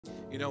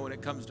You know, when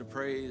it comes to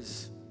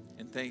praise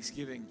and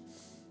thanksgiving,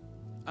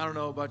 I don't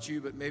know about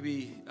you, but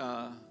maybe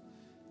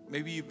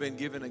you've been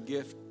given a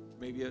gift.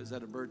 Maybe it was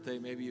at a birthday.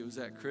 Maybe it was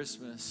at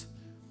Christmas.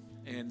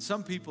 And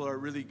some people are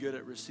really good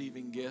at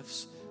receiving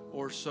gifts,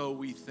 or so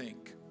we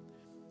think.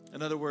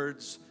 In other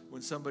words,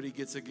 when somebody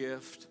gets a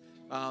gift,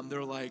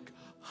 they're like,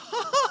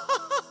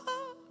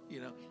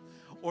 you know,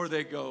 or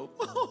they go,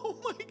 oh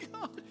my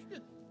gosh.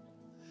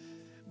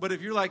 But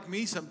if you're like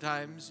me,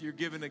 sometimes you're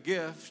given a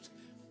gift,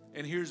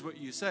 and here's what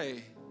you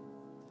say.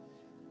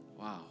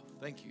 Wow,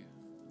 thank you.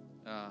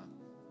 I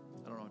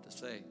don't know what to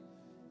say.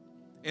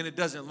 And it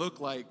doesn't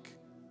look like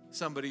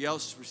somebody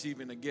else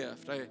receiving a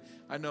gift.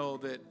 I know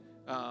that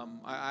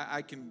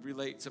I can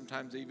relate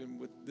sometimes even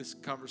with this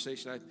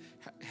conversation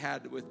I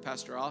had with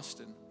Pastor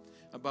Austin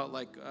about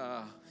like,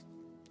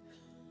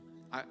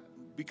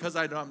 because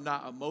I'm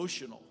not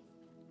emotional,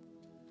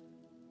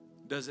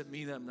 doesn't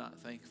mean I'm not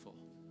thankful.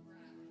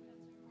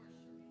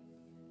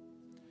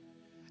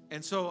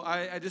 And so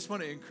I just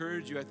want to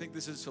encourage you. I think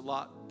this is a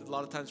lot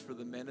of times for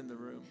the men in the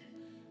room.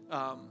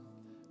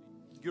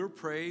 Your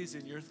praise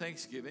and your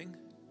thanksgiving,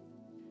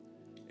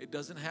 it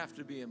doesn't have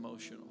to be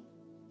emotional.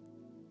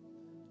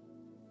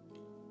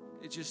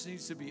 It just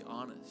needs to be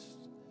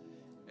honest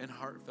and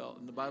heartfelt.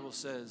 And the Bible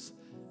says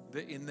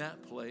that in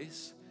that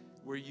place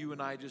where you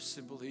and I just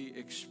simply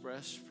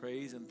express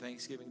praise and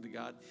thanksgiving to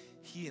God,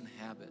 He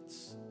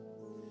inhabits.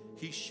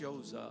 He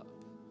shows up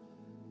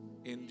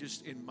in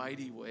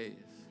mighty ways.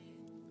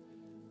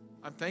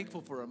 I'm thankful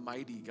for a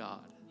mighty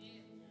God.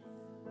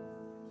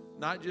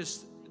 Not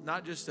just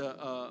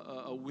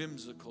a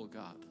whimsical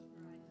God.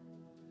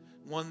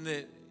 One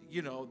that,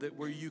 you know, that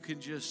where you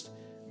can just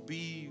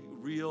be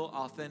real,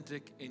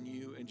 authentic in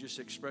you and just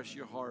express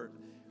your heart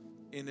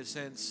in a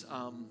sense,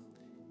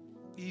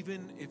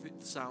 even if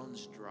it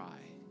sounds dry.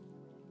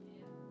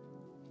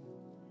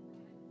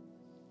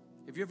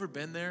 Have you ever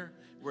been there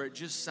where it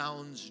just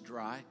sounds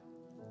dry?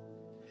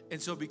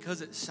 And so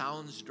because it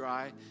sounds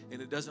dry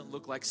and it doesn't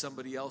look like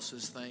somebody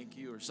else's thank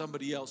you or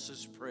somebody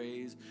else's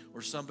praise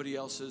or somebody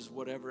else's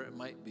whatever it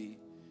might be,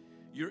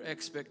 your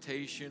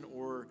expectation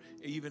or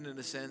even in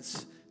a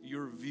sense,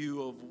 your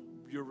view of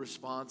your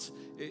response,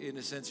 in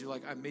a sense, you're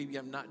like, maybe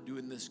I'm not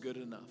doing this good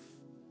enough.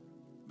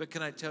 But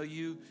can I tell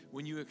you,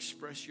 when you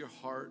express your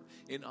heart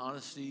in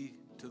honesty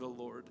to the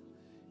Lord,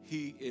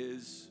 He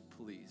is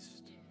pleased.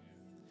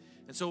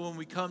 And so when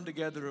we come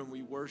together and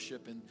we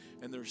worship and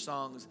there's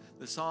songs,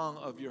 the song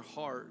of your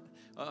heart,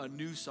 a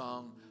new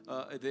song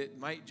that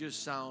might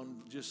just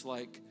sound just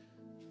like,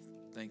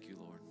 thank you,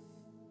 Lord.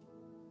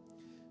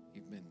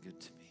 You've been good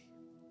to me.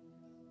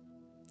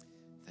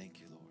 Thank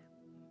you, Lord.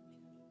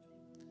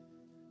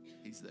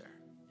 He's there.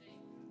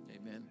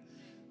 Amen.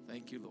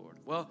 Thank you, Lord.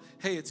 Well,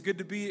 hey, it's good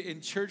to be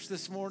in church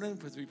this morning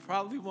because we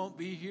probably won't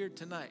be here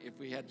tonight if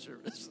we had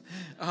service.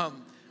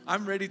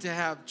 I'm ready to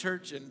have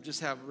church and just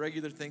have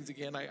regular things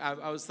again.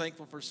 I was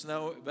thankful for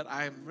snow, but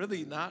I'm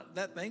really not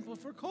that thankful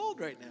for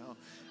cold right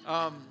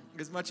now.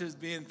 As much as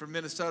being from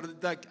Minnesota,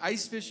 like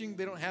ice fishing,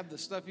 they don't have the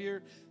stuff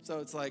here. So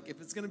it's like,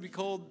 if it's going to be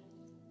cold,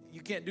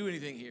 you can't do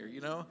anything here,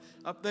 you know?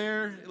 Up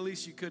there, at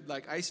least you could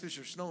like ice fish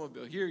or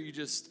snowmobile. Here, you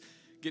just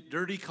get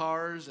dirty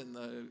cars and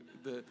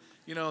the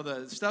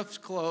stuff's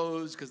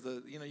closed because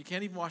you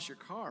can't even wash your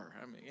car.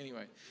 I mean,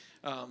 anyway.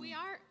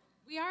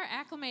 We are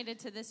acclimated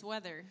to this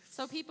weather.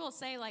 So people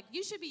say, like,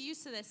 you should be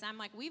used to this. I'm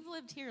like, we've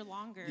lived here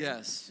longer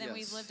than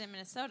we've lived in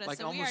Minnesota. Like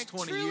so we are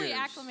truly years.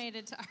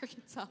 Acclimated to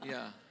Arkansas.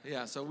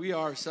 Yeah. So we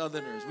are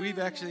Southerners. We've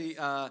actually,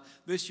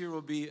 this year will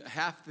be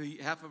half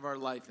of our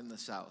life in the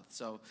South.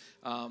 So,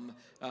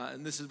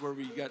 and this is where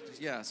we got,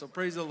 so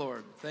praise the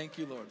Lord. Thank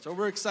you, Lord. So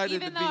we're excited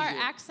Even to be though here.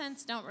 our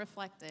accents don't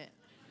reflect it.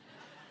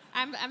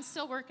 I'm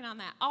still working on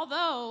that.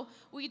 Although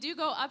we do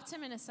go up to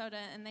Minnesota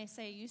and they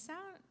say, you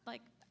sound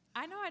like,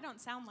 I know I don't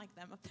sound like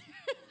them up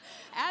there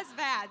as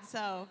bad,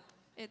 so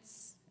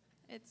it's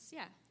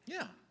yeah.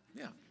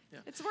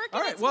 It's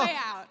working its way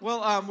out.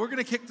 Well, we're going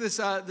to kick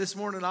this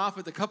morning off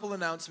with a couple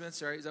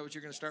announcements. All right, is that what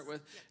you're going to start with?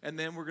 Yes. And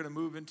then we're going to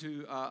move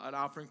into an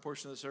offering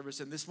portion of the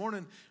service. And this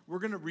morning, we're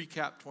going to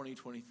recap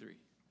 2023.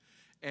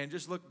 And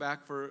just look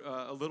back for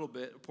a little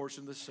bit, a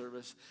portion of the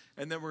service.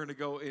 And then we're going to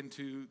go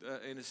into,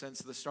 in a sense,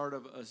 the start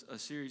of a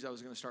series I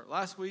was going to start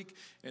last week.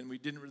 And we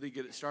didn't really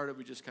get it started.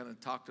 We just kind of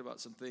talked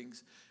about some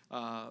things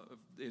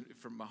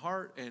from my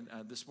heart. And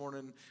this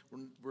morning,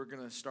 we're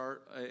going to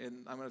start,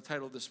 and I'm going to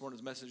title this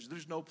morning's message,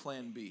 There's No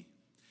Plan B.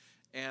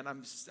 And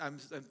I'm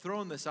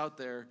throwing this out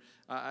there.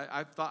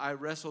 I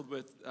wrestled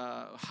with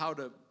how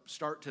to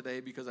start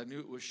today because I knew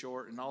it was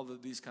short and all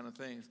of these kind of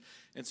things.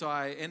 And so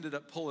I ended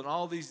up pulling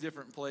all these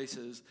different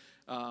places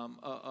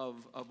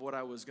of what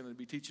I was going to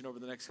be teaching over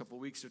the next couple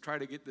of weeks to try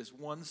to get this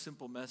one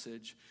simple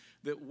message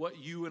that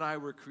what you and I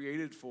were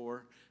created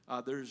for,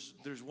 there's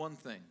one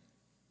thing.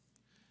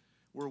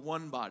 We're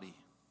one body.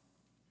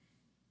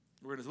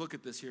 We're going to look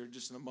at this here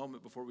just in a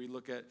moment before we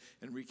look at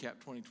and recap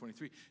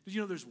 2023. Did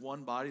you know there's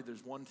one body,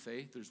 there's one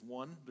faith, there's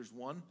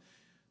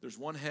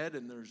one head,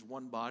 and there's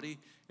one body,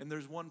 and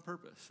there's one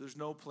purpose. There's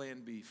no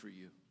plan B for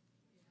you.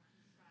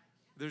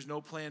 There's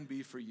no plan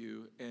B for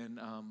you. And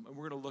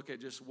we're going to look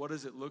at just what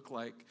does it look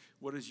like?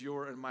 What does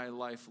your and my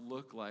life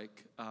look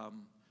like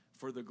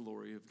for the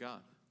glory of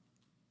God?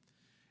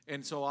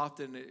 And so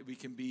often we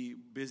can be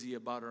busy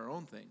about our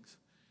own things.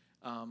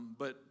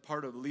 But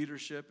part of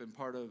leadership and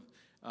part of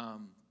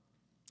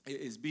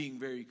is being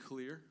very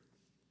clear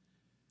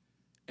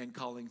and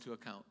calling to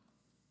account.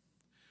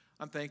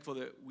 I'm thankful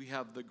that we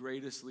have the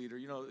greatest leader.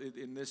 You know,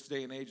 in this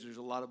day and age, there's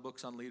a lot of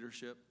books on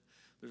leadership.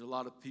 There's a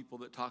lot of people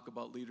that talk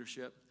about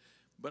leadership.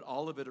 But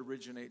all of it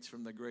originates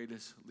from the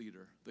greatest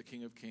leader, the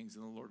King of Kings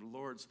and the Lord of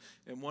Lords.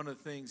 And one of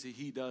the things that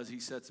he does,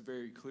 he sets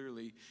very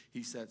clearly,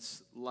 he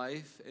sets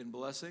life and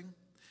blessing,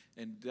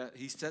 and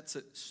he sets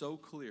it so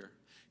clear.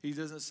 He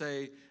doesn't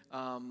say,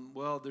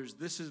 well,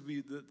 this is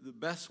the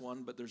best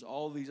one, but there's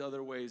all these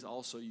other ways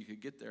also you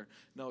could get there.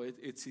 No,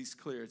 he's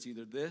clear. It's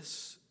either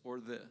this or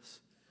this.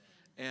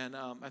 And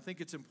I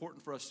think it's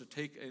important for us to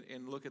take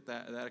and look at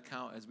that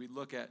account as we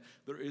look at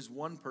there is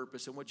one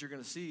purpose. And what you're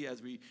going to see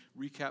as we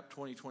recap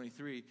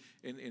 2023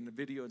 in the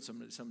video and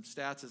some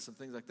stats and some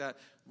things like that,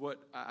 what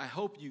I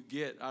hope you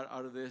get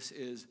out of this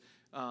is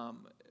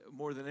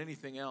more than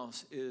anything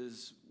else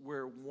is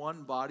where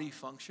one body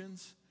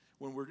functions,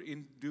 when we're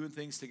doing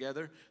things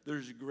together,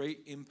 there's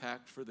great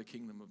impact for the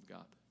kingdom of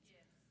God.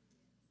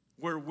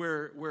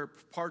 Where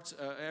parts,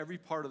 every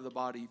part of the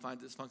body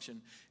finds its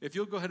function. If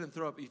you'll go ahead and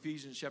throw up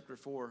Ephesians chapter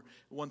 4,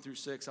 1 through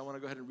 6, I want to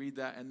go ahead and read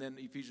that, and then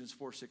Ephesians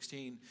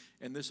 4:16,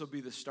 and this will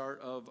be the start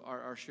of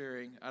our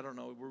sharing. I don't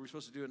know, were we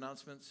supposed to do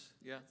announcements?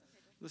 Yeah?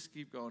 Let's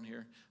keep going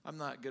here. I'm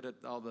not good at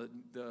all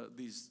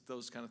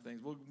those kind of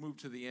things. We'll move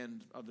to the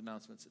end of the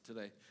announcements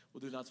today.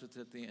 We'll do announcements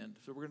at the end.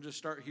 So we're going to just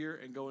start here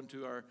and go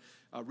into our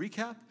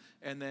recap,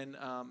 and then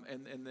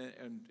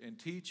and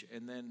teach,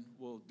 and then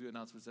we'll do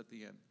announcements at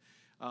the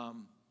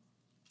end.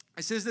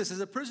 It says this, as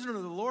a prisoner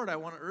of the Lord, I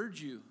want to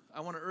urge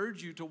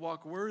you to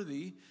walk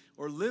worthy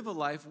or live a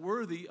life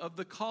worthy of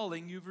the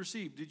calling you've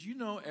received. Did you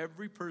know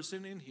every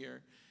person in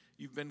here,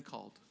 you've been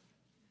called?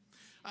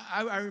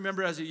 I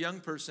remember as a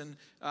young person,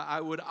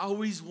 I would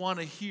always want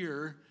to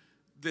hear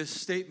this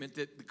statement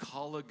that the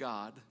call of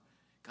God,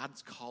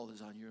 God's call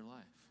is on your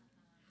life.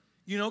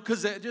 You know,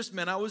 because that just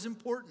meant I was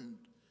important.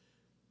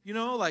 You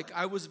know, like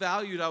I was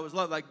valued, I was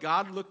loved. Like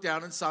God looked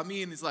down and saw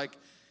me and he's like,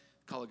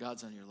 the call of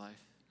God's on your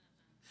life.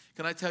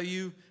 Can I tell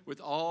you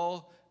with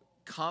all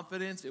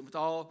confidence and with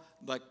all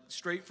like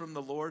straight from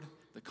the Lord,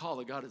 the call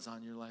of God is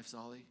on your life,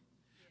 Zolly.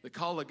 The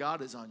call of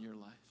God is on your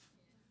life.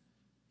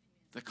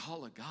 The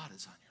call of God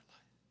is on your life.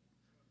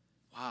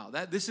 Wow,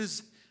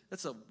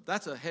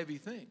 that's a heavy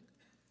thing.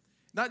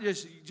 Not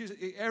just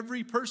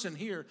every person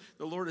here,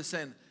 the Lord is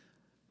saying,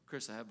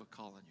 Chris, I have a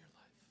call on your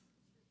life.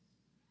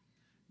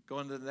 Go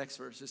on to the next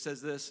verse. It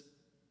says this.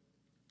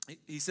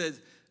 He says,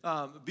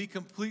 be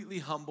completely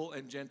humble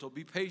and gentle.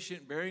 Be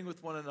patient, bearing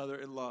with one another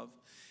in love.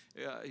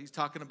 He's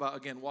talking about,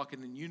 again,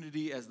 walking in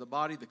unity as the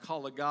body, the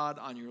call of God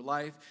on your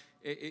life.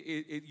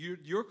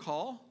 Your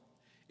call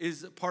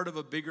is part of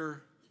a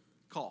bigger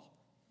call.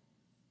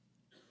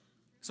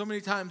 So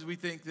many times we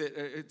think that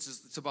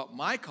it's about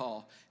my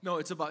call. No,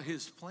 it's about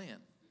his plan.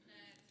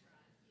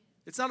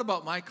 It's not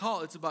about my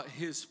call. It's about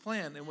his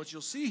plan. And what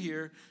you'll see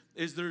here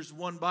is there's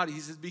one body.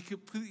 He says, be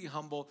completely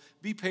humble,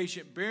 be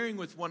patient, bearing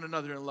with one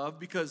another in love,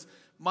 because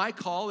my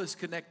call is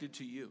connected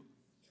to you.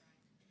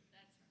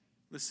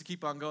 Let's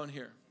keep on going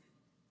here.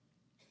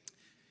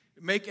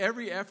 Make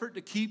every effort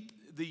to keep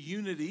the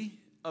unity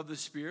of the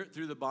Spirit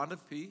through the bond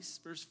of peace.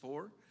 Verse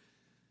 4.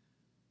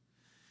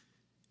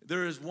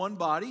 There is one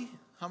body.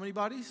 How many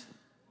bodies?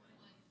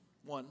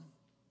 One.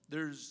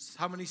 There's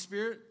how many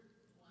Spirit?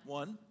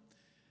 One.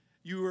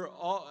 You were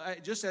all,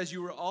 just as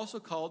you were also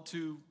called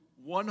to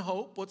one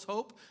hope. What's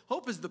hope?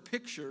 Hope is the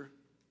picture.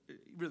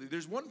 Really,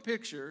 there's one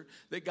picture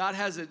that God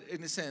has,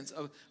 in a sense,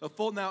 a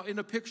full. Now, in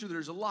a picture,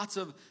 there's lots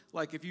of,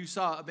 like if you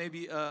saw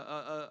maybe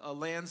a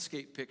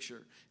landscape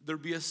picture,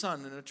 there'd be a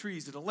sun and a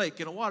trees and a lake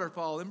and a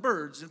waterfall and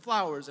birds and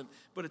flowers,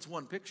 but it's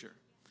one picture.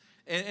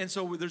 And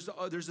so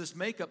there's this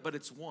makeup, but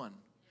it's one.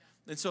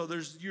 And so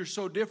you're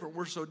so different,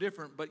 we're so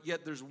different, but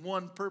yet there's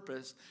one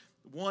purpose,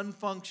 one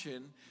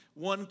function,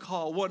 one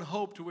call, one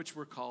hope to which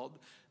we're called.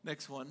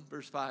 Next one,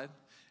 verse 5.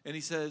 And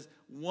he says,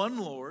 one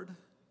Lord,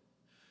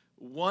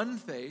 one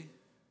faith,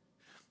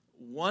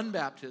 one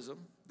baptism.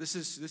 This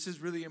is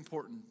really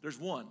important. There's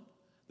one.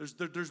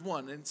 There's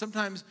one. And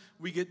sometimes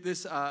we get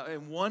this,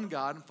 and one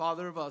God and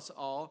Father of us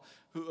all,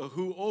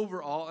 who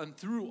over all and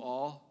through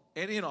all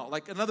and in all.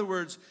 Like, in other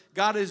words,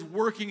 God is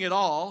working it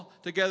all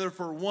together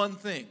for one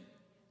thing.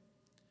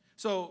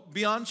 So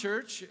Beyond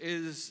Church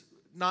is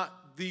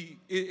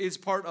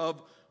part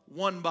of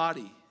one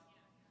body.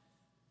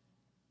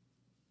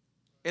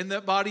 And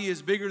that body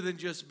is bigger than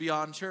just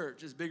Beyond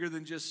Church. It's bigger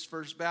than just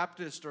First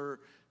Baptist or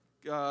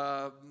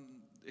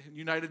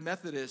United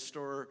Methodist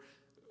or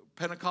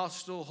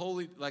Pentecostal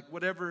Holy, like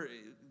whatever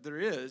there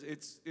is.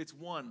 It's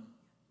one.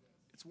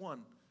 It's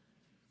one.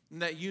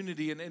 And that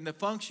unity and the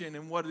function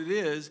and what it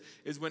is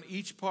when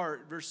each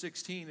part, verse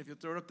 16, if you'll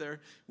throw it up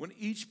there, when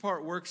each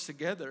part works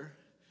together,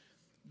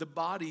 the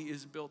body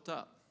is built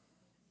up.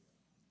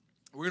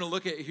 We're going to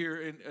look at here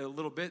in a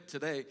little bit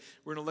today.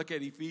 We're going to look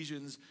at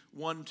Ephesians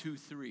 1, 2,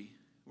 3.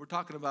 We're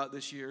talking about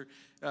this year,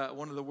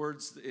 one of the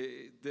words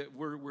that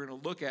we're going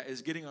to look at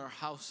is getting our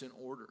house in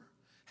order.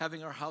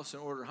 Having our house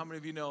in order. How many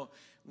of you know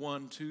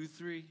 1, 2,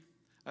 3?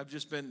 I've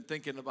just been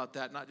thinking about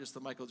that, not just the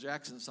Michael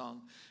Jackson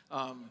song,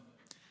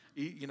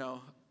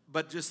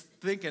 but just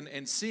thinking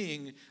and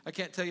seeing. I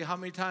can't tell you how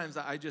many times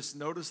I just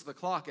noticed the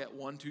clock at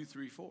 1, 2,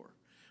 3, 4.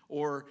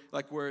 Or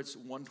like where it's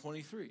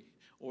 1:23.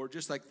 Or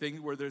just like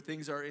things where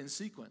things are in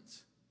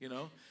sequence,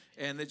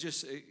 and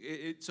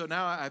so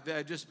now I've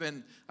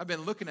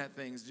been looking at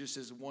things just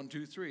as 1,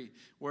 2, 3,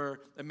 where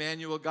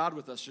Emmanuel, God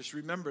with us. Just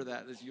remember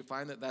that as you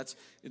find that's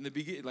in the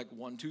beginning, like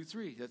 1, 2,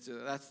 3.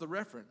 That's the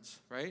reference,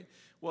 right?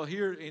 Well,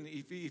 here in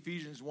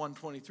Ephesians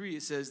 1:23,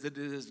 it says that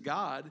it is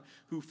God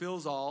who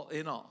fills all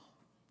in all.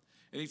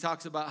 And he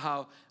talks about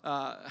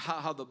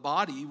how the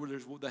body, where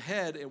there's the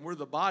head and we're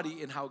the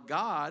body, and how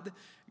God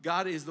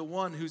is the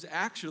one who's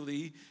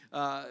actually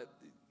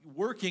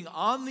working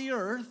on the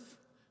earth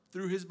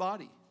through his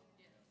body.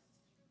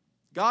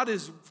 God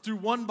is through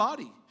one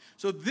body.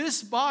 So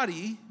this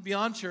body,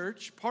 Beyond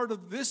Church, part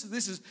of this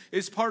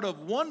is part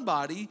of one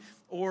body,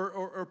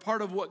 or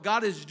part of what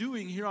God is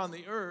doing here on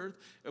the earth,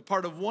 a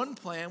part of one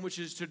plan, which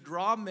is to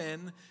draw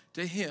men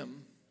to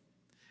him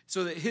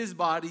so that his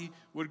body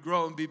would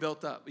grow and be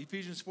built up.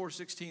 Ephesians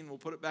 4:16, we'll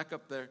put it back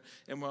up there,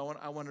 and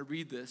I want to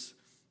read this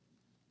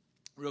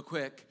real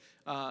quick.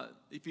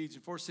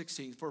 Ephesians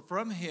 4:16, for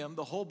from him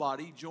the whole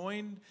body,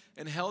 joined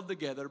and held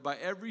together by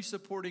every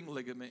supporting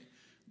ligament,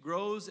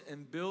 grows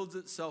and builds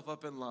itself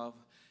up in love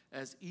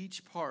as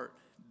each part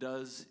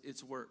does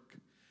its work.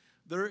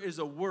 There is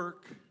a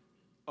work,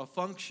 a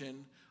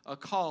function, a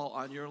call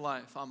on your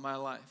life, on my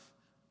life.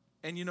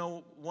 And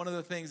one of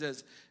the things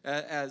as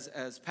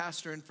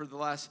pastoring for the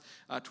last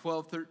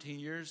 12, 13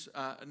 years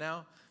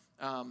now,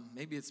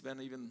 maybe it's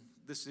been even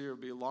this year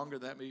will be longer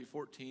than that, maybe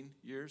 14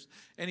 years.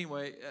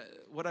 Anyway,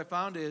 what I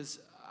found is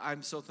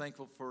I'm so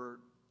thankful for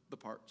the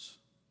parts,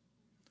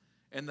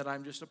 and that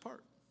I'm just a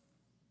part,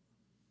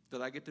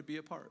 that I get to be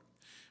a part.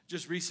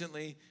 Just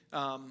recently,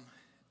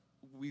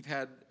 we've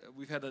had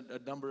a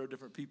number of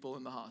different people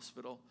in the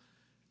hospital,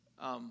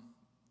 and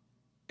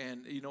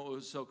what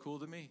was so cool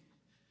to me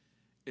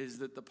is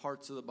that the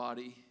parts of the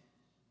body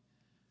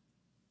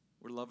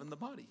were loving the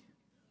body.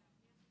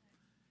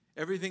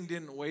 Everything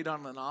didn't wait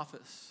on an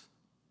office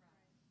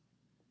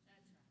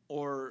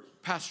or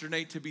Pastor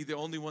Nate to be the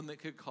only one that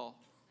could call.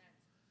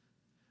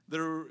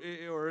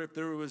 Or if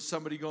there was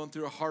somebody going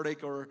through a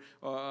heartache, or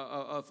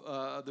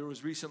there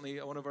was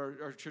recently one of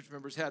our church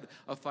members had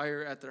a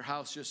fire at their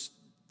house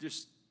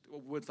just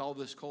with all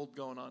this cold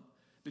going on.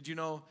 Did you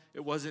know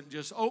it wasn't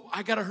just,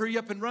 I got to hurry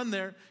up and run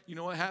there. You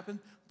know what happened?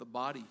 The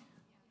body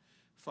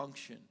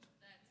functioned,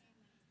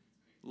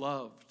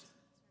 loved,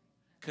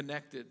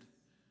 connected,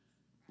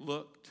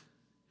 looked.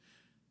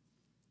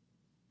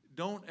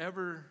 Don't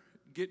ever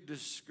get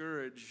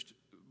discouraged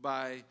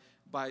by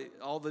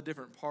all the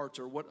different parts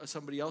or what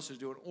somebody else is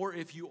doing. Or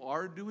if you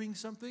are doing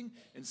something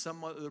and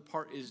some other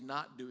part is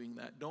not doing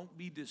that, don't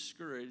be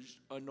discouraged,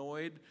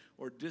 annoyed,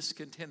 or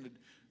discontented.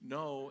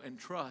 Know and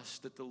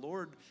trust that the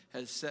Lord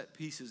has set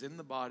pieces in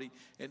the body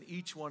and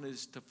each one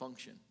is to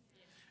function.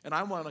 And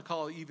I want to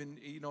call even,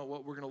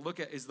 what we're going to look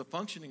at is the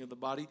functioning of the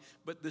body.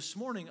 But this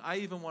morning, I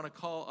even want to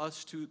call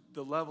us to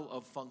the level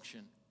of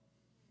function.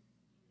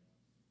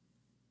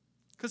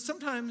 Because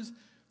sometimes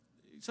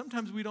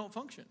we don't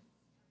function.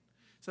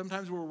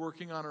 Sometimes we're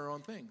working on our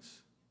own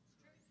things,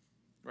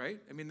 right?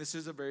 I mean, this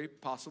is a very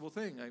possible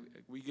thing.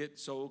 We get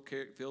so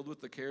filled with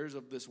the cares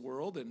of this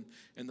world and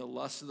the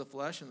lusts of the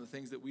flesh and the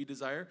things that we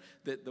desire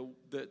that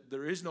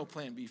there is no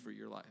plan B for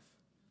your life.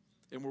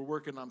 And we're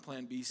working on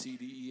plan B, C,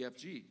 D, E, F,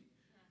 G.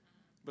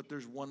 But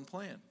there's one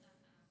plan.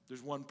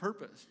 There's one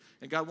purpose.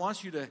 And God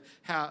wants you to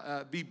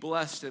be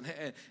blessed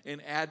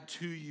and add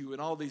to you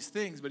and all these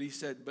things. But he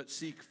said, but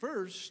seek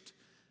first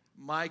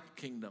my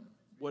kingdom.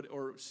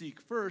 Seek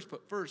first,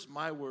 put first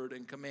my word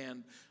and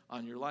command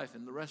on your life,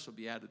 and the rest will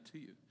be added to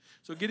you.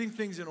 So getting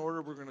things in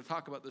order, we're going to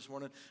talk about this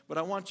morning. But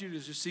I want you to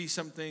just see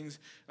some things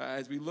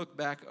as we look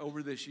back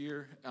over this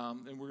year.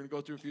 And we're going to go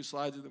through a few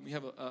slides, and then we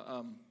have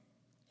a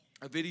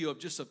video of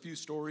just a few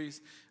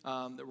stories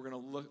that we're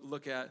going to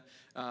look at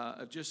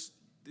of just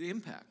the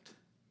impact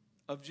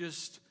of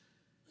just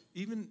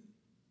even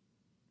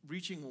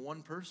reaching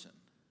one person.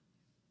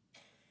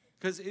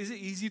 Because is it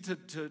easy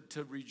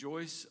to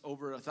rejoice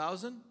over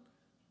 1,000?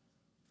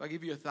 If I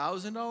give you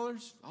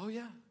 $1,000, oh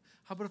yeah.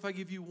 How about if I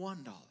give you $1?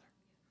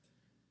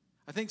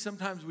 I think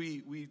sometimes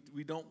we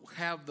don't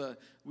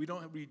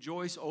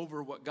rejoice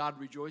over what God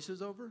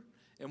rejoices over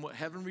and what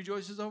heaven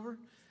rejoices over.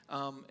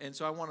 And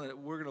so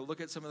we're going to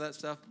look at some of that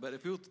stuff. But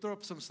if you'll throw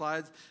up some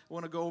slides, I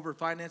want to go over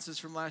finances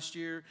from last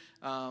year,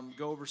 go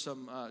over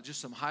just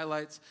some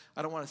highlights.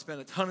 I don't want to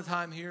spend a ton of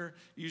time here.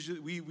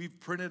 Usually we've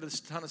printed a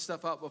ton of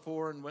stuff out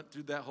before and went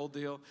through that whole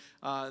deal,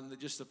 and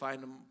just to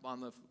find them on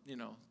the, you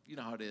know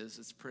how it is.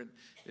 It's print.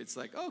 It's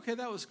like, okay,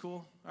 that was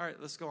cool. All right,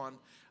 let's go on.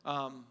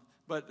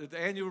 But the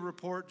annual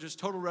report, just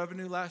total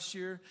revenue last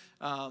year,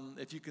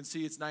 if you can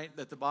see, it's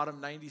at the bottom,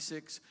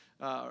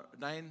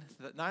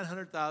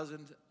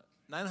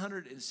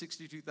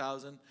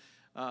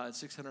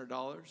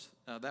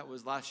 962,600. That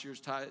was last year's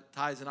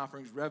tithes and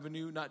offerings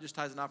revenue, not just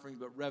tithes and offerings,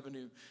 but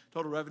revenue.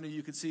 Total revenue,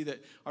 you can see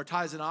that our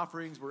tithes and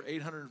offerings were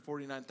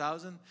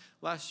 $849,000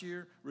 last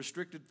year.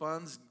 Restricted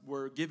funds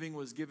giving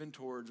was given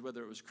towards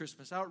whether it was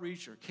Christmas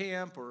outreach or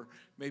camp or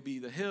maybe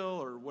the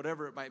Hill or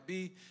whatever it might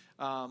be.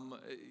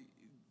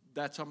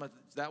 That's how much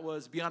that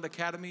was. Beyond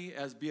Academy,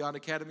 as Beyond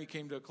Academy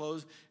came to a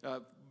close,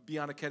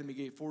 Beyond Academy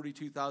gave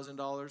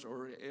 $42,000,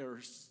 or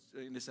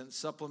in a sense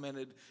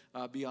supplemented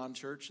Beyond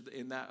Church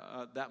in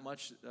that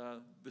much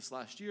this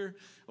last year.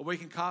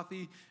 Awaken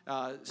Coffee,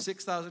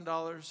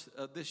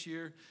 $6,000 this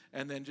year,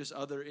 and then just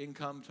other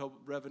income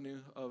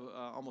revenue of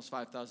almost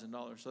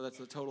 $5,000. So that's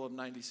a total of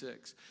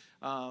 96.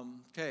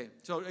 Okay,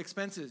 so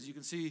expenses. You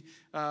can see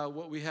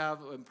what we have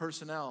in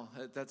personnel.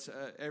 That's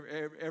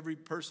every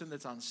person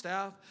that's on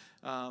staff.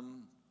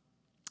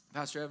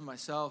 Pastor Evan,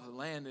 myself, and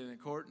Landon, and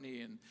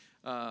Courtney, and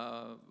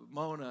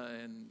Mona,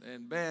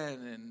 and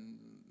Ben, and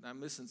I'm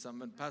missing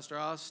some, and Pastor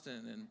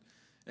Austin,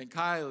 and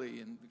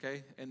Kylie,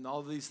 and all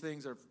of these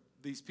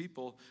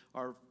people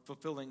are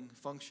fulfilling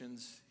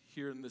functions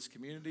here in this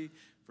community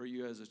for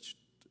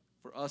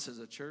us as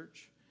a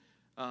church,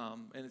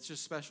 and it's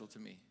just special to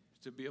me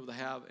to be able to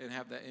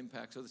have that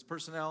impact. So this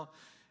personnel.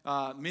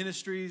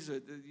 Ministries,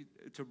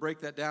 to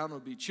break that down,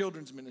 would be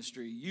children's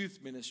ministry, youth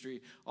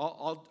ministry,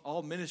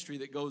 all ministry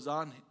that goes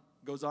on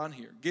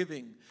here.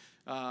 Giving,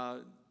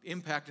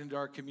 impact into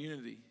our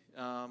community,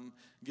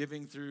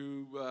 giving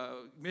through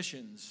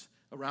missions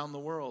around the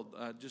world.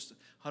 Just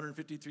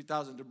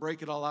 $153,000. To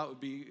break it all out would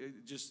be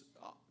just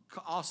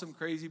awesome,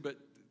 crazy, but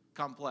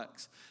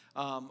complex.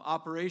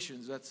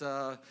 Operations, that's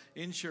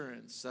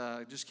insurance,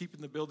 just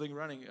keeping the building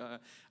running.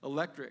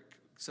 Electric.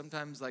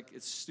 Sometimes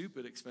it's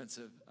stupid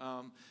expensive.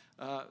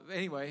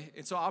 Anyway,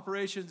 and so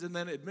operations, and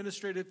then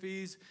administrative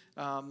fees,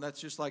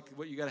 that's just like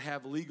what you got to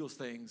have, legal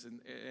things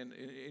and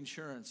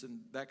insurance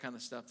and that kind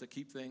of stuff to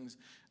keep things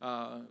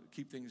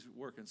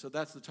working. So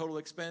that's the total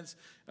expense.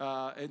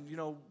 And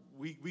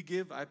we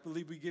give, I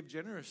believe we give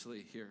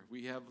generously here.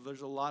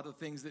 There's a lot of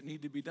things that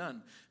need to be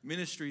done.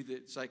 Ministry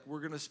that's like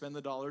we're going to spend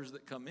the dollars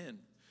that come in.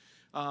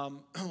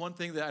 One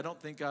thing that I don't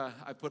think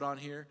I put on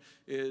here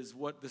is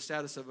what the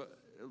status of,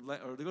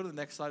 or go to the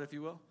next slide if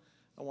you will.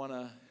 I want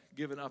to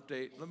give an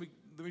update. Let me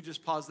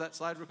just pause that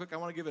slide real quick. I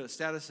want to give it a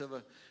status of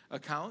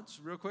accounts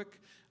real quick.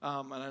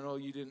 And I know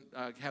you didn't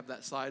have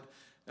that slide,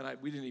 and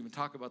we didn't even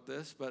talk about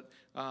this, but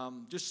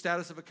just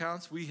status of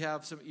accounts. We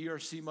have some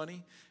ERC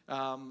money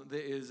that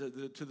is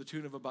to the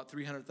tune of about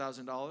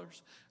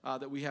 $300,000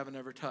 that we haven't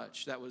ever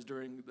touched. That was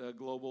during the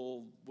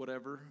global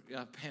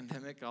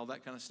pandemic, all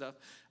that kind of stuff,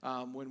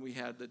 when we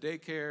had the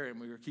daycare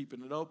and we were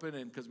keeping it open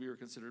and because we were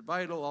considered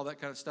vital, all that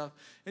kind of stuff,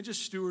 and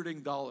just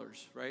stewarding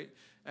dollars, right?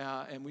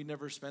 And we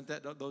never spent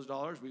those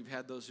dollars. We've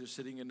had those just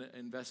sitting in an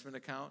investment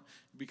account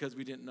because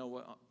we didn't know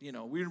what, we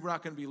were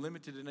not going to be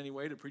limited in any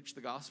way to preach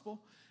the gospel.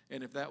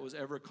 And if that was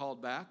ever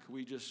called back,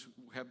 we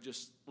have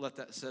let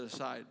that set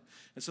aside.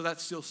 And so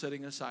that's still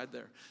sitting aside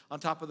there. On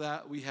top of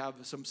that, we have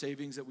some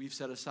savings that we've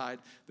set aside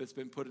that's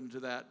been put into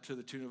that to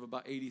the tune of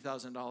about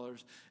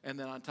 $80,000. And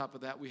then on top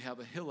of that, we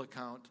have a Hill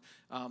account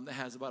that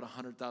has about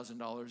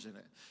 $100,000 in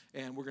it.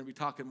 And we're going to be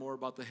talking more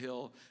about the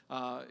Hill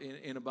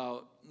in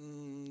about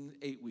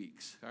 8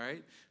 weeks, all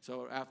right?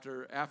 So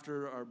after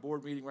our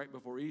board meeting right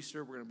before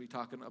Easter, we're going to be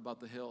talking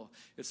about the Hill.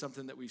 It's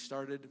something that we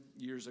started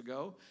years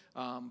ago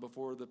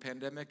before the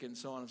pandemic and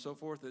so on and so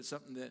forth. It's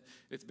something that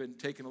it's been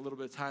taking a little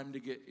bit of time to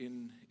get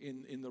in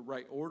the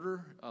right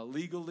order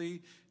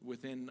legally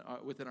within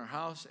our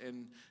house,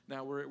 and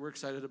now we're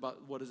excited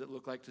about what does it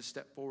look like to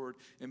step forward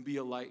and be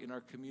a light in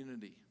our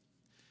community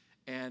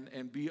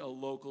and be a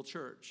local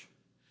church.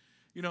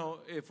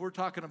 If we're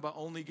talking about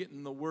only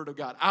getting the word of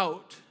God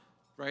out,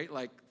 right,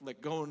 like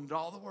going to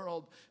all the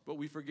world, but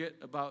we forget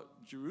about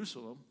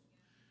Jerusalem,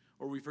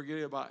 or we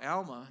forget about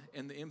Alma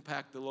and the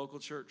impact the local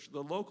church.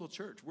 The local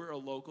church, we're a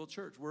local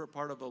church. We're a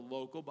part of a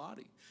local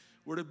body.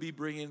 We're to be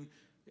bringing,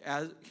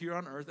 here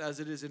on earth as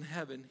it is in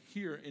heaven,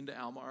 here into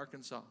Alma,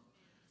 Arkansas.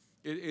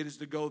 It is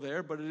to go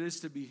there, but it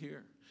is to be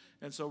here.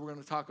 And so we're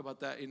going to talk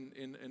about that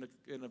in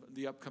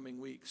the upcoming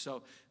week.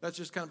 So that's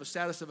just kind of a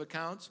status of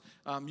accounts.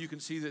 You can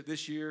see that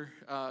this year,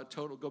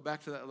 total, go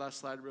back to that last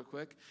slide real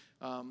quick.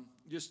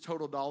 Just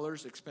total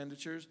dollars,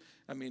 expenditures.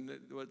 I mean,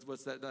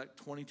 what's that,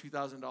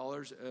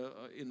 $22,000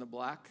 in the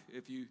black,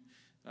 if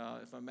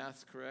my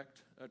math's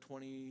correct,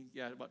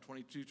 about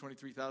 22,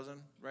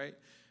 23,000, right?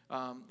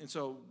 And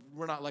so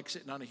we're not like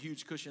sitting on a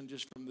huge cushion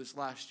just from this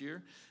last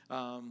year.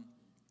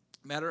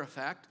 Matter of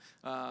fact,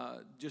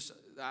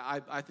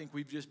 I think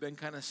we've just been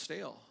kind of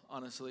stale,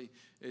 honestly,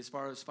 as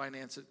far as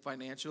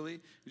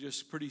financially,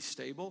 just pretty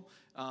stable.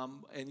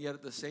 And yet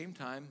at the same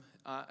time,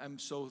 I'm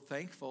so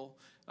thankful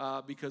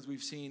because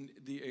we've seen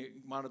the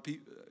amount of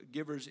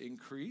givers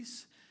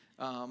increase,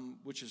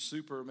 which is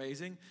super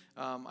amazing.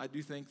 I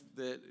do think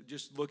that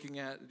just looking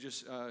at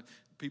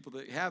people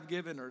that have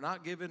given or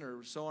not given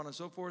or so on and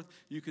so forth,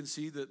 you can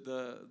see that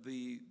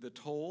the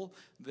toll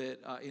that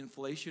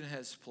inflation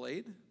has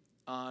played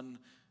on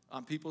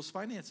people's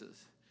finances.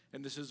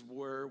 And this is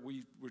where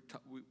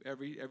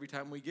every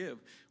time we give,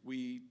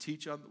 we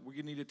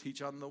need to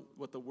teach on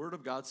what the Word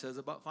of God says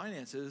about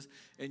finances,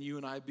 and you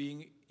and I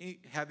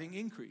having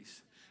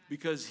increase.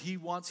 Because he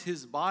wants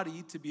his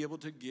body to be able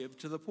to give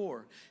to the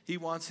poor. He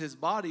wants his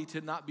body to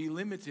not be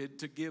limited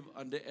to give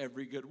unto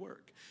every good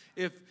work.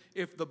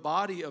 If the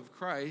body of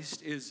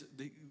Christ is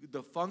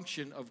the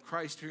function of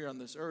Christ here on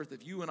this earth,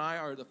 if you and I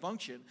are the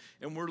function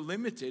and we're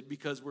limited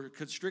because we're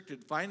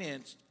constricted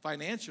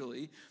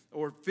financially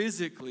or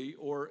physically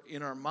or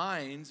in our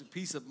minds,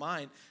 peace of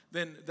mind,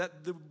 then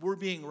we're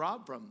being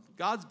robbed from.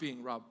 God's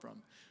being robbed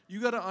from. We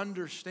got to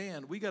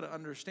understand,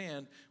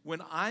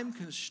 when I'm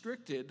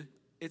constricted,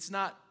 it's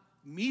not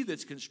me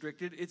that's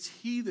constricted, it's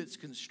he that's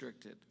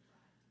constricted.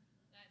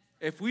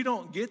 If we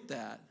don't get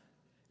that,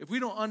 if we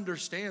don't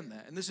understand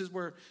that, and this is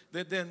where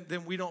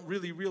then we don't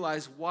really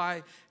realize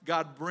why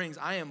God brings,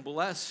 I am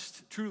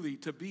blessed truly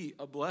to be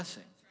a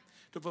blessing,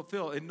 to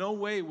fulfill. In no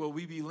way will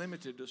we be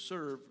limited to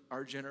serve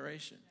our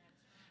generation.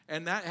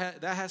 And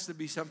that has to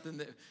be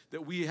something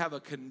that we have a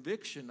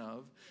conviction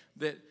of,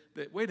 that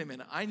wait a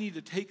minute, I need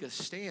to take a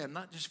stand,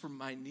 not just for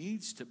my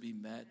needs to be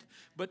met,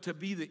 but to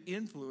be the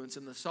influence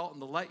and the salt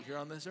and the light here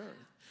on this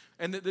earth.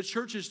 And that the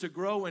church is to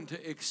grow and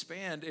to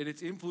expand, and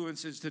its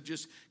influence is to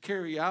just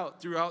carry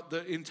out throughout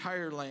the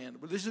entire land.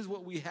 But this is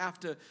what we have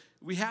to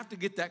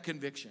get that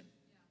conviction.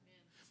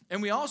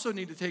 And we also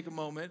need to take a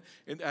moment,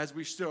 as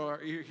we still are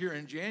here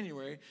in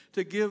January,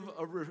 to give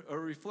a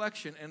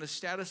reflection and a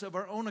status of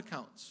our own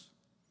accounts.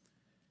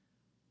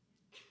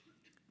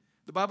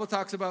 The Bible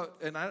talks about,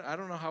 and I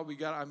don't know how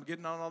I'm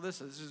getting on all this.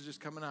 This is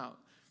just coming out.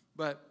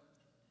 But,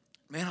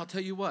 man, I'll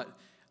tell you what.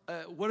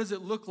 What does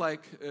it look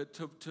like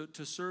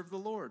to serve the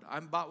Lord?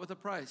 I'm bought with a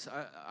price.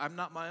 I'm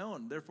not my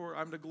own. Therefore,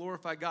 I'm to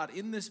glorify God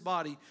in this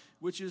body,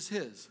 which is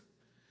his.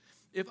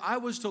 If I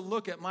was to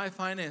look at my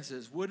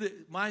finances, would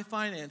my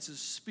finances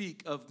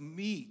speak of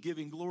me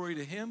giving glory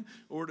to him,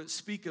 or would it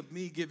speak of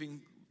me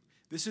giving?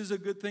 This is a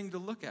good thing to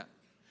look at.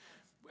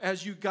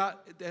 As you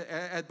got,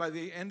 by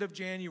the end of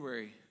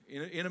January,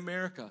 in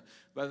America,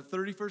 by the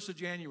 31st of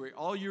January,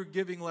 all your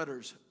giving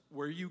letters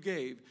where you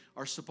gave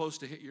are supposed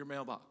to hit your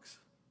mailbox.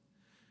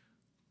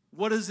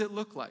 What does it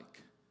look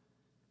like?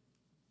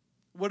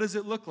 What does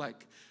it look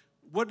like?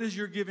 What does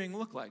your giving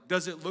look like?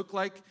 Does it look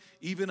like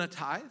even a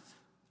tithe?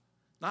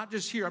 Not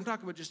just here. I'm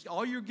talking about just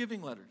all your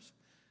giving letters.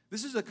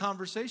 This is a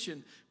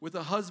conversation with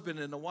a husband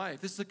and a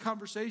wife. This is a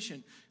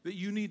conversation that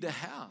you need to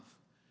have.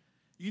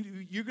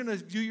 You're going to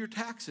do your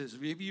taxes.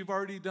 Maybe you've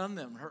already done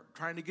them,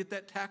 trying to get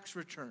that tax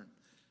return.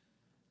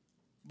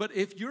 But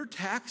if your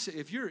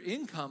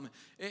income,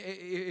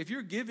 if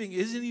your giving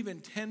isn't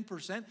even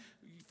 10%,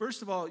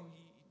 first of all,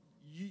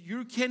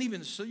 you're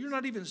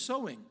not even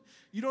sowing.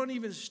 You don't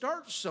even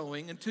start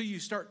sowing until you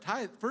start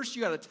tithe. First,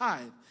 you got to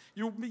tithe.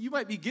 You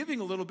might be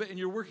giving a little bit and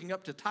you're working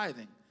up to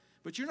tithing,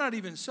 but you're not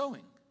even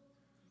sowing.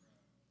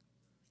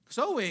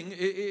 Sowing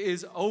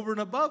is over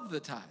and above the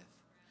tithe.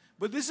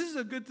 But this is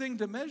a good thing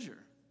to measure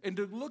and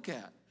to look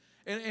at,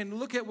 and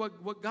look at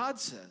what God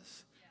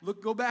says.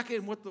 Go back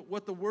in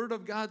what the Word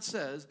of God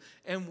says,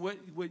 and what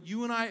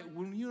you and I,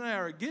 when you and I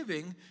are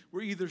giving,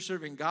 we're either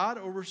serving God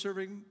or we're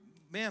serving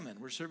mammon.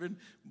 We're serving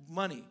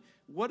money.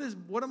 What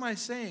am I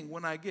saying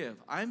when I give?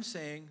 I'm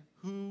saying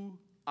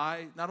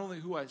not only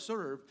who I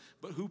serve,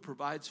 but who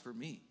provides for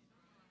me.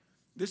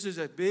 This is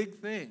a big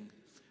thing.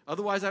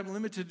 Otherwise, I'm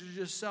limited to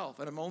just self,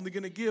 and I'm only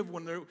going to give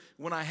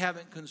when I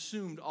haven't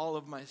consumed all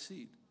of my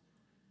seed.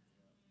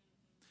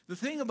 The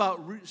thing about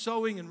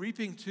sowing and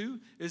reaping too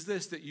is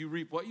this, that you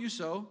reap what you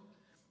sow.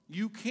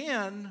 You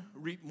can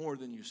reap more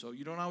than you sow.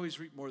 You don't always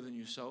reap more than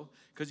you sow,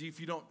 because if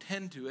you don't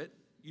tend to it,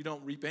 you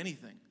don't reap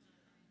anything.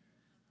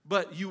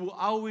 But you will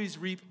always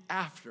reap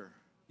after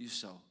you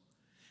sow.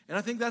 And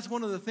I think that's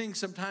one of the things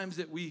sometimes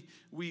that we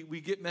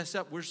get messed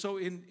up. We're so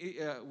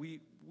we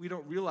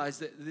don't realize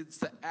that it's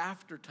the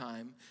after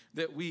time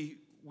that we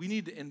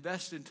need to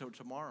invest into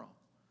tomorrow.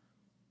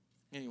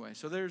 Anyway,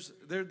 so there's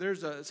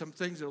some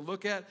things to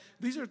look at.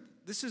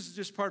 This is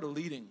just part of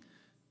leading.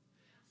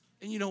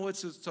 And you know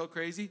what's so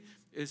crazy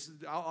is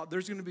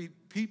there's going to be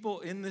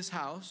people in this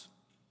house,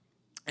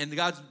 and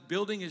God's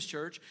building his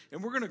church,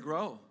 and we're going to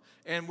grow.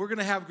 And we're going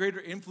to have greater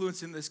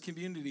influence in this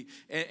community.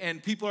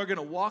 And people are going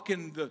to walk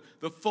in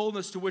the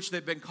fullness to which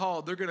they've been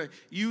called. They're going to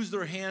use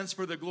their hands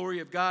for the glory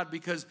of God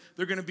because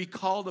they're going to be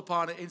called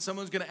upon it. And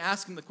someone's going to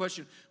ask them the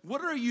question,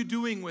 what are you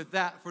doing with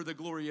that for the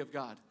glory of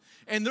God?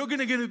 And they're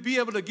going to be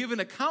able to give an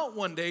account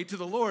one day to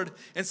the Lord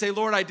and say,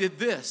 Lord, I did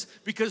this.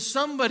 Because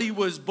somebody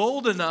was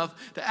bold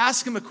enough to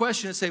ask him a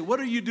question and say, what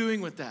are you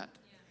doing with that?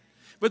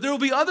 But there will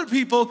be other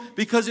people,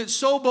 because it's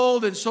so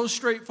bold and so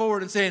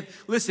straightforward, and saying,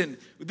 listen,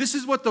 this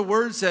is what the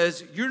Word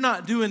says. You're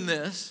not doing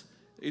this.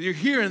 You're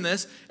hearing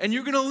this, and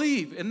you're going to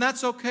leave. And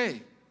that's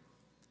okay.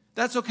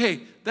 That's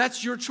okay.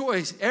 That's your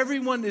choice.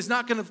 Everyone is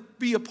not going to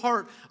be a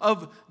part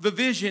of the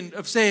vision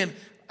of saying,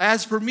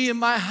 as for me and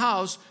my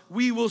house,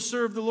 we will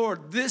serve the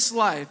Lord. This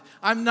life,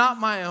 I'm not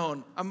my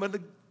own.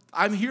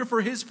 I'm here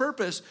for his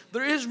purpose.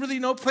 There is really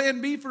no plan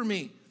B for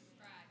me.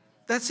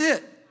 That's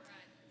it.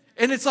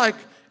 And it's like,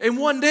 and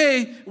one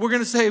day we're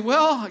going to say,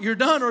 well, you're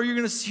done, or you're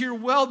going to hear,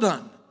 well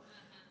done.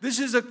 This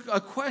is a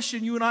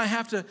question you and I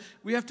have to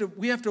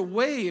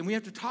weigh, and we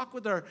have to talk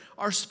with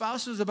our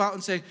spouses about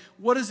and say,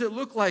 what does it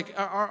look like?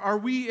 Are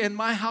we in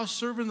my house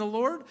serving the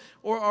Lord,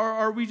 or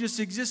are we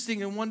just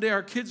existing, and one day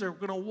our kids are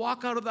going to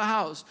walk out of the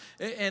house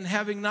and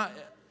having not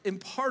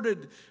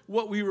imparted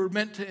what we were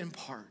meant to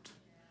impart?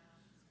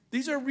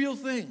 These are real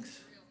things.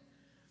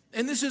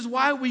 And this is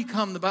why we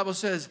come, the Bible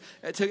says,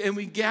 and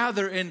we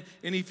gather in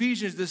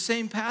Ephesians, the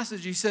same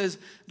passage. He says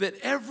that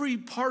every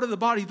part of the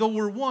body, though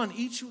we're one,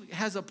 each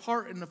has a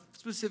part in a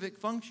specific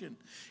function.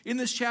 In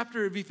this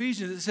chapter of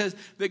Ephesians, it says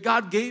that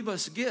God gave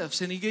us gifts,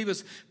 and he gave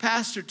us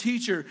pastor,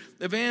 teacher,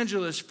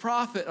 evangelist,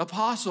 prophet,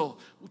 apostle,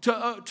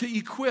 to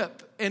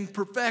equip and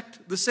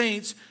perfect the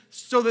saints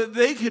so that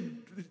they could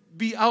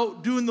be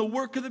out doing the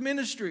work of the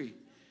ministry.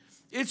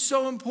 It's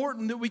so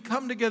important that we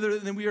come together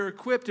and we are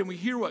equipped and we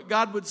hear what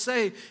God would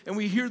say, and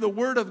we hear the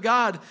word of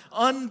God,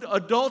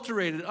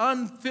 unadulterated,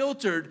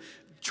 unfiltered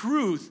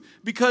truth.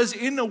 Because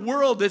in a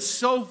world that's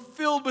so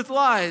filled with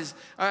lies,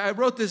 I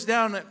wrote this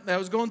down. I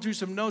was going through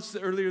some notes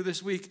earlier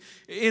this week.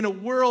 In a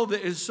world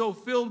that is so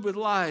filled with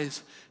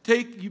lies,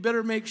 you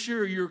better make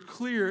sure you're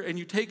clear and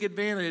you take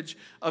advantage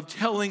of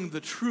telling the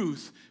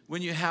truth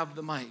when you have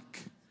the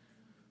mic.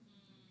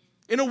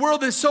 In a world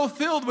that's so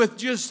filled with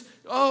just,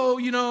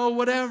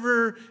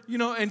 whatever,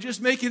 and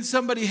just making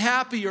somebody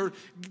happy, or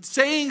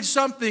saying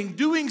something,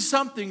 doing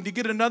something to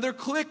get another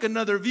click,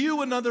 another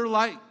view, another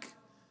like.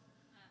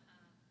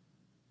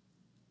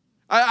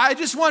 I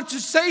just want to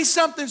say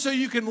something so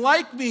you can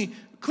like me,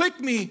 click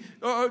me,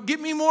 or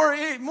give me more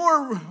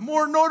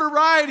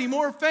notoriety,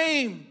 more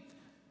fame.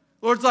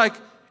 Lord's like,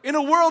 in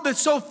a world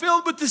that's so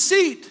filled with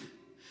deceit,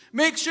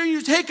 make sure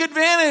you take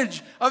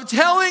advantage of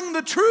telling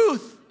the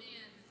truth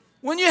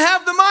when you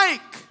have the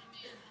mic.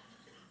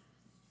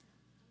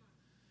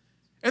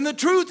 And the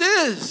truth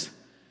is,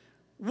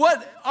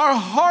 what our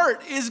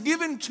heart is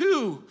given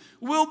to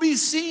will be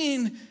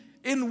seen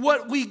in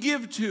what we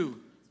give to.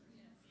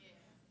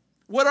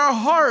 Where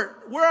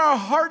our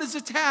heart is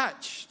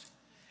attached,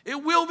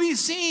 it will be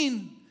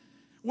seen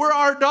where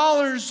our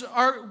dollars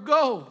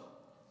go.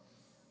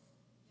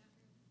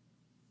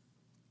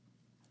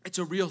 It's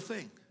a real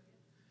thing.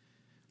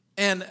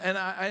 And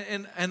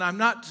I'm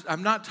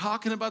not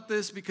talking about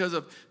this because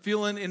of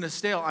feeling in a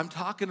stale. I'm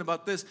talking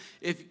about this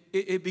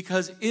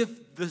because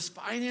if the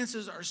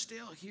finances are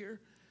stale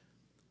here,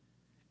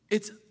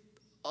 it's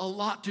a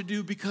lot to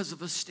do because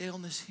of a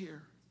staleness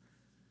here.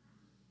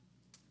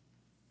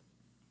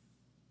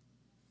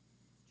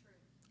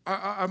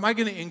 Am I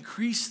going to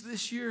increase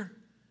this year?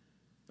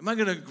 Am I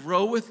going to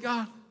grow with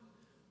God?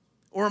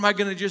 Or am I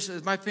going to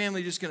is my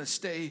family just going to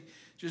stay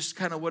just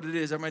kind of what it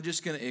is? Am I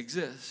just going to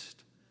exist?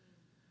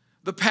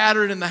 The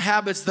pattern and the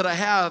habits that I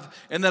have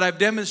and that I've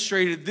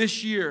demonstrated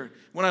this year,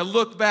 when I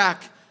look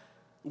back,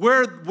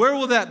 where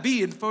will that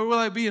be? And where will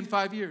I be in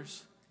 5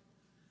 years?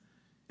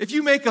 If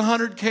you make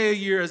 $100K a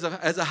year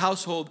as a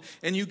household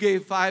and you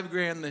gave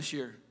 $5,000 this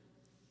year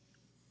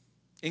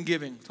in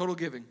giving, total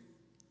giving.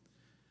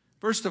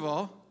 First of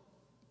all,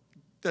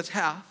 that's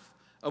half.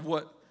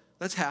 But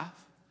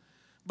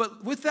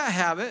with that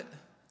habit,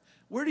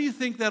 where do you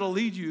think that'll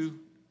lead you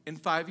in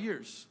 5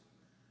 years?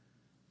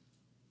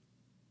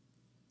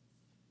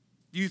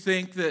 Do you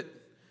think that,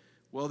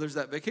 there's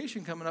that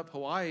vacation coming up,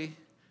 Hawaii.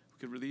 We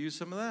could really use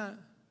some of that.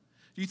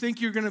 Do you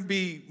think you're going to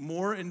be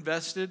more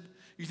invested?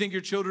 You think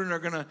your children are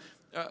going to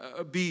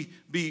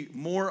be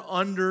more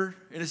under,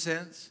 in a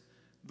sense,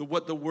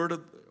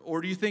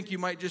 or do you think you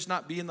might just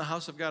not be in the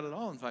house of God at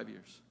all in 5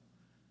 years?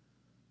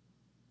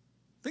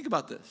 Think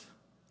about this.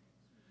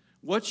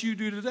 What you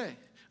do today.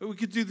 We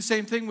could do the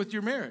same thing with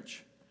your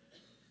marriage.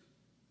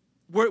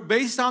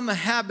 Based on the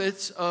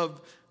habits of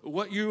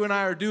what you and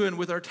I are doing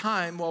with our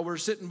time while we're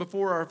sitting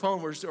before our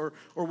phone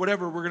or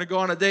whatever, we're going to go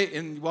on a date,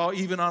 and while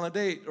even on a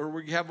date,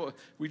 or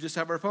we just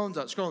have our phones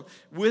out scrolling.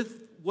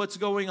 With what's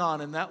going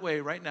on in that way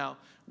right now,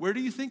 where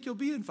do you think you'll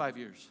be in 5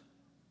 years?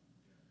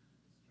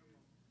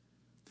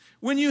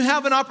 When you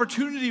have an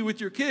opportunity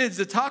with your kids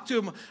to talk to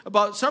them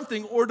about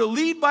something, or to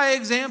lead by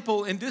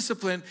example and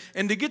discipline,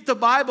 and to get the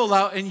Bible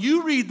out and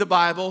you read the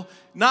Bible,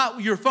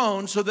 not your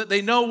phone, so that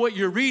they know what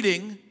you're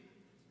reading,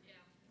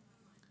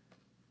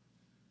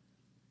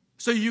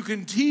 so you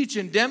can teach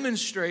and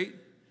demonstrate,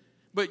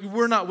 but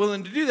we're not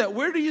willing to do that.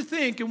 Where do you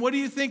think, and what do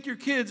you think your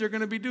kids are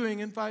going to be doing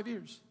in 5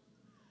 years?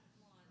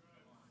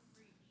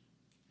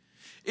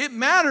 It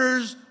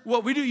matters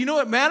what we do. You know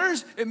what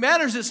matters? It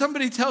matters that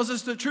somebody tells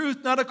us the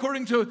truth, not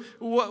according to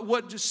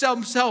what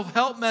some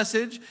self-help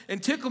message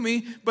and tickle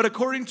me, but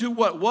according to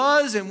what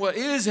was and what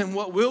is and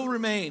what will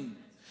remain.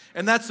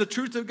 And that's the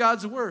truth of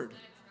God's word.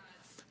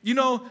 You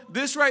know,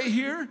 this right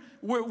here,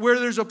 where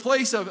there's a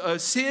place of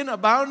sin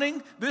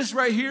abounding, this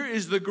right here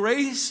is the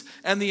grace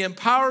and the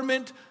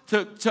empowerment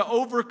to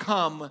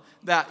overcome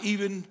that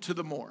even to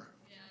the more.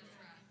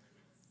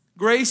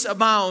 Grace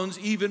abounds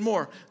even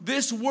more.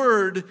 This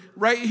word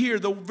right here,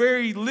 the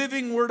very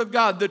living word of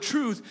God, the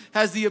truth,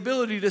 has the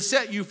ability to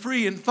set you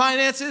free in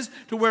finances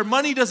to where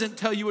money doesn't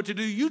tell you what to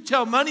do. You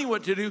tell money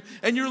what to do,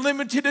 and you're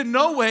limited in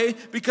no way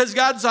because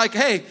God's like,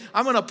 hey,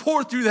 I'm going to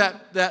pour through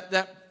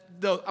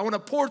I want to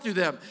pour through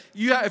them.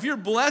 If you're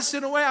blessed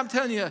in a way, I'm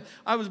telling you,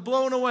 I was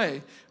blown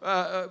away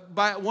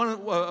by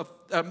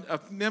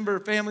a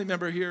family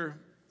member here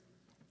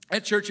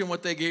at church and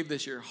what they gave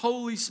this year.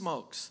 Holy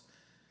smokes.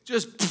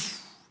 Just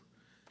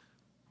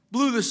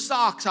blew the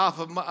socks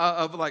off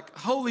of like,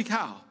 holy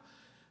cow.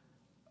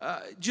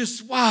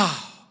 Just wow.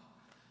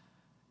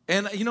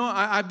 And,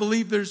 I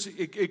believe there's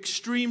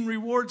extreme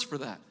rewards for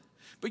that.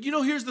 But,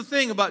 here's the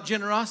thing about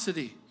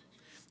generosity.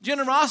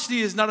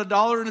 Generosity is not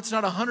 $1 and it's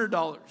not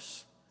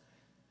 $100.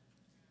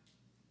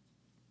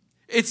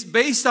 It's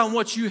based on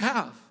what you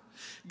have.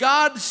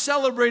 God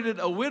celebrated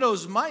a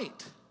widow's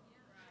mite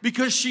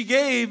because she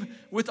gave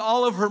with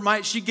all of her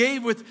might. She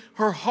gave with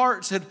her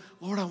heart, said,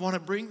 Lord, I want to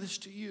bring this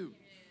to you.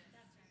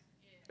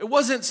 It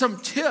wasn't some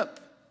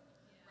tip.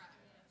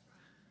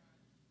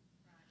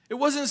 It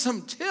wasn't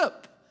some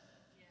tip.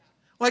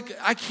 Like,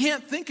 I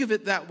can't think of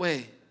it that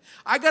way.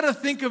 I got to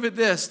think of it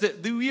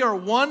that we are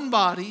one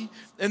body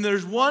and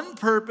there's one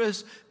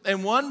purpose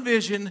and one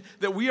vision,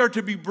 that we are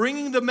to be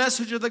bringing the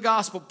message of the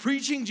gospel,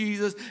 preaching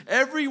Jesus,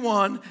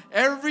 everyone,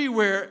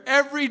 everywhere,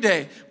 every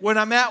day. When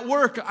I'm at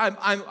work,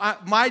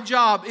 my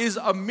job is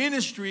a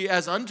ministry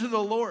as unto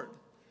the Lord.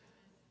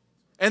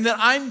 And that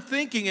I'm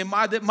thinking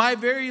that my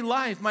very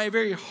life, my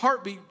very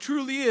heartbeat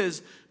truly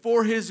is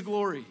for His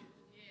glory.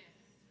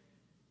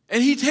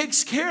 And He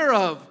takes care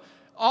of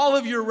all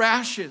of your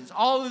rations,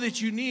 all that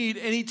you need,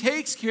 and He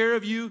takes care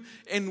of you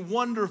in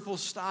wonderful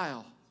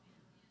style.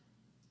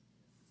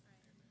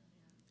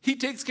 He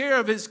takes care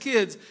of His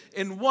kids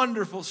in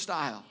wonderful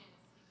style.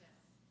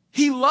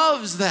 He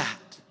loves that.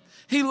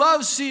 He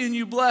loves seeing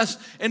you blessed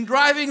and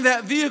driving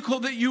that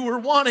vehicle that you were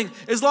wanting,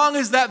 as long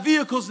as that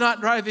vehicle's not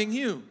driving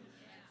you.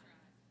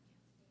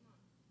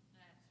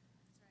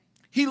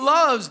 He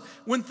loves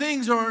when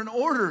things are in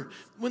order,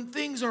 when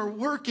things are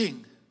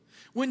working,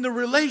 when the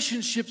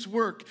relationships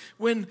work,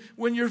 when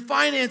your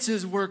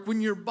finances work,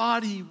 when your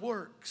body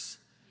works.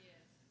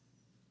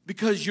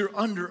 Because you're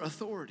under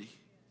authority.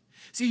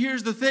 See,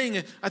 here's the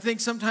thing. I think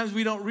sometimes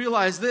we don't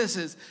realize this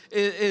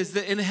is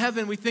that in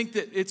heaven we think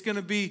that it's going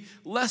to be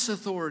less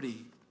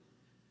authority.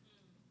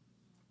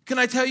 Can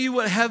I tell you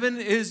what heaven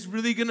is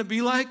really going to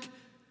be like?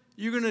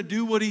 You're going to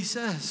do what He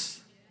says.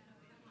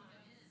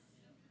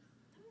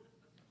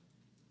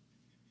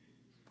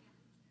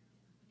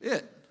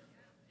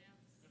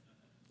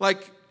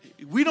 Like,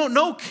 we don't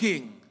know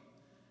king.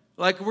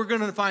 Like, we're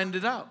going to find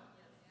it out.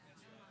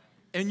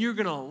 And you're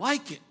going to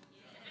like it.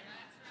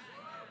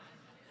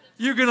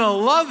 You're going to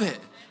love it.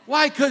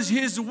 Why? Because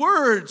His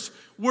words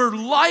were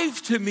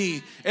life to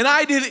me, and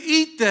I did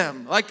eat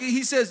them. Like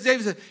he says,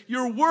 David said,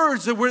 your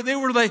words,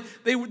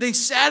 they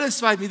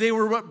satisfied me. They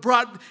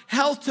brought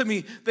health to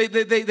me.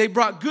 They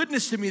brought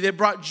goodness to me. They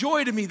brought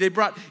joy to me. They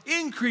brought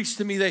increase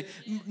to me.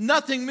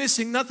 Nothing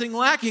missing, nothing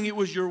lacking. It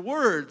was your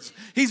words.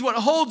 He's what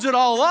holds it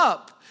all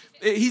up.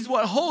 He's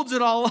what holds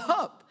it all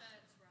up.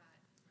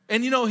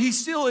 And He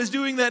still is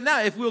doing that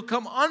now. If we'll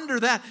come under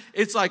that,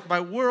 it's like my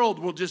world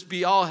will just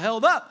be all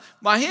held up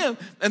by Him.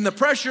 And the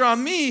pressure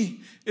on me,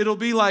 it'll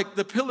be like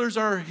the pillars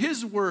are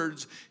His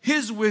words,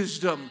 His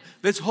wisdom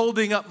that's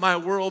holding up my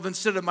world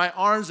instead of my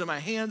arms and my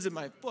hands and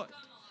my foot.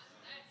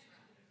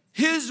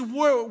 His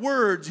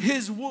words,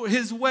 His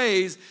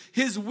ways,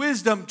 His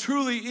wisdom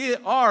truly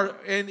are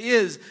and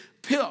is,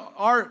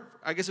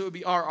 I guess it would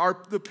be are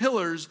the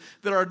pillars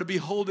that are to be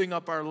holding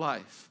up our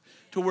life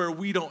to where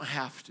we don't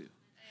have to.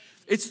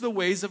 It's the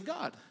ways of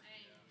God.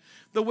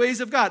 The ways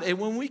of God. And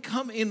when we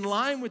come in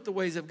line with the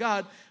ways of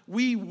God,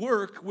 we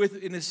work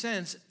with, in a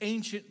sense,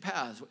 ancient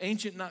paths.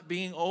 Ancient not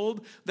being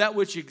old, that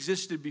which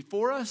existed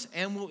before us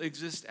and will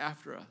exist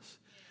after us.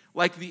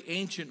 Like the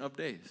Ancient of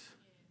Days.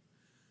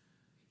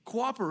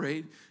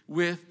 Cooperate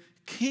with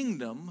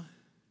kingdom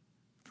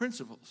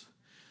principles.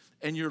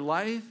 And your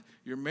life,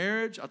 your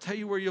marriage, I'll tell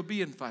you where you'll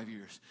be in 5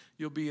 years.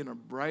 You'll be in a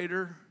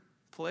brighter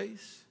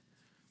place.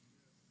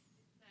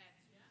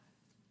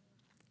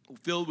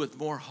 Filled with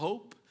more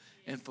hope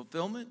and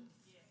fulfillment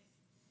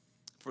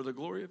for the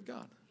glory of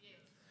God.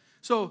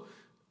 So,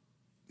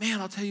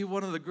 man, I'll tell you,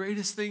 one of the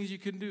greatest things you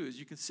can do is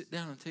you can sit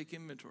down and take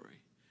inventory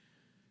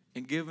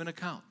and give an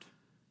account.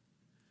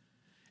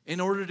 In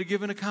order to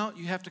give an account,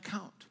 you have to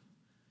count.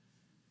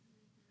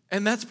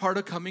 And that's part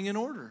of coming in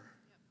order.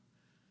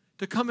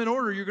 To come in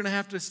order, you're going to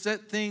have to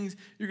set things,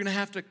 you're going to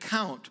have to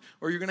count,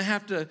 or you're going to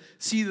have to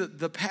see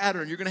the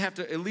pattern. You're going to have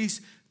to at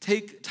least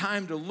take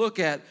time to look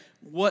at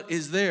what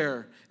is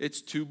there.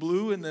 It's 2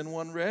 blue and then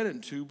 1 red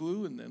and 2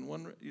 blue and then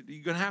 1 red.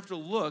 You're going to have to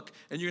look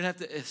and you're going to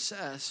have to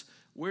assess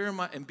where am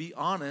I, and be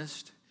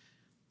honest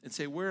and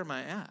say, where am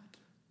I at?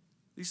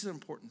 These are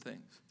important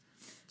things.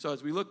 So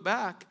as we look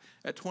back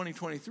at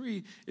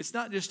 2023, it's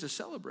not just to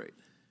celebrate.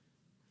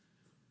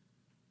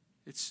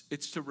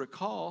 It's to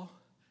recall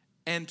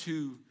and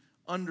to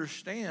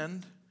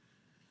understand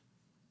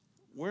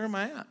where am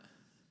I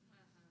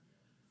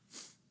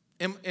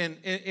at?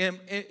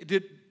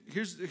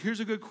 Here's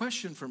a good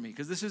question for me,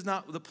 because this is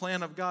not the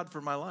plan of God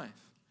for my life.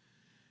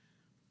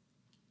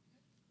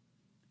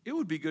 It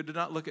would be good to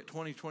not look at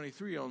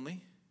 2023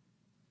 only.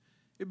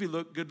 It'd be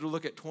good to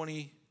look at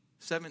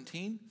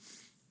 2017,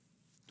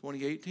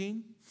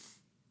 2018,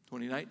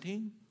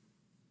 2019,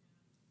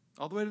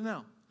 all the way to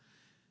now.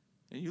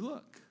 And you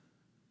look.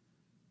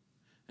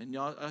 And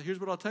y'all, here's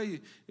what I'll tell you.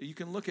 You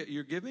can look at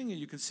your giving and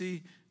you can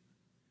see,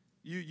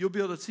 you'll be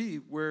able to see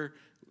where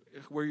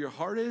your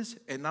heart is,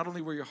 and not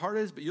only where your heart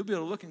is, but you'll be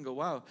able to look and go,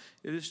 wow,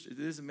 it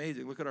is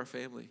amazing. Look at our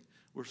family.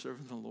 We're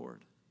serving the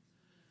Lord.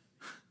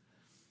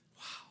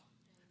 Wow.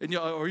 And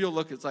you'll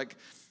look, it's like,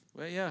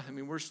 well, yeah, I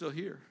mean, we're still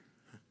here.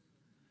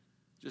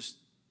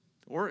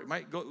 Or it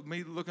might go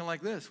me looking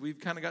like this. We've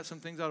kind of got some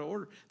things out of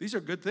order. These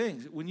are good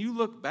things. When you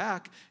look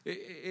back,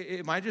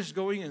 am I just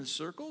going in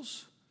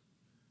circles?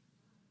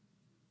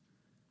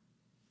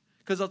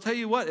 Because I'll tell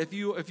you what, if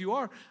you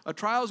are, a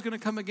trial is going to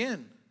come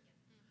again.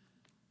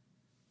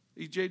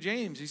 E.J.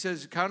 James, he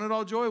says, count it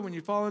all joy when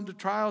you fall into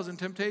trials and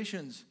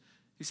temptations.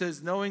 He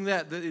says, knowing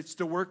that it's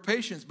to work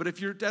patience. But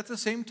if you're at the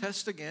same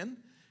test again,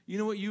 you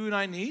know what you and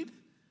I need?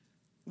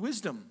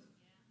 Wisdom.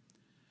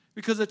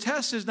 Because a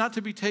test is not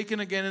to be taken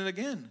again and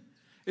again.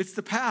 It's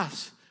to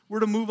pass. We're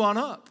to move on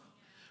up.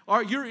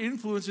 Your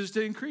influence is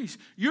to increase.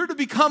 You're to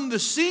become the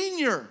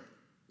senior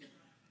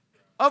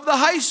of the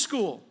high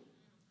school.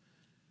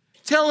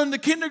 Telling the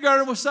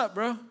kindergarten, what's up,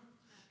 bro?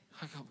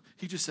 I go,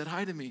 he just said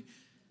hi to me.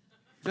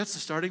 That's the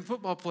starting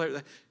football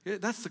player.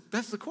 That's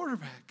the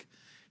quarterback.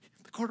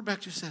 The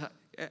quarterback just said,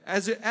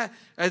 as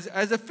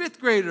a fifth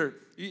grader,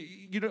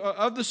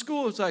 of the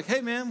school, it's like,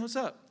 hey, man, what's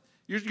up?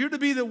 You're to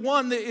be the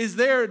one that is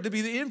there to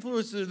be the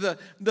influencer,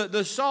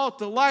 the salt,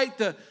 the light,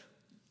 the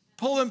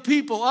pulling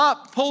people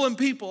up, pulling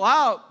people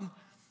out,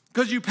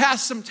 because you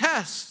passed some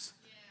tests.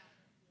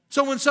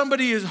 So when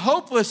somebody is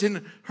hopeless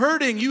and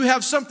hurting, you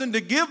have something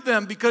to give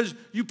them because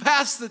you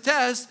passed the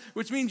test,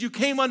 which means you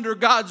came under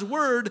God's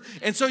word,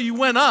 and so you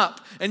went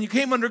up. And you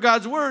came under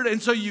God's word,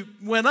 and so you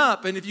went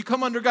up. And if you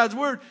come under God's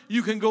word,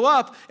 you can go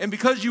up. And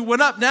because you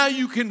went up, now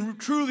you can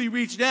truly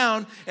reach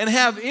down and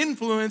have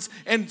influence,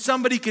 and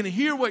somebody can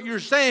hear what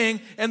you're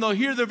saying, and they'll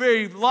hear the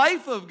very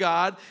life of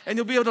God, and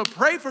you'll be able to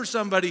pray for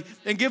somebody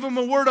and give them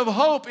a word of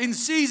hope in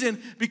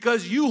season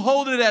because you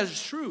hold it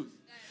as truth.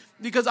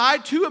 Because I,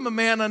 too, am a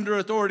man under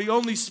authority.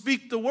 Only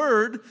speak the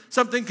word.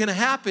 Something can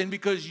happen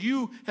because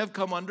you have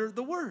come under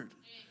the word.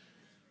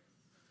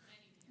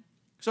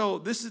 So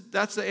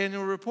that's the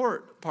annual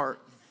report part.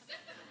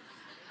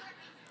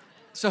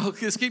 So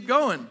let's keep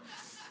going.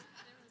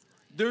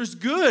 There's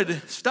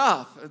good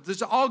stuff.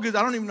 There's all good.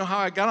 I don't even know how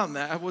I got on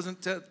that. I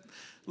wasn't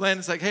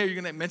Landon's like, hey, are you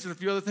going to mention a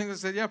few other things? I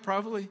said, yeah,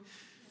 probably,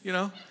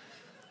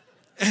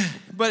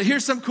 But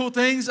here's some cool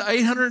things.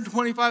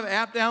 825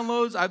 app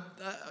downloads.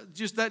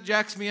 Just that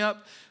jacks me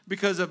up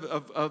because of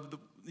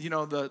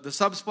the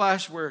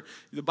Subsplash where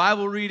the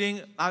Bible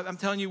reading. I'm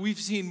telling you, we've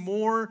seen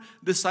more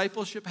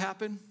discipleship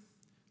happen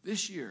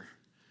this year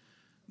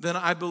than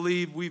I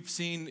believe we've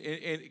seen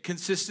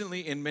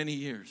consistently in many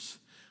years.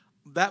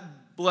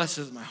 That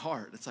blesses my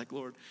heart. It's like,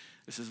 Lord,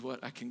 this is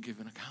what I can give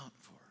an account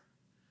for.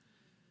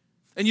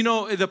 And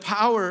the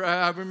power,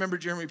 I remember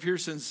Jeremy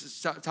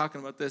Pearson's talking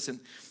about this, and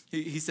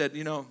he said,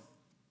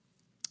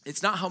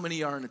 it's not how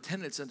many are in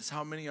attendance, it's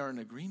how many are in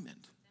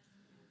agreement.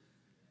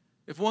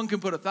 If one can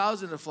put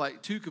 1,000 to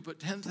flight, two could put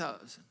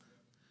 10,000.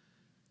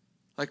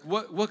 Like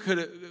what could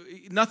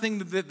it, nothing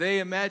that they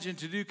imagined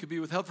to do could be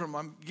withheld from them.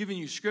 I'm giving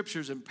you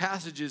scriptures and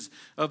passages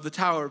of the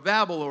Tower of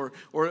Babel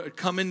or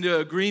come into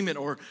agreement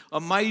or a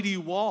mighty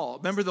wall.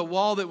 Remember the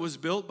wall that was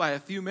built by a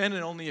few men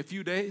in only a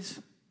few days?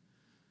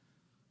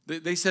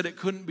 They said it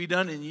couldn't be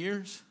done in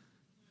years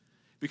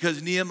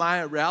because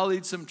Nehemiah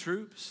rallied some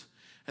troops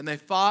and they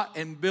fought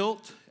and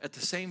built at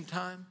the same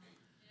time.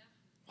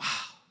 Wow.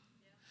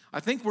 I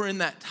think we're in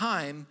that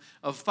time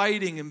of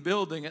fighting and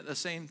building at the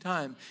same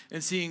time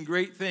and seeing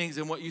great things,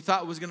 and what you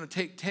thought was going to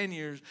take 10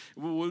 years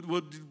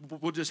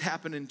will just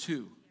happen in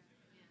 2.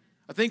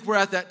 I think we're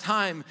at that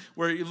time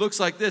where it looks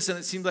like this and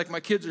it seems like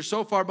my kids are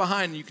so far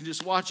behind and you can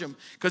just watch them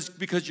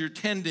because you're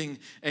tending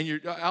and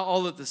you're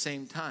all at the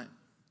same time.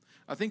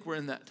 I think we're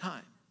in that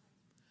time.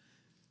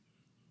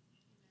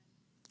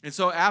 And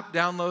so app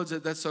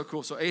downloads, that's so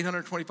cool. So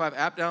 825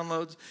 app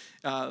downloads.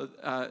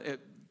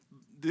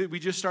 We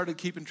just started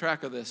keeping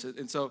track of this.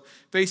 And so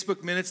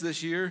Facebook minutes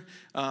this year,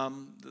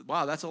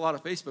 wow, that's a lot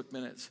of Facebook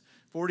minutes.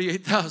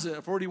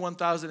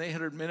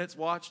 41,800 minutes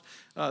watched,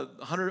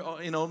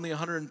 100 in only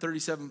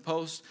 137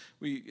 posts.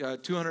 We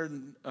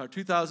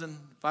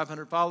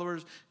 2,500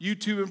 followers.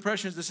 YouTube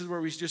impressions. This is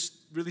where we just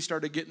really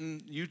started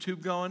getting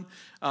YouTube going.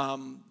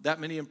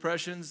 That many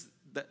impressions.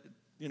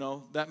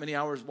 That many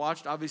hours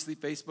watched. Obviously,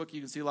 Facebook.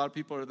 You can see a lot of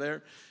people are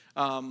there.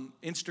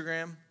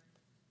 Instagram.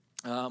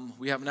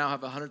 We now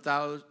have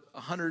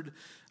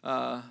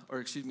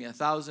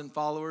 1,000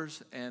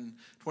 followers and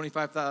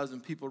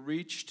 25,000 people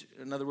reached.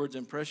 In other words,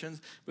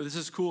 impressions. But this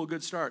is cool, a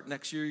good start.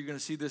 Next year, you're going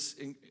to see this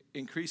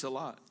increase a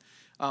lot.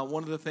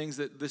 One of the things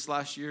that this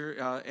last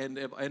year, end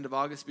of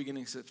August,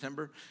 beginning of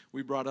September,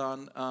 we brought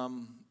on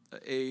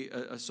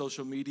a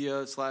social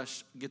media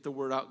 / get the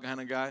word out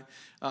kind of guy,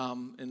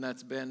 and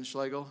that's Ben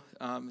Schlegel.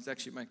 He's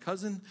actually my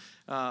cousin,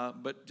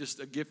 but just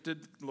a gifted,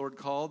 Lord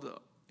called,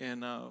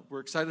 and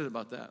we're excited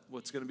about that,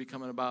 what's going to be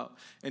coming about.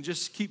 And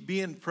just keep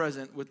being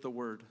present with the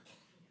word.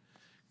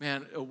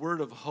 Man, a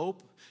word of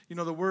hope. You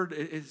know, the word,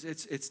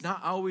 it's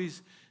not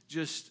always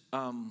just,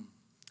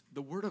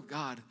 the word of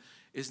God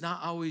is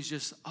not always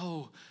just,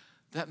 oh,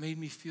 that made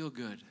me feel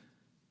good.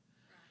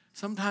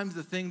 Sometimes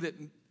the thing that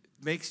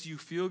makes you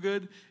feel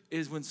good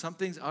is when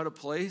something's out of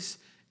place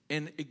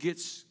and it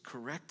gets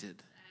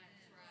corrected.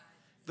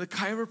 The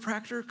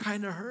chiropractor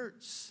kind of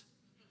hurts.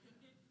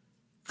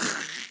 You're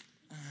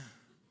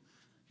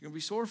going to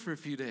be sore for a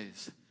few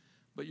days,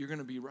 but you're going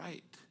to be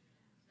right.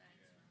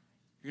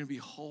 You're going to be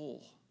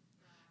whole.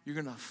 You're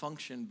going to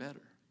function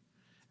better.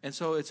 And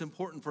so it's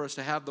important for us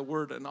to have the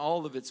word in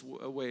all of its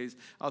ways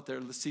out there.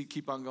 Let's see,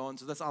 keep on going.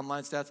 So that's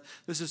online stats.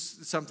 This is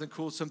something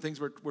cool, some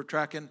things we're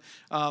tracking.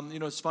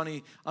 It's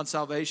funny, on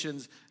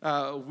salvations,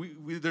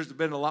 there's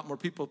been a lot more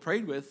people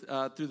prayed with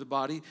through the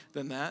body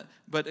than that.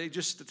 But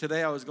just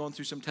today I was going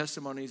through some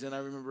testimonies, and I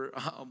remember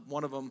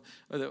one of them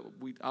that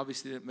we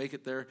obviously didn't make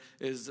it there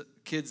is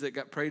kids that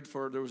got prayed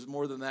for. There was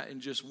more than that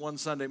in just one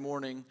Sunday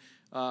morning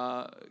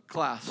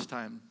class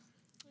time.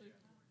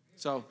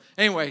 So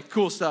anyway,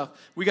 cool stuff.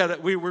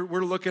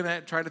 We're looking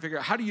at trying to figure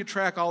out how do you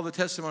track all the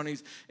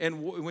testimonies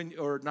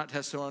or not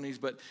testimonies,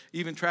 but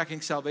even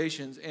tracking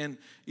salvations, and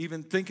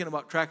even thinking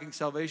about tracking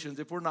salvations.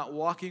 If we're not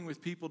walking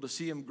with people to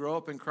see them grow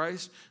up in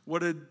Christ, what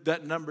did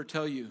that number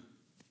tell you?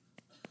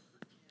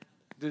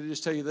 Did it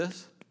just tell you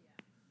this?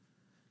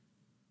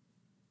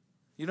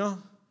 You know,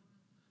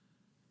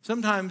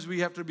 sometimes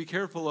we have to be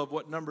careful of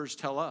what numbers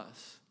tell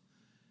us.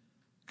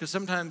 Because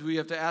sometimes we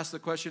have to ask the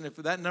question, if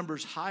that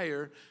number's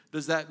higher,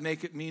 does that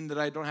make it mean that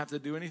I don't have to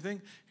do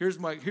anything? Here's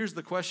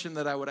the question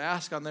that I would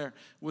ask on there.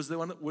 Was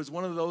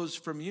one of those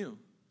from you?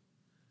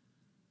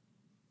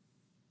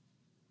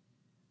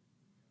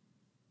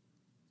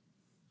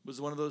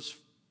 Was one of those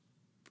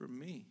from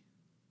me?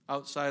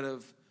 Outside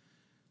of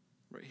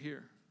right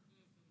here?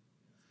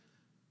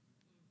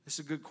 This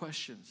is good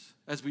questions.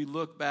 As we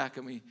look back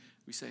and we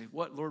say,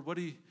 what, Lord, what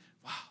do you,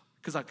 wow.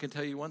 Because I can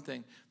tell you one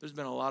thing, there's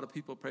been a lot of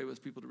people pray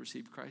with people to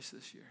receive Christ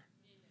this year.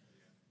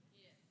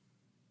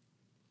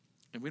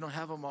 And we don't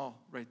have them all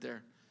right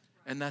there.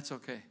 And that's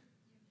okay.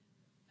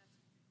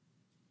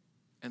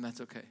 And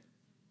that's okay.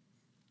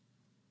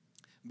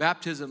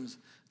 Baptisms,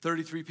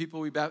 33 people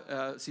we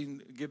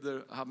seen give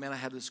I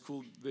had this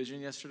cool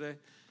vision yesterday.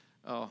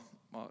 Oh,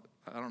 well,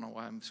 I don't know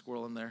why I'm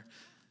squirreling there.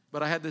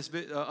 But I had this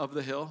bit of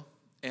the hill.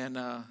 And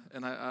I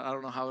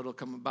don't know how it'll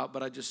come about,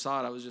 but I just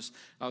saw it.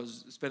 I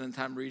was spending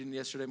time reading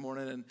yesterday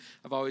morning, and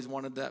I've always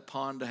wanted that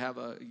pond to have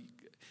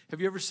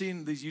have you ever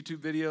seen these YouTube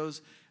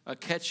videos,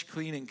 catch,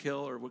 clean, and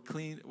kill, or what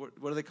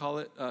do they call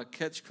it?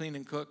 Catch, clean,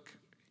 and cook.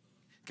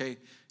 Okay,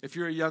 if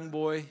you're a young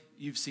boy,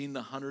 you've seen the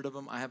 100 of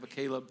them. I have a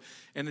Caleb,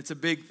 and it's a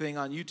big thing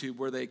on YouTube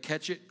where they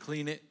catch it,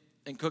 clean it,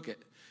 and cook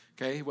it.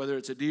 Okay, whether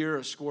it's a deer,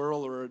 a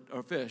squirrel, or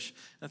a fish.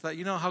 And I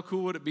thought, how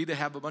cool would it be to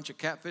have a bunch of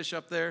catfish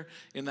up there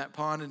in that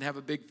pond and have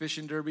a big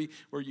fishing derby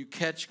where you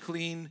catch,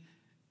 clean,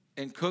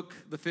 and cook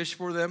the fish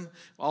for them,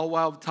 all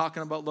while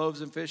talking about loaves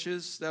and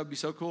fishes? That would be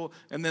so cool.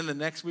 And then the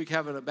next week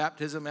having a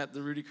baptism at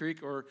the Rudy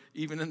Creek, or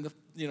even in the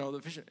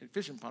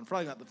fishing pond.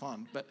 Probably not the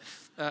pond, but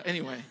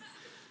anyway.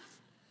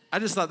 I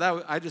just thought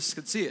I just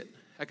could see it.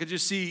 I could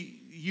just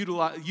see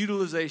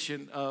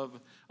utilization of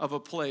a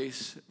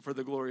place for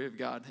the glory of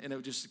God. And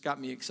it just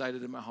got me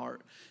excited in my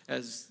heart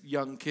as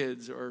young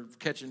kids are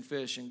catching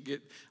fish and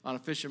get on a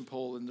fishing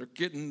pole, and they're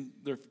getting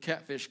their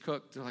catfish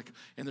cooked.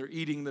 And they're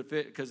eating the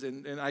fish.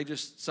 And I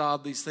just saw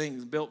these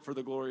things built for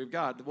the glory of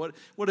God.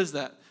 What is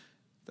that?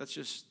 That's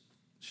just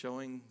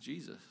showing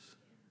Jesus.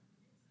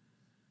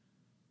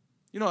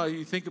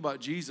 You think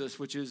about Jesus,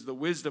 which is the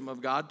wisdom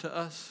of God to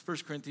us. 1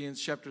 Corinthians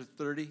chapter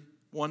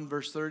 1,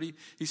 verse 30.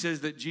 He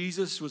says that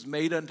Jesus was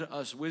made unto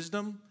us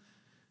wisdom,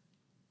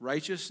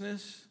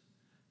 righteousness,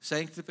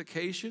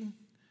 sanctification,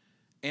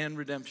 and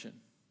redemption.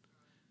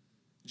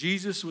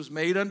 Jesus was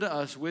made unto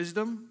us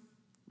wisdom,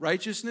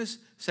 righteousness,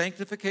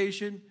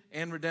 sanctification,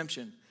 and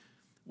redemption.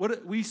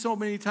 We so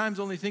many times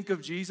only think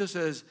of Jesus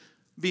as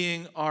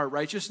being our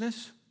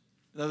righteousness.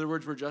 In other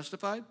words, we're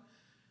justified.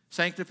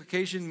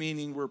 Sanctification,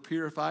 meaning we're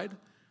purified.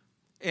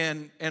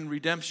 And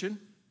redemption,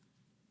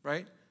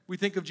 right? We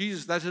think of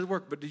Jesus, that's his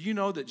work. But did you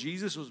know that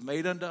Jesus was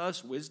made unto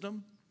us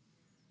wisdom?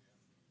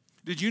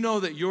 Did you know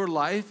that your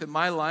life and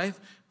my life,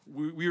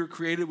 we were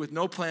created with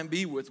no plan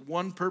B, with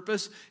one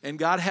purpose, and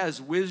God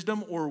has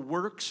wisdom or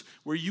works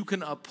where you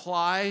can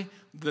apply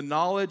the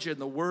knowledge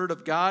and the word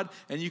of God,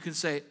 and you can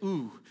say,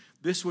 ooh,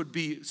 this would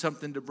be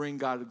something to bring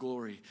God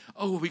glory.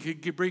 Oh, we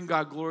could bring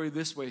God glory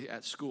this way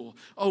at school.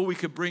 Oh, we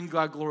could bring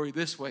God glory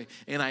this way.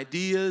 And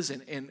ideas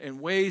and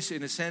ways,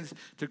 in a sense,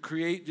 to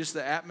create just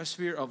the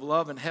atmosphere of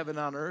love and heaven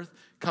on earth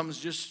comes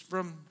just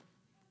from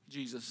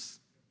Jesus.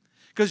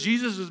 Because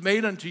Jesus was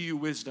made unto you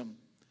wisdom.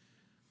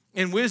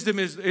 And wisdom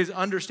is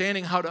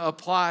understanding how to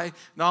apply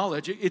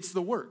knowledge. It's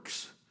the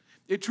works.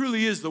 It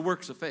truly is the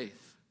works of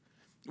faith.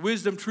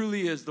 Wisdom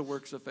truly is the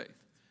works of faith.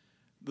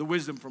 The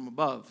wisdom from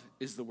above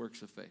is the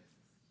works of faith.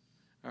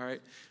 All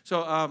right.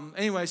 So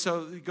anyway,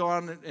 so you go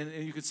on and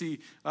you can see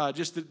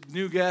just the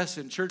new guests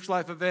and church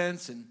life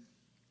events and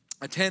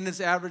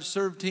attendance, average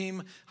serve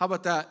team. How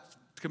about that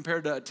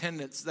compared to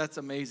attendance? That's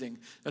amazing.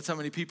 That's how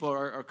many people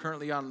are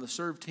currently on the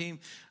serve team.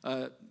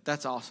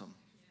 That's awesome.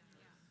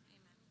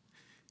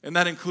 And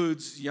that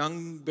includes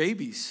young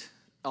babies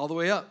all the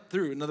way up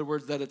through. In other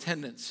words, that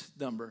attendance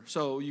number.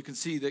 So you can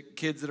see that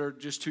kids that are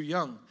just too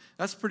young.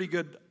 That's pretty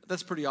good.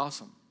 That's pretty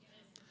awesome.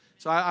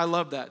 So I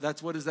love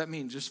that. What does that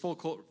mean? Just full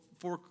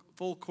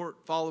court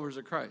followers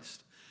of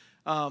Christ.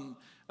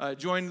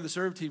 Joined the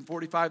serve team,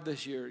 45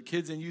 this year.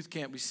 Kids in youth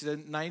camp, we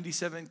sent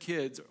 97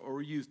 kids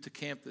or youth to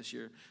camp this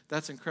year.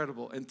 That's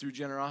incredible, and through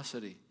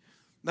generosity.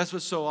 That's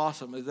what's so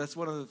awesome. That's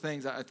one of the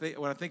things I think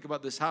when I think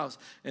about this house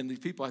and these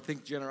people. I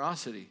think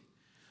generosity.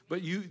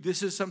 But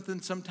this is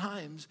something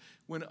sometimes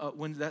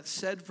when that's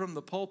said from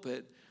the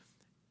pulpit,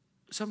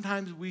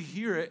 sometimes we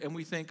hear it and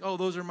we think, oh,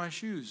 those are my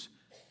shoes.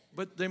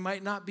 But they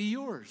might not be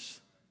yours.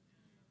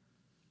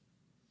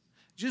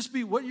 Just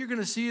be what you're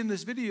going to see in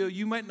this video,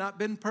 you might not have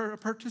been a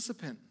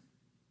participant.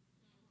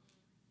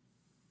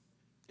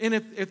 And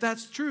if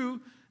that's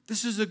true,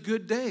 this is a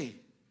good day.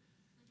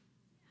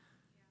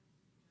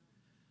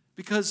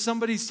 Because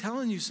somebody's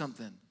telling you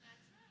something.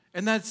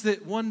 And that's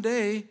that one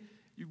day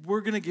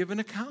we're going to give an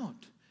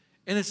account.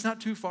 And it's not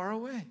too far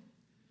away.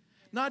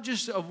 Not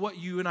just of what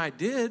you and I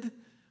did,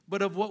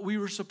 but of what we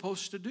were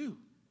supposed to do.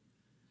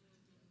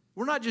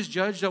 We're not just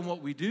judged on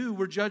what we do.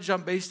 We're judged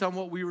based on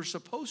what we were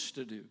supposed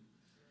to do.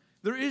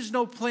 There is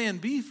no plan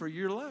B for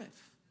your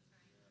life.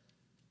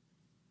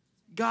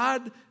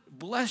 God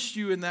blessed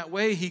you in that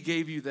way. He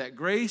gave you that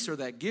grace or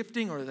that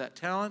gifting or that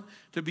talent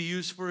to be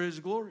used for His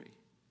glory.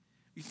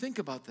 You think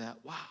about that.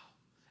 Wow,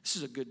 this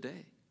is a good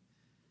day.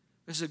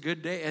 This is a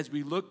good day as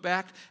we look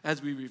back,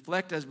 as we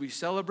reflect, as we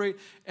celebrate,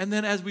 and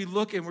then as we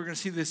look, and we're going to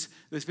see this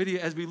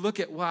video, as we look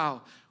at,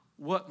 wow,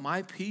 what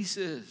my peace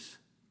is.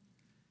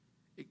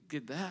 It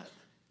did that.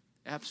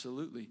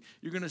 Absolutely.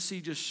 You're going to see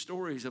just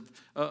stories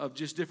of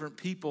just different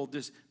people,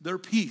 just their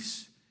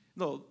peace.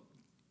 No,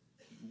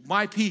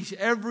 my peace,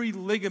 every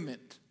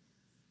ligament,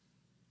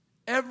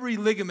 every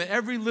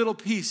little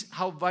piece,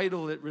 how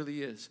vital it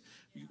really is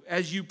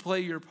as you play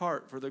your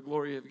part for the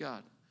glory of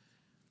God.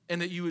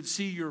 And that you would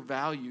see your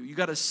value. You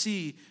got to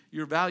see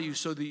your value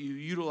so that you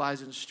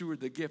utilize and steward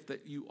the gift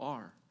that you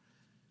are.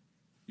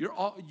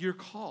 You're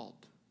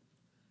called.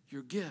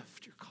 Your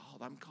gift, you're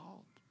called. I'm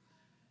called.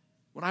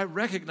 When I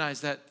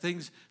recognize that,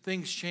 things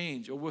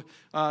change.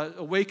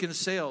 Awaken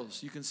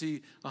sales. You can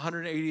see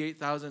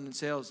 188,000 in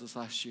sales this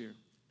last year.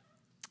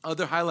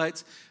 Other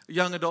highlights,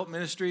 young adult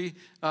ministry.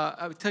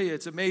 I would tell you,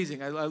 it's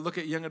amazing. I look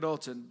at young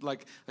adults and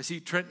like I see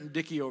Trent and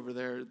Dickie over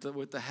there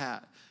with the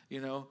hat. You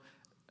know,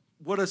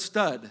 what a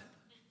stud.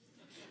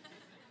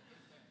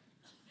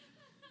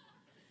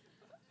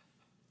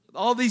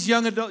 All these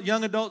young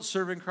adults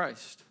serving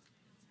Christ.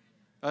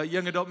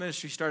 Young adult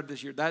ministry started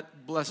this year.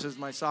 That blesses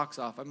my socks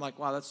off. I'm like,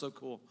 wow, that's so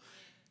cool.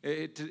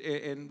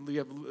 And we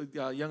have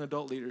young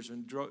adult leaders,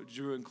 and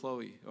Drew and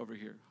Chloe over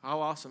here. How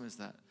awesome is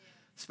that?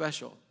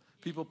 Special.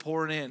 People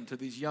pouring in to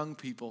these young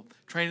people,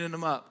 training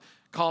them up,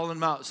 calling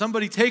them out.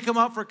 Somebody take them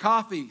out for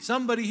coffee.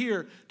 Somebody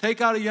here, take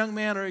out a young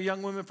man or a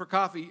young woman for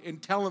coffee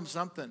and tell them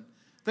something.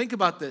 Think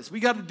about this. We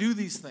got to do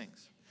these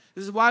things.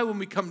 This is why when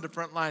we come to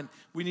Frontline,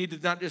 we need to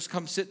not just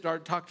come sit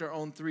and talk to our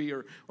own three,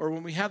 or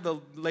when we have the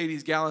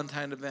ladies'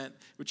 Galentine event,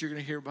 which you're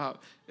going to hear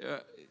about.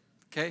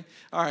 Okay?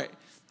 All right.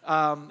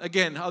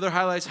 Again, other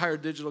highlights,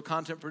 hired digital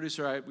content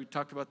producer. We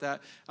talked about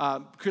that.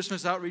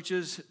 Christmas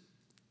outreaches.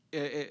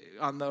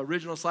 On the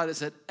original slide, it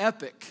said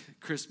epic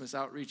Christmas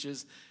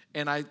outreaches.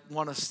 And I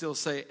want to still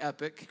say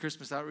epic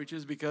Christmas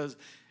outreaches because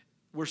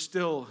we're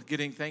still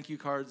getting thank you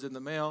cards in the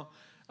mail,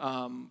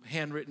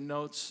 handwritten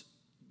notes.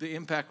 The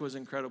impact was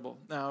incredible.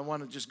 Now, I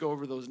want to just go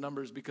over those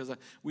numbers because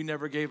we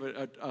never gave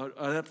an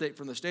update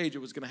from the stage. It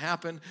was going to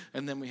happen,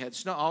 and then we had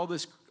snow.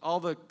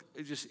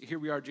 Here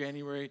we are,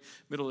 January,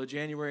 middle of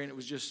January, and it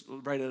was just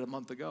right at a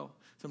month ago.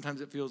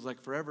 Sometimes it feels like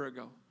forever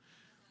ago.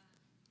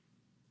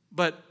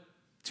 But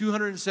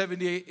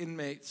 278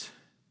 inmates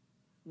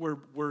were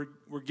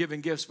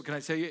given gifts. But can I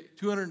tell you,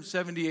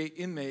 278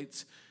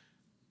 inmates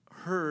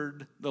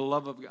heard the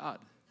love of God.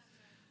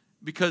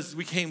 Because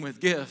we came with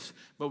gifts,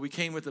 but we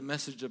came with the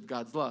message of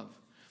God's love.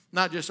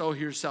 Not just, oh,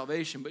 here's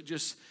salvation, but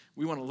just,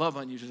 we want to love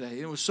on you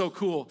today. It was so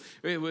cool.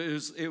 It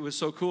was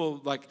so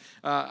cool. Like,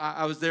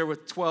 I was there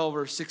with 12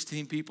 or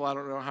 16 people. I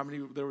don't know how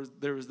many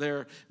there was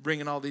there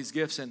bringing all these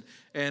gifts. And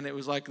it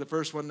was like the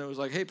first one that was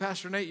like, hey,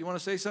 Pastor Nate, you want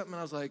to say something? And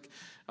I was like,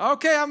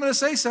 okay, I'm going to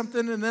say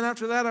something. And then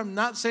after that, I'm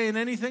not saying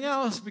anything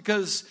else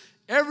because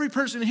every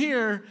person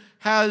here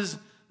has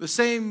the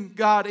same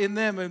God in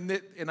them, and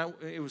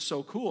it was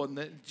so cool.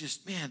 And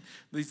just, man,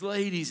 these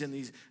ladies and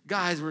these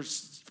guys were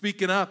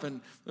speaking up,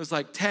 and it was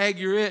like, tag,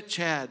 you're it,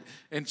 Chad.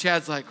 And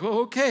Chad's like,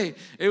 oh, okay.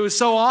 It was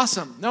so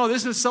awesome. No,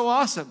 this is so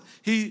awesome.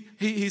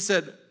 He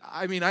said,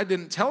 I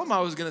didn't tell him I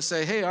was going to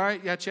say, hey, all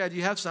right, yeah, Chad,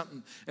 you have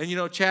something.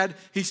 And, Chad,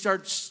 he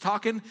starts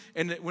talking,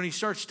 and when he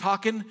starts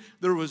talking,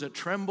 there was a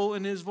tremble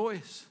in his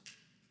voice.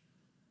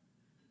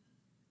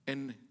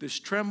 And this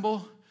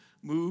tremble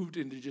moved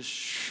into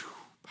just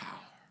power.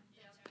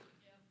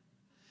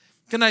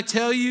 Can I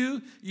tell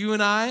you, you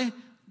and I,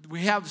 we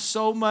have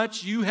so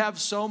much, you have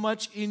so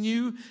much in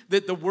you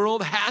that the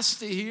world has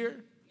to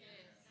hear?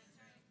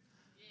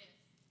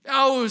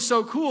 Oh, it was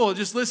so cool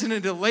just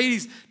listening to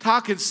ladies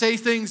talk and say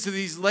things to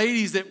these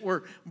ladies that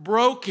were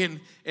broken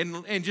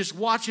and just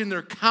watching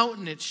their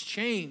countenance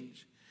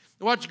change.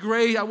 Watch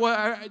Grace,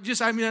 I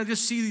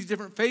just see these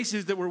different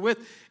faces that were with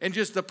and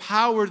just the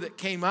power that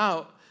came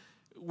out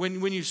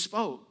when you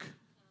spoke.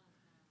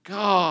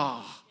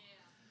 God,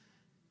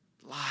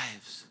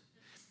 lives.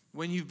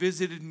 When you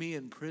visited me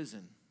in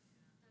prison.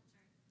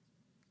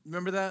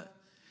 Remember that?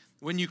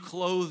 When you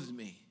clothed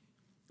me.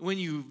 When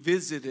you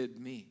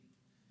visited me.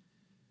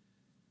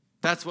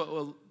 That's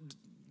what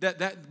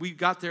that we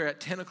got there at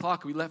 10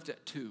 o'clock. We left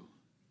at 2.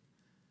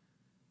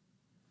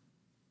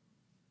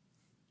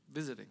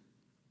 Visiting.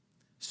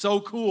 So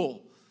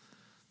cool.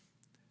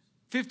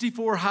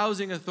 54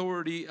 Housing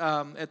Authority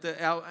at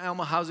the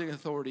Alma Housing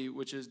Authority,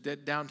 which is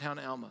downtown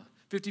Alma.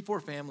 54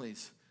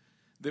 families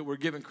that were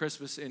given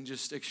Christmas in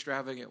just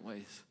extravagant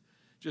ways.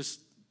 Just,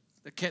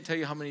 I can't tell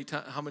you how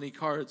many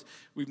cards.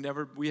 We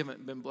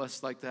haven't been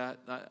blessed like that.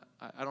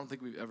 I don't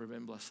think we've ever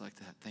been blessed like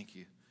that. Thank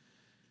you.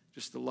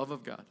 Just the love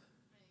of God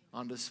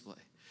on display.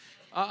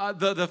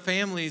 The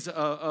families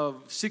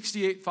of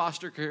 68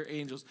 foster care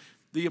angels,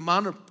 the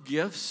amount of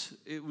gifts,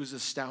 it was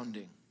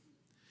astounding.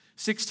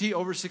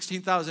 Over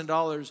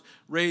 $16,000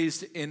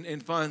 raised in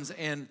funds,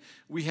 and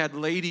we had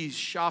ladies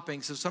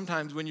shopping. So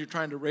sometimes when you're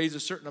trying to raise a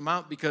certain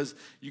amount because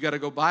you got to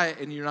go buy it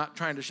and you're not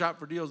trying to shop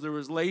for deals, there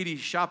was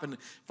ladies shopping,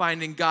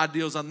 finding God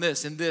deals on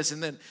this, and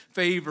then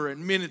favor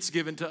and minutes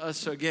given to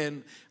us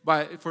again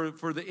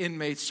for the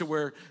inmates to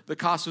where the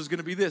cost was going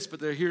to be this,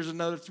 but here's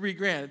another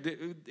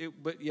 $3,000.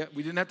 But yet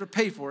we didn't have to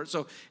pay for it,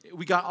 so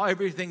we got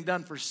everything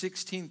done for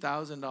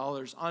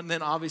 $16,000, and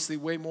then obviously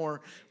way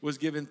more was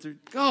given through.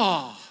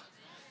 God.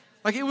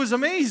 Like, it was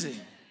amazing.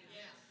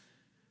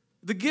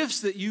 The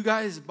gifts that you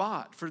guys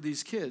bought for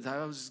these kids.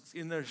 I was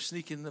in there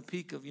sneaking the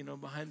peek of,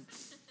 behind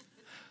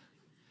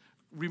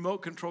remote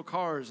control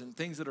cars and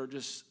things that are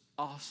just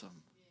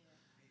awesome.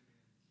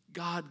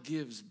 God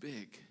gives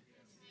big.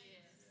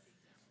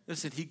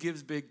 Listen, he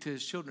gives big to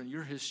his children.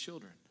 You're his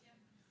children.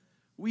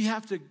 We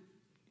have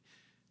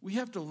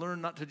to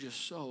learn not to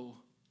just sow,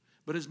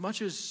 but as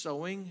much as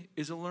sowing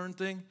is a learned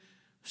thing,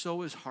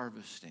 so is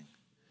harvesting.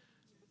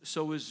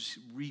 So is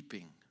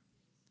reaping.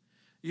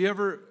 You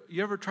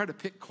ever try to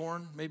pick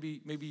corn?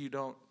 Maybe you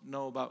don't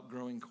know about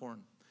growing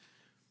corn.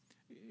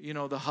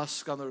 The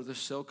husk or the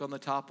silk on the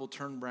top will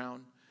turn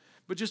brown.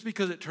 But just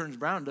because it turns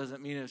brown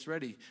doesn't mean it's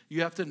ready.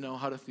 You have to know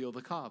how to feel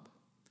the cob.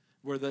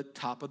 Where the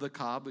top of the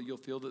cob, you'll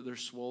feel that they're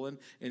swollen,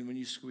 and when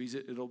you squeeze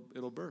it,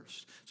 it'll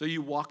burst. So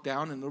you walk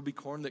down, and there'll be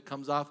corn that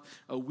comes off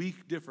a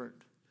week different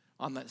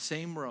on that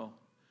same row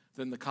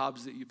than the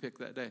cobs that you pick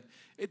that day.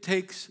 It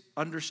takes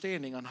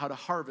understanding on how to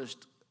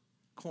harvest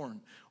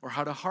corn or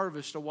how to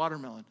harvest a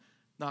watermelon.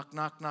 Knock,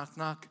 knock, knock,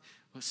 knock.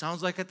 Well, it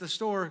sounds like at the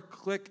store.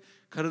 Click,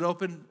 cut it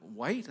open.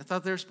 White? I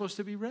thought they were supposed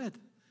to be red.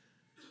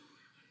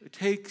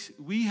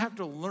 We have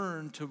to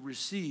learn to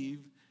receive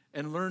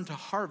and learn to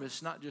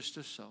harvest, not just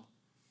to sow.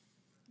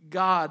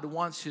 God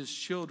wants his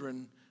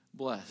children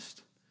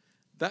blessed.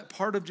 That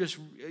part of just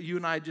you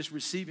and I just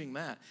receiving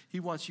that, he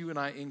wants you and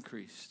I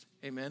increased.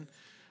 Amen.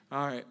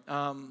 All right,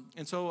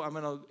 and so I'm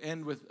going to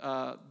end with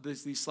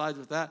these slides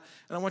with that.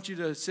 And I want you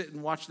to sit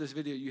and watch this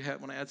video. You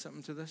want to add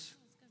something to this?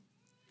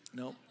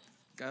 No,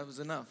 that was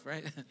enough,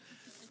 right?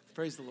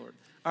 Praise the Lord.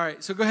 All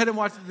right, so go ahead and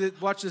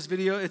watch this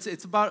video.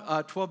 It's about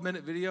a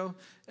 12-minute video.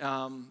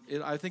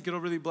 I think it'll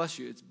really bless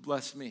you. It's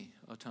blessed me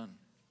a ton.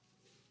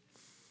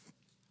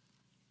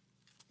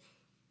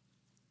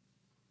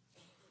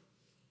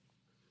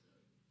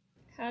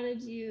 How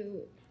did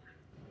you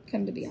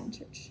come to be on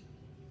church?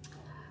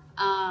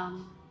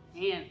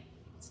 Man,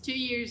 it's 2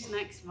 years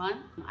next month.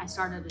 I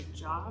started a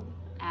job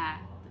at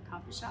the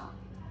coffee shop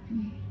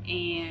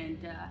and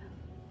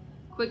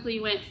quickly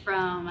went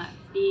from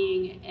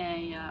being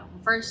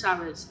first I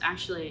was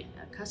actually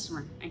a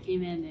customer. I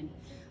came in and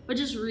would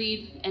just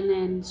read and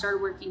then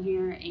started working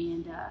here,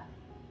 and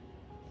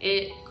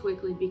it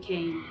quickly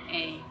became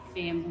a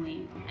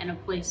family and a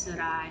place that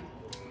I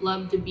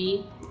love to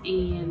be,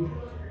 and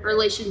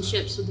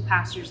relationships with the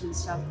pastors and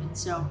stuff. And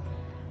so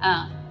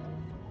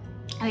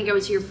I think I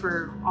was here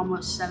for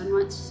almost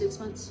 6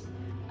 months.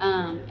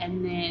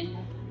 And then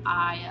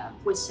I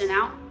was sent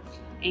out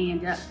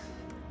and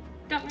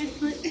got my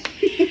foot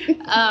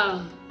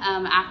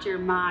after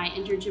my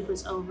internship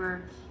was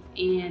over,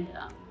 and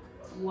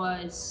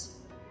was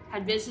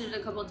had visited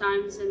a couple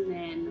times, and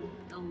then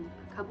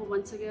a couple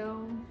months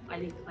ago, I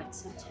think like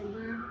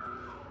September,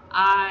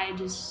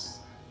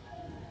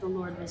 the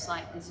Lord was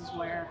like, this is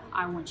where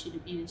I want you to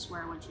be, this is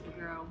where I want you to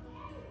grow.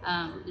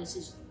 This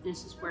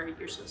is where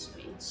you're supposed to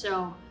be.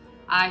 So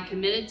I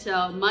committed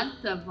to a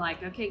month of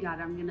like, okay, God,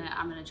 I'm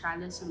gonna try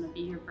this. I'm gonna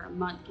be here for a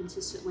month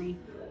consistently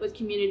with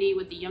community,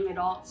 with the young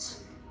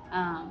adults.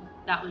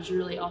 That was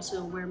really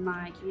also where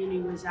my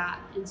community was at.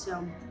 And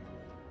so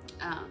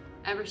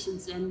ever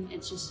since then,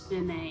 it's just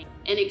been an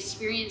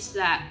experience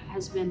that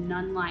has been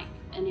none like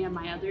any of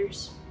my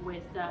others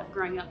with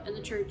growing up in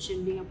the church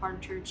and being a part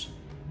of church.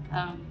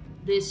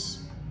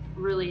 This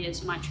really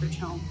is my church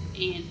home,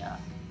 and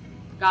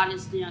God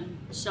has done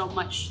so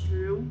much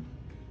through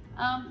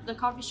the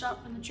coffee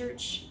shop and the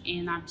church,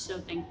 and I'm so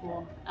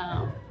thankful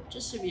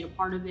just to be a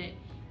part of it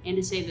and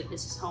to say that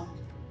this is home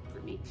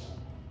for me.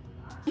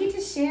 We get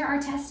to share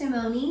our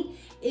testimony.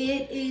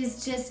 It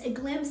is just a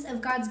glimpse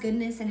of God's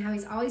goodness and how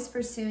he's always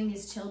pursuing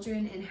his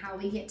children and how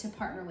we get to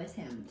partner with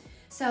him.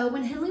 So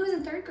when Henley was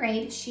in 3rd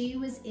grade, she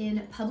was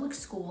in public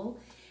school.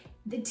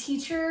 The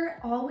teacher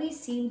always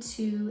seemed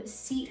to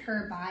seat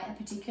her by a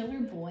particular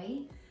boy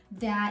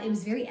that it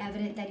was very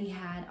evident that he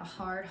had a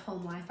hard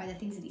home life by the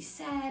things that he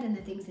said and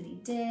the things that he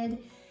did.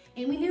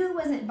 And we knew it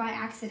wasn't by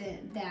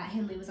accident that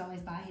Henley was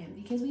always by him,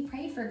 because we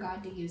prayed for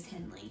God to use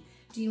Henley.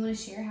 Do you want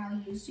to share how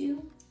he used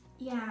you?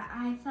 Yeah,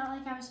 I felt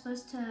like I was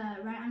supposed to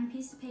write on a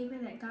piece of paper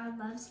that God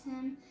loves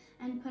him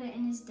and put it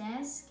in his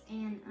desk,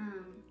 and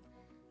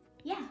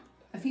yeah.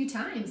 A few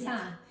times, Yeah.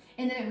 huh?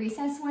 And then at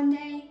recess one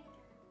day,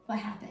 what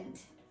happened?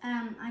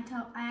 I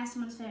asked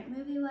him what his favorite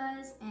movie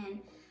was, and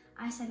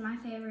I said my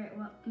favorite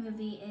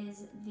movie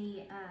is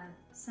The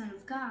Son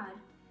of God.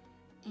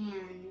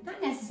 And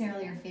Not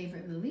necessarily her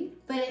favorite movie,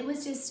 but it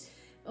was just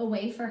a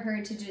way for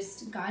her to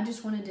God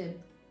just wanted to,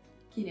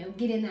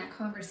 get in that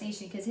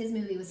conversation, because his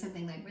movie was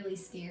something like really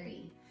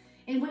scary.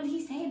 And what did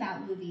he say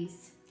about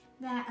movies?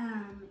 that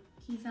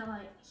he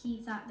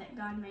thought that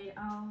God made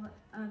all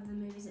of the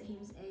movies that he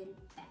was in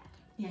bad.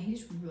 Yeah, he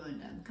just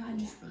ruined them. God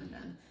just ruined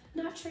them.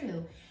 Not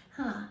true,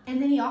 huh?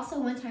 And then he also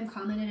one time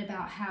commented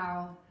about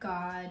how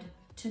God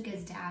took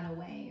his dad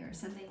away or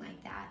something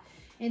like that.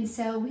 And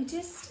so we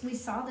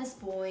saw this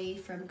boy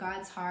from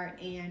God's heart,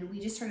 and we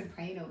just started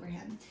praying over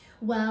him.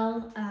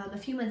 Well, a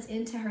few months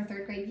into her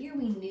 3rd grade year,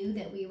 we knew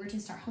that we were to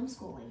start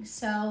homeschooling.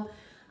 So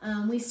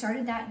we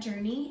started that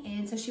journey,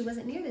 and so she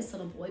wasn't near this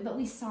little boy, but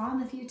we saw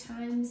him a few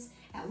times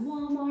at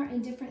Walmart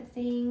and different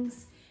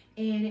things,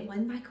 and it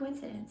wasn't by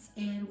coincidence.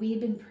 And we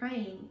had been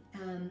praying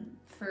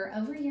for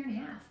over a year and a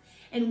half.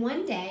 And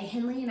one day,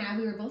 Henley and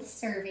we were both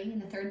serving in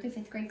the 3rd through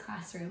 5th grade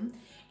classroom,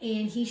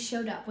 and he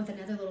showed up with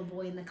another little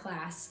boy in the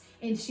class,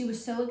 and she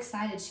was so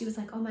excited. She was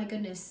like, oh my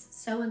goodness,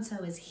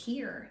 so-and-so is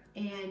here.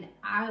 And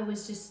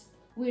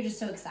we were just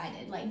so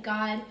excited. Like,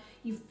 God,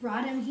 you've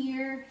brought him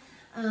here.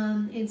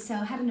 And so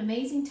had an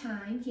amazing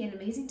time. He had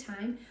an amazing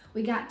time.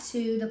 We got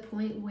to the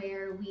point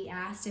where we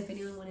asked if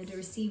anyone wanted to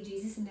receive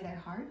Jesus into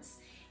their hearts,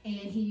 and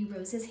he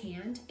rose his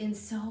hand. And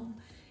so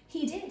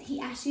he did. He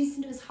asked Jesus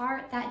into his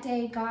heart. That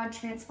day, God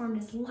transformed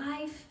his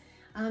life.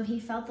 He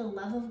felt the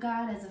love of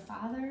God as a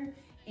father.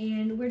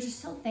 And we're just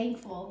so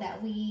thankful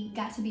that we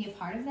got to be a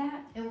part of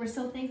that. And we're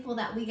so thankful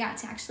that we got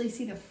to actually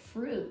see the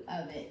fruit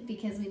of it,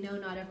 because we know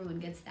not everyone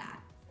gets that.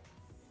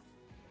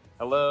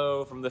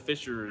 Hello from the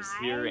Fishers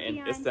here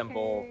in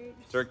Istanbul,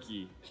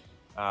 Turkey.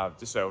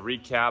 Just a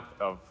recap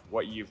of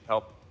what you've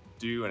helped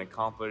do and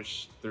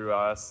accomplish through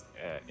us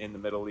in the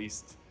Middle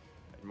East,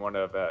 in one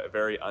of a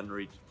very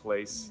unreached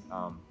place.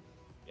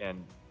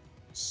 And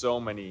so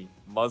many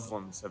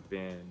Muslims have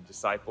been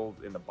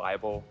discipled in the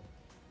Bible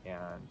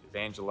and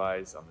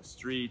evangelized on the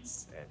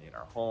streets and in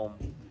our home,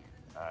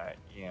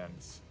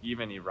 and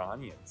even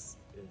Iranians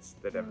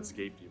that have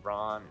escaped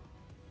Iran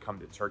and come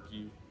to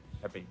Turkey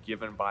have been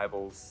given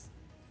Bibles.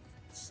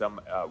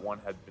 One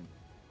had been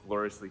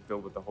gloriously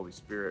filled with the Holy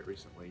Spirit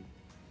recently,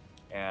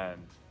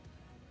 and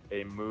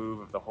a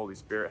move of the Holy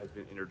Spirit has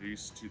been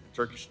introduced to the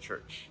Turkish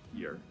church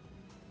here,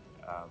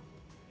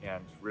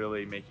 and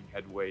really making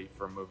headway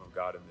for a move of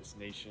God in this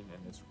nation,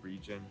 in this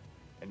region,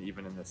 and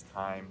even in this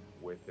time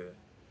with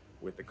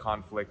the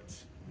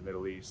conflict in the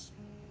Middle East.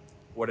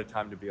 What a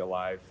time to be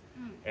alive.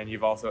 And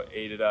you've also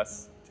aided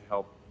us to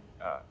help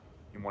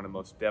in one of the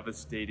most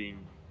devastating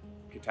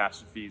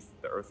catastrophes,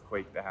 the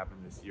earthquake that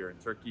happened this year in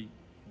Turkey,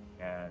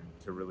 and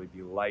to really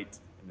be light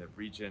in the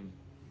region.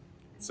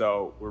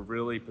 So we're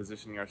really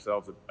positioning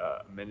ourselves.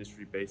 A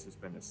ministry base has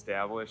been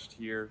established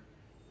here,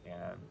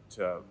 and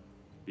to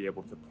be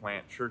able to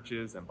plant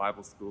churches and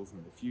Bible schools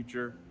in the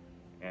future.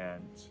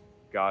 And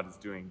God is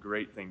doing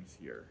great things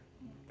here.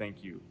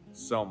 Thank you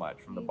so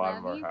much from the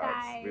bottom of our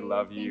hearts. Guys. We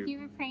love you. Thank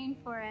you for praying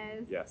for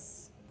us.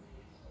 Yes.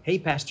 Hey,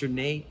 Pastor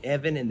Nate,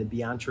 Evan, and the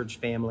Beyond Church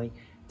family.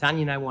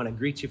 Tanya and I want to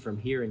greet you from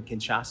here in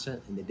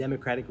Kinshasa in the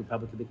Democratic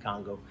Republic of the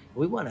Congo.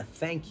 We want to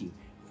thank you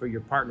for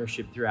your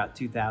partnership throughout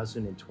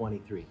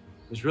 2023. It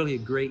was really a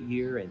great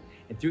year, and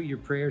through your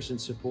prayers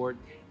and support,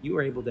 you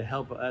were able to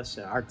help us,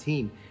 our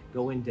team,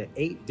 go into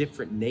 8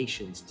 different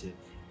nations to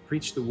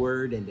preach the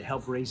word and to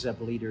help raise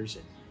up leaders.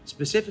 And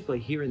specifically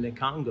here in the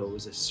Congo, it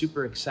was a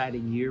super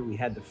exciting year. We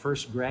had the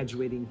first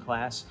graduating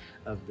class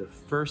of the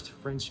first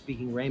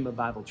French-speaking Rhema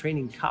Bible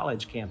Training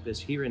College campus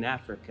here in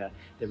Africa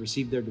that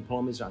received their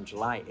diplomas on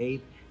July 8th.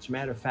 As a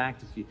matter of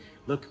fact, if you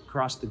look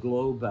across the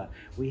globe,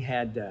 we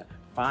had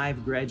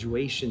 5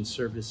 graduation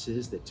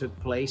services that took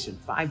place in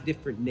 5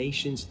 different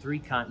nations, 3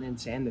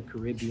 continents, and the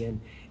Caribbean.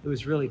 It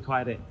was really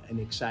quite an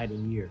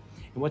exciting year.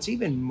 And what's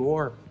even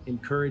more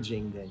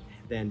encouraging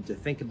than to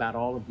think about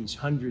all of these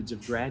hundreds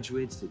of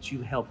graduates that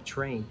you helped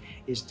train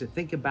is to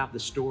think about the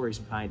stories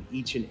behind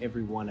each and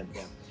every one of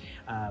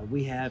them.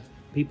 We have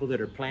people that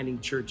are planting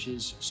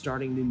churches,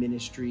 starting new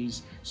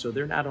ministries. So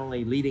they're not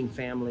only leading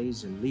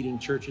families and leading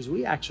churches,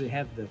 we actually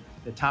have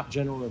the top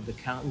general of the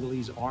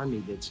Congolese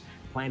army that's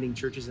planting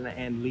churches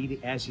and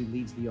leading as he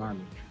leads the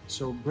army.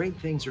 So great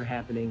things are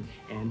happening,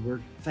 and we're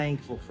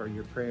thankful for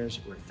your prayers.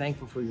 We're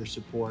thankful for your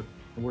support,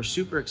 and we're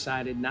super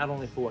excited not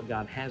only for what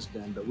God has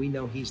done, but we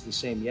know he's the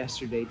same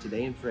yesterday,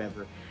 today, and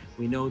forever.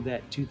 We know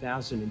that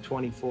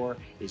 2024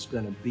 is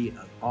going to be an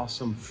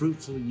awesome,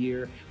 fruitful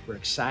year. We're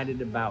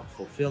excited about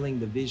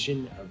fulfilling the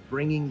vision of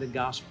bringing the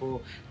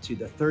gospel to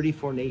the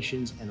 34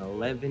 nations and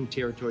 11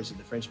 territories of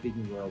the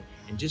French-speaking world.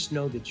 And just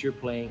know that you're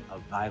playing a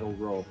vital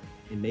role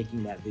in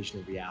making that vision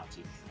a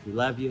reality. We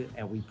love you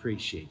and we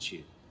appreciate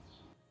you.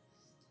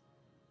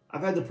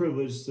 I've had the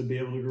privilege to be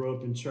able to grow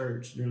up in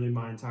church nearly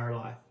my entire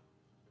life.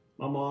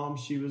 My mom,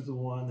 she was the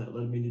one that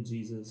led me to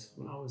Jesus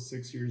when I was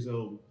 6 years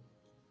old.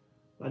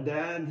 My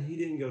dad, he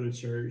didn't go to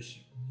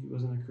church. He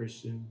wasn't a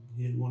Christian.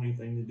 He didn't want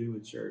anything to do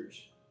with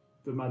church.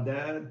 But my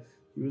dad,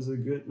 he was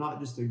not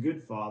just a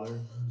good father,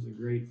 he was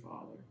a great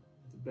father.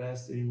 The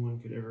best anyone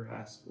could ever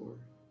ask for.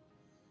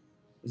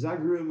 As I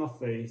grew in my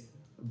faith,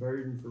 a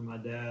burden for my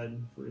dad,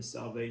 for his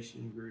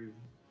salvation grew.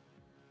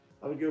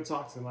 I would go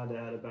talk to my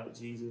dad about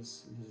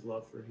Jesus and his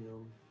love for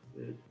him,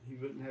 that he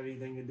wouldn't have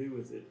anything to do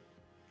with it.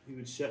 He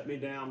would shut me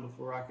down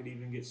before I could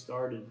even get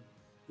started.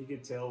 He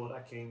could tell what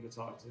I came to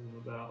talk to him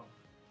about.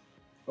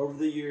 Over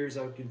the years,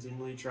 I would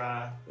continually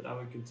try, but I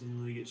would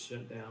continually get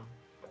shut down.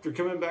 After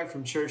coming back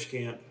from church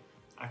camp,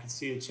 I could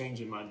see a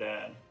change in my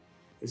dad.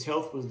 His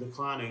health was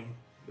declining,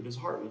 but his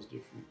heart was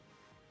different.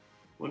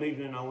 One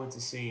evening, I went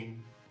to see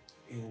him,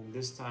 and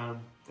this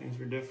time, things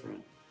were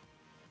different.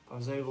 I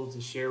was able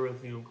to share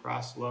with him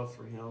Christ's love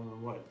for him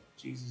and what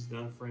Jesus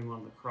done for him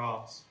on the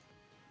cross,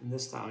 and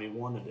this time he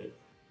wanted it.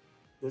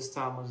 This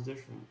time was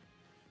different.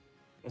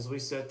 As we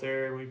sat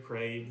there and we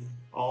prayed,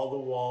 all the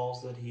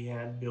walls that he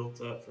had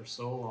built up for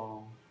so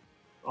long,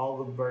 all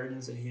the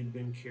burdens that he had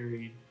been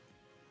carried,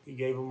 he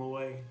gave them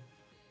away.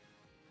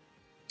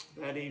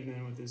 That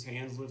evening, with his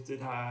hands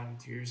lifted high and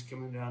tears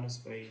coming down his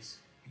face,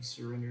 he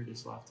surrendered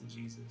his life to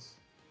Jesus.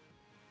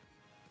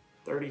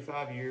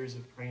 35 years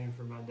of praying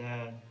for my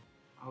dad,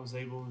 I was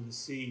able to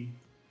see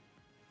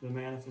the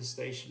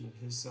manifestation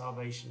of his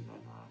salvation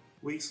that night.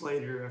 Weeks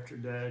later, after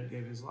Dad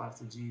gave his life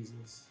to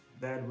Jesus,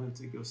 Dad went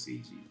to go see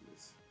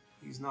Jesus.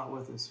 He's not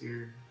with us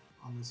here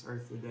on this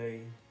earth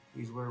today.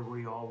 He's where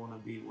we all want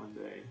to be one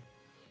day.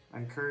 I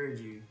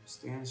encourage you,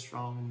 stand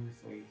strong in your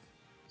faith.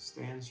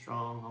 Stand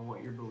strong on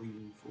what you're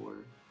believing for.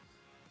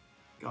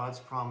 God's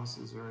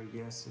promises are a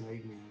yes and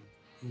amen.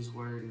 His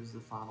word is the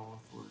final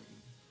authority.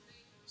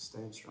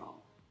 Stand strong.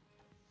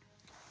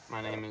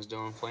 My name is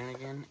Dylan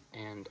Flanagan,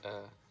 and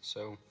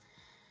so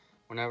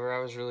whenever I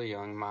was really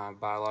young, my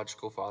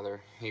biological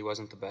father, he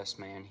wasn't the best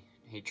man.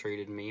 He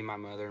treated me, my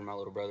mother, and my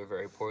little brother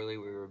very poorly.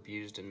 We were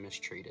abused and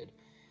mistreated.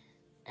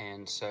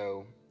 And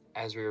so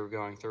as we were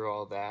going through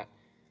all that,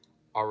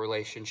 our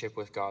relationship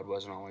with God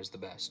wasn't always the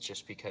best,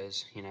 just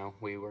because,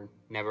 we were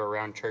never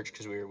around church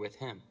because we were with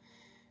him.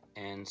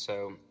 And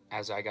so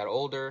as I got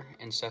older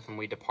and stuff and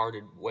we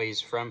departed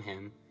ways from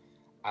him,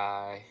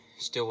 I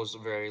still was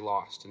very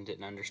lost and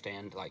didn't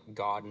understand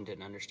God and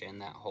didn't understand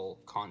that whole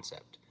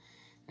concept.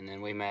 And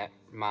then we met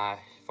my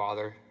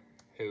father,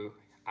 who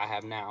I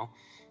have now,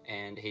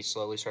 and he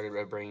slowly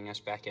started bringing us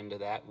back into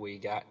that. We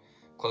got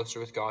closer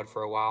with God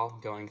for a while,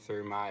 going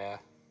through my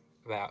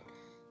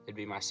it'd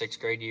be my 6th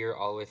grade year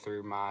all the way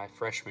through my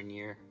freshman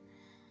year.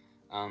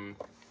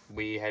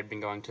 We had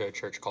been going to a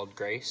church called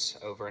Grace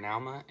over in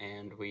Alma,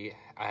 and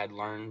I had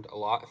learned a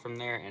lot from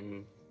there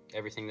and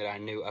everything that I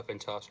knew up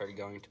until I started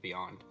going to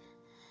Beyond.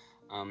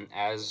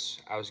 As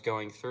I was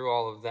going through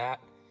all of that,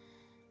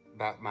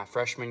 about my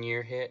freshman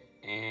year hit,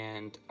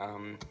 and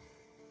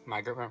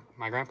my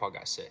grandpa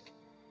got sick.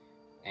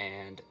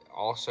 And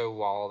also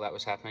while that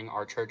was happening,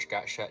 our church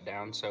got shut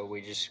down, so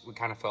we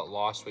kind of felt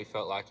lost. We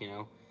felt like,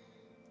 or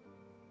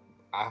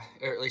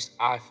at least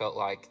I felt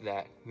like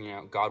that,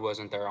 God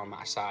wasn't there on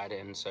my side,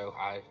 and so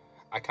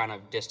I kind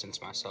of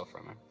distanced myself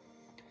from him.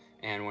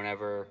 And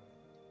whenever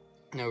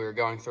we were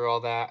going through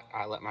all that,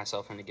 I let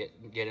myself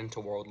get into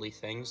worldly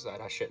things that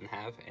I shouldn't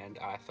have, and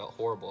I felt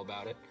horrible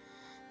about it.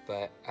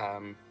 But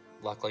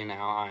luckily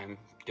now I'm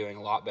doing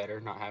a lot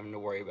better, not having to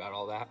worry about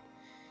all that.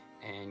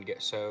 And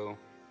so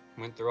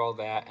went through all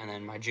that, and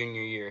then my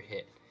junior year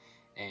hit.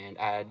 And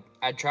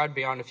I'd tried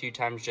Beyond a few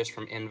times just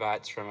from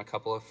invites from a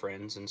couple of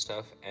friends and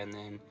stuff, and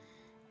then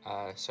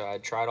So I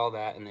tried all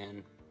that, and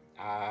then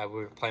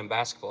we were playing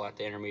basketball at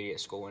the intermediate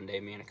school one day,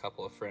 me and a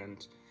couple of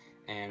friends.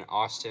 And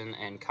Austin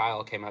and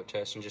Kyle came up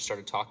to us and just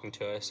started talking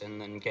to us, and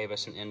then gave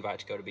us an invite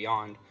to go to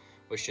Beyond,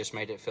 which just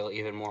made it feel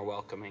even more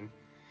welcoming.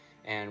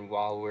 And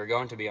while we were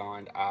going to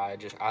Beyond, I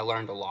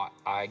learned a lot.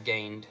 I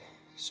gained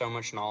so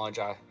much knowledge.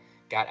 I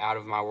got out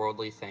of my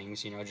worldly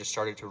things, just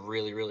started to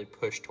really, really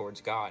push towards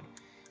God.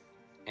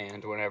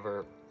 And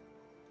whenever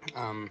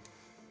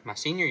my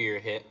senior year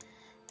hit,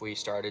 we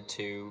started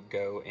to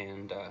go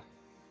and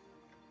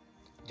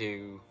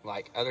do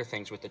like other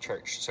things with the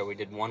church. So we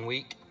did 1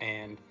 week,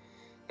 and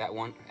at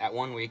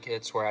 1 week,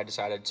 it's where I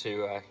decided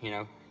to,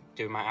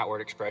 do my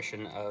outward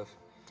expression of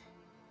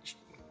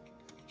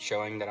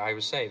showing that I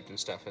was saved and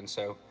stuff. And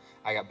so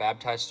I got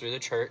baptized through the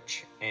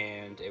church,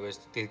 and it was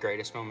the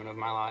greatest moment of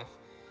my life.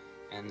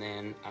 And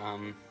then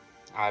and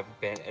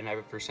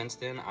ever since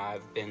then,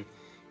 I've been,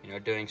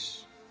 doing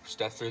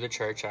stuff through the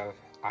church.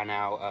 I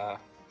now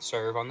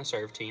serve on the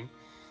serve team.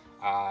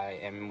 I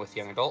am with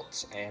young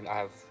adults, and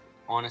I've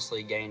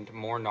honestly gained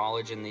more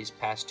knowledge in these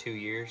past 2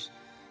 years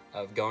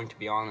of going to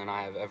Beyond than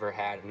I have ever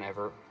had and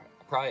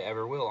probably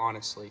ever will,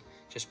 honestly,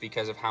 just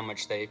because of how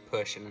much they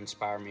push and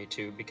inspire me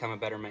to become a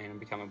better man and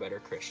become a better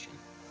Christian.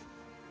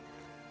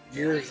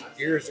 Years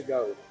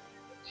ago,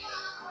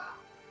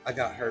 I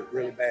got hurt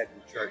really bad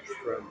in church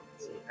from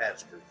some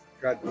pastors.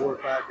 Tried 4 or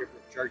 5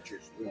 different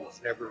churches. We was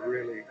never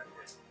really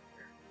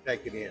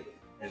taken in.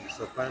 And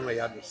so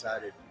finally I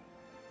decided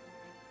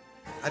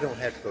I don't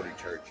have to go to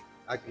church.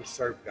 I can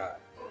serve God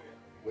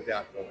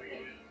without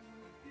going.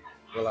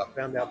 Well, I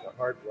found out the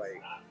hard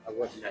way I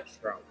wasn't that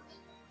strong.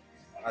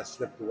 I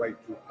slipped away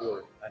too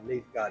far. I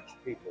need God's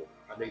people.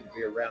 I need to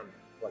be around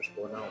what's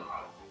going on.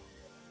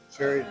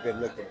 Sherry had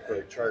been looking for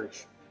a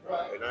church,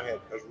 and I had,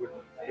 because we'd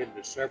been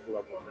to several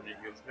of them, and it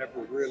was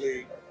never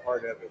really a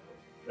part of it,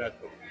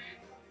 nothing.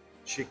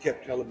 She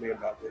kept telling me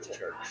about this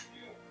church,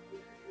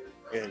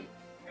 and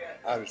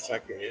I was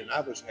thinking, and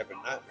I was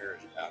having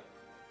nightmares about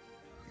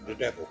it. The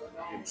devil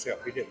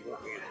himself, he didn't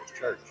want me in this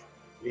church.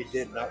 He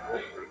did not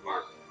want me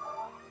here.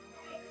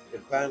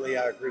 And finally,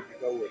 I agreed to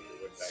go with her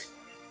one day.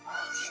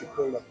 She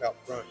pulled up out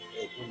front,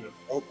 and when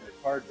I opened the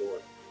car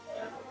door,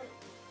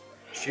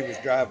 she was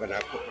driving. I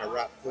put my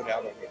right foot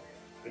out on it.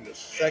 And the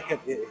second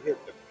it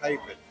hit the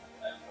pavement,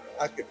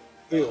 I could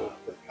feel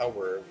the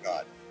power of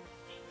God.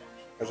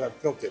 Because I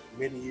felt it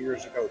many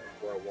years ago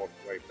before I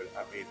walked away, but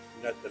I mean,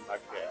 nothing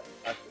like that.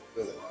 I could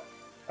feel it.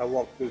 I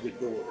walked through the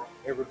door.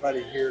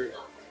 Everybody here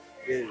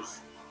is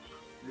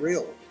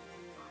real.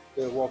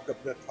 They'll walk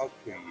up and talk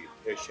to you.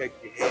 They shake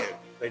your hand.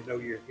 They know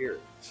you're here.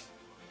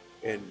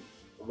 And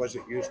I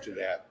wasn't used to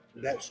that.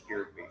 And that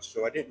scared me.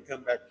 So I didn't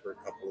come back for a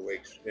couple of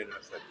weeks. Then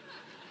I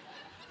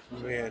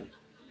said, man,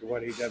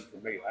 what he done for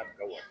me, I'm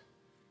going.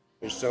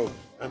 And so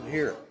I'm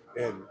here.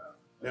 And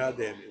now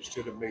then,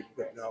 instead of me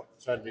putting off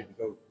Sunday to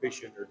go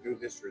fishing or do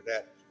this or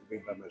that, to be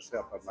by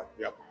myself, I'm like,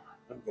 yep,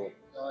 I'm going.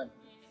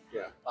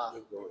 Yeah, wow.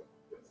 I'm going.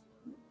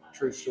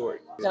 True story.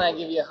 Can I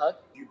give you a hug?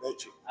 You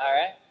betcha. All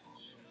right.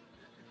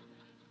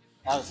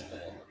 That was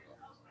good.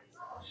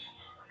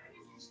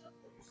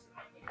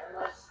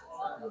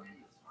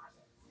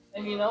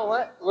 And you know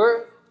what?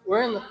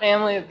 We're in the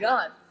family of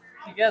God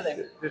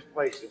together. This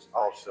place is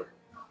awesome.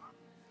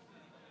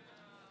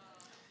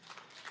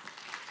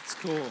 It's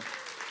cool.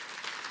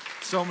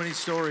 So many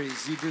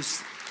stories.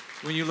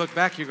 When you look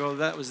back, you go,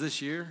 that was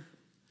this year.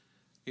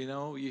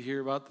 You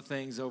hear about the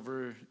things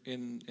over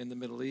in the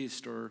Middle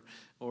East or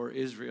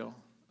Israel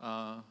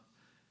that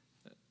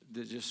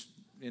just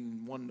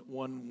in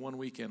one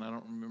weekend, I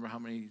don't remember how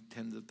many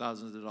tens of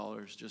thousands of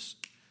dollars, just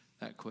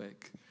that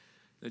quick.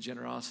 The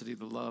generosity,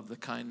 the love, the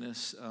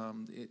kindness.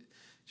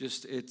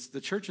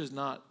 The church is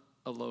not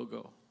a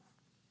logo,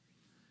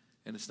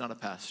 and it's not a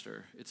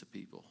pastor. It's a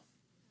people,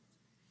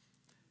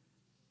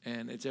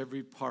 and it's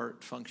every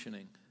part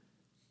functioning.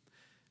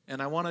 And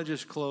I want to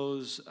just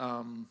close.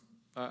 I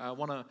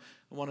want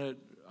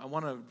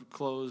to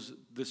close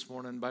this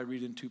morning by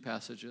reading 2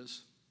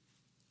 passages.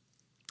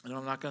 And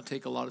I'm not going to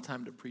take a lot of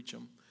time to preach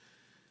them,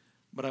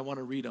 but I want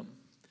to read them.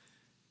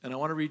 And I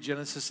want to read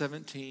Genesis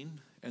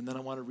 17, and then I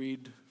want to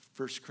read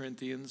I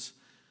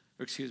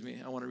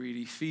want to read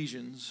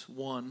Ephesians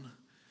 1,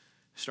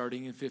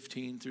 starting in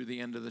 15 through the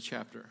end of the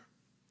chapter.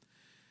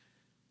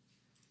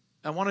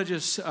 I want to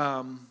just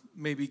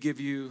maybe give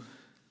you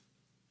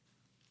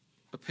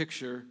a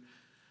picture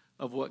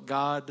of what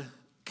God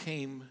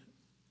came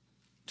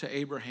to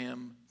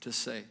Abraham to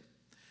say.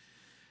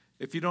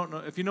 If you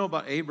know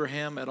about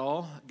Abraham at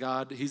all,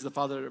 he's the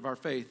father of our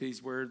faith.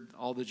 He's where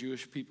all the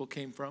Jewish people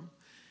came from.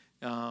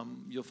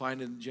 You'll find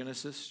in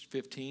Genesis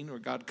 15 where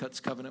God cuts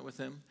covenant with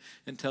him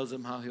and tells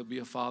him how he'll be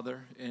a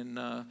father and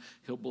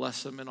he'll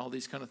bless him and all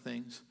these kind of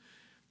things.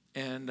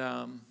 And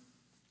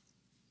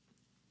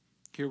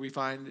here we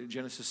find in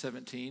Genesis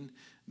 17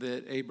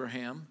 that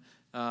Abraham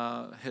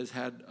has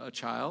had a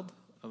child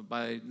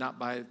not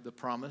by the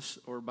promise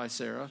or by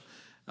Sarah,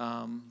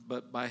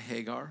 but by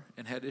Hagar,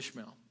 and had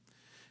Ishmael.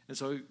 And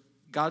so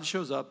God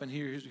shows up, and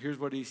here's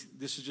what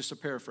this is just a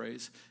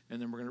paraphrase,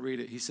 and then we're going to read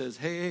it. He says,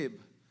 hey, Abe,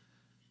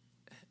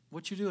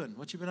 what you doing?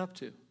 What you been up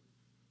to?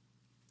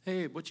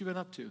 Hey, what you been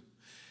up to?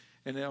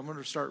 And I'm going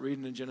to start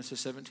reading in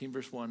Genesis 17,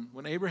 verse 1.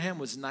 When Abraham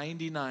was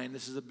 99,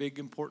 this is a big,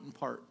 important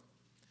part.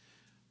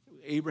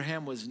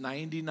 Abraham was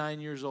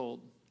 99 years old.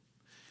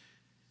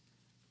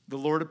 The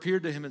Lord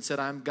appeared to him and said,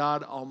 I'm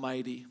God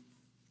Almighty.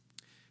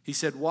 He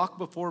said, walk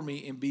before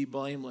me and be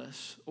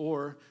blameless,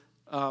 or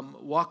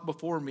walk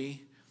before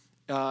me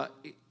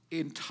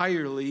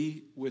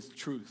entirely with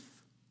truth.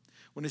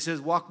 When he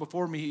says walk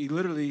before me, he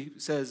literally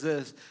says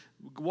this,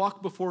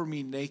 walk before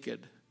me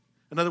naked.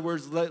 In other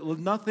words, let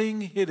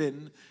nothing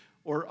hidden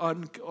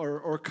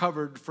or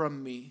covered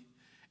from me.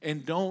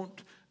 And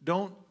don't,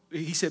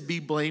 he said, be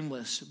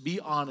blameless, be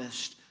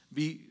honest,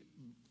 be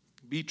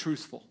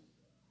truthful.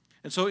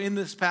 And so in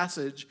this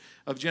passage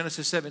of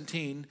Genesis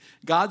 17,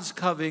 God's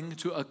coming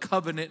to a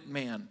covenant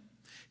man,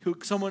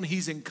 someone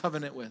he's in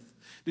covenant with.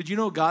 Did you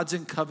know God's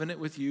in covenant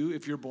with you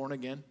if you're born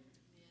again?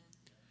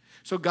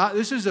 So God,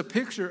 this is a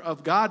picture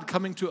of God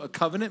coming to a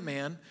covenant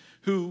man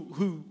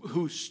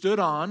who stood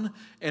on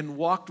and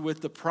walked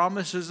with the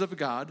promises of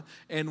God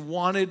and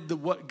wanted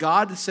what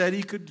God said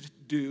he could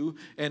do,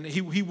 and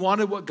he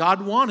wanted what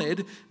God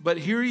wanted, but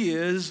here he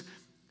is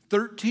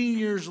 13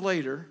 years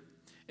later,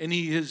 and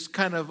he is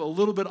kind of a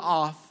little bit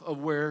off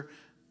of where,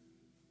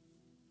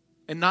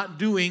 and not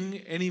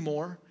doing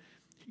anymore.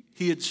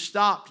 He had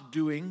stopped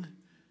doing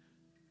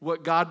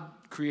what God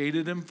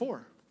created him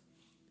for.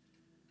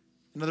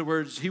 In other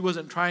words, he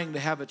wasn't trying to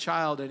have a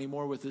child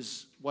anymore with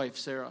his wife,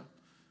 Sarah,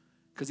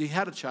 because he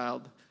had a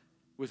child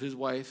with his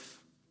wife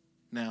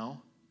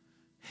now,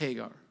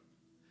 Hagar.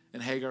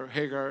 And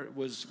Hagar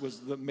was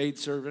the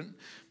maidservant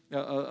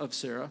of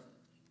Sarah,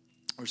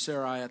 or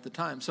Sarai at the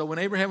time. So when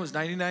Abraham was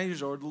 99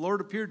 years old, the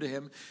Lord appeared to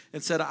him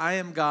and said, I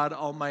am God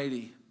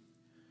Almighty.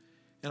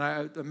 And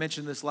I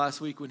mentioned this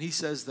last week. When he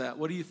says that,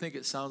 what do you think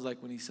it sounds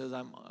like when he says,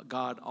 I'm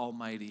God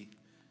Almighty?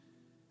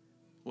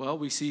 Well,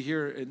 we see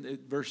here in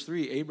verse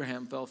 3,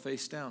 Abraham fell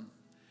face down.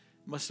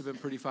 Must have been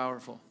pretty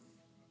powerful.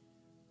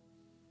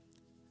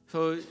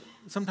 So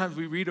sometimes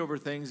we read over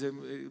things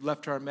and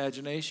left to our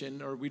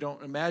imagination, or we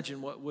don't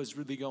imagine what was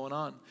really going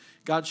on.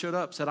 God showed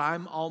up, said,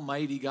 I'm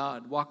Almighty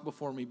God. Walk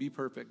before me, be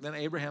perfect. Then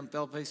Abraham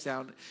fell face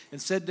down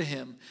and said to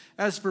him,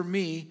 as for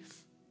me,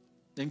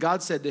 and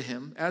God said to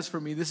him, as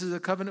for me, this is a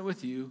covenant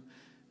with you.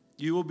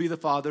 You will be the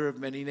father of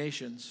many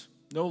nations.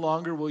 No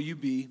longer will you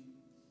be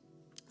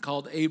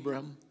called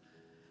Abram,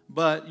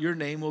 but your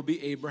name will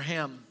be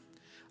Abraham.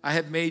 I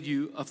have made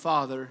you a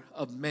father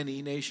of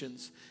many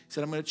nations. He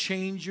said, I'm going to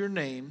change your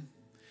name,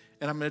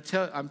 and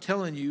I'm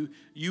telling you,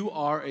 you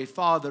are a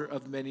father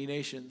of many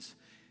nations.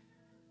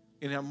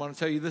 And I'm going to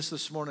tell you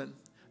this morning.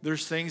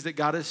 There's things that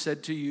God has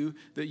said to you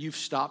that you've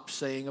stopped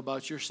saying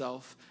about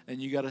yourself, and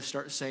you got to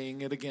start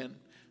saying it again.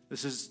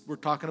 We're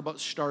talking about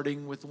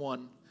starting with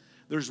one.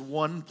 There's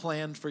one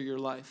plan for your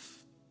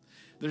life.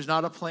 There's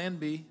not a plan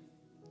B.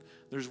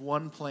 There's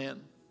one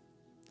plan.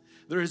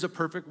 There is a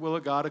perfect will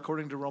of God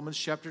according to Romans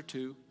chapter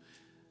 2,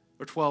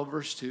 or 12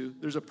 verse 2.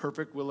 There's a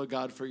perfect will of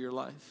God for your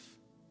life.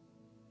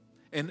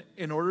 And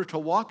in order to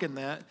walk in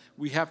that,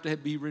 we have to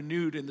be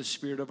renewed in the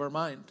spirit of our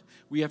mind.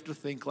 We have to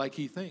think like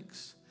he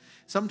thinks.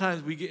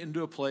 Sometimes we get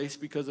into a place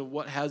because of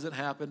what hasn't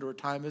happened or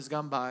time has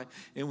gone by,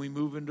 and we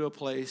move into a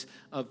place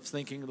of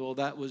thinking, well,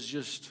 that was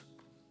just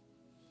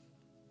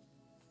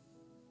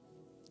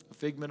a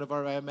figment of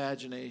our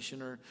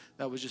imagination, or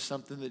that was just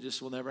something that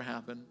just will never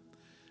happen.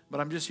 But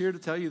I'm just here to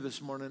tell you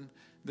this morning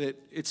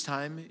that it's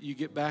time you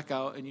get back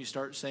out and you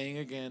start saying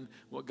again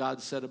what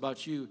God said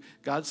about you.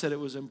 God said it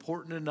was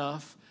important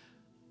enough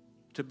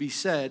to be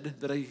said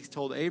that he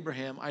told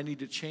Abraham, I need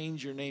to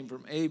change your name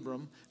from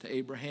Abram to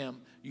Abraham.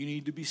 You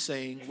need to be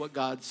saying what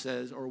God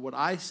says or what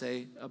I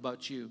say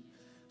about you.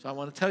 So I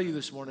want to tell you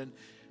this morning,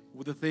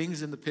 with the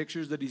things and the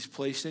pictures that he's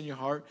placed in your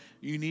heart,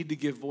 you need to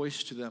give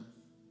voice to them,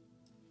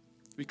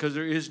 because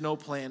there is no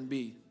plan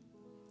B.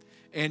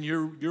 And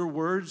your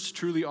words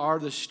truly are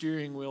the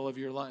steering wheel of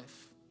your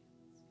life.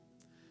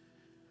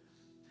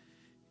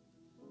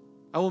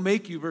 I will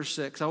make you, verse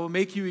 6, I will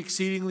make you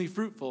exceedingly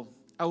fruitful.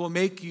 I will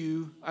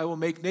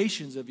make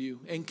nations of you,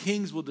 and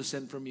kings will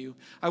descend from you.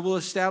 I will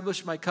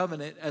establish my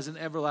covenant as an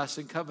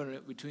everlasting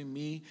covenant between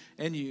me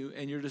and you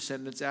and your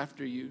descendants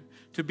after you,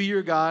 to be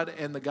your God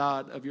and the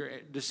God of your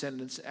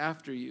descendants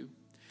after you.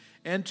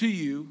 And to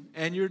you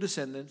and your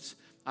descendants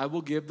I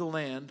will give the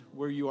land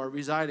where you are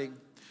residing,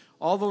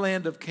 all the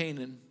land of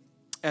Canaan,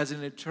 as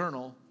an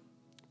eternal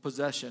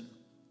possession,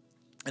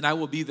 and I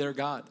will be their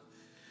God.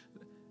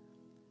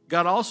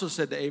 God also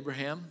said to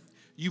Abraham,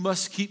 you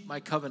must keep my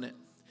covenant,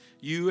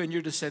 you and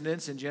your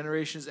descendants and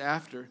generations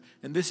after,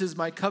 and this is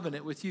my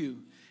covenant with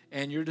you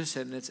and your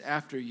descendants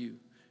after you,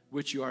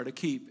 which you are to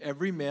keep.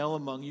 Every male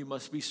among you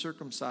must be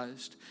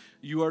circumcised.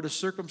 You are to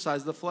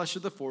circumcise the flesh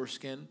of the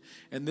foreskin,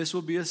 and this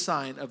will be a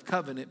sign of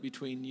covenant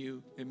between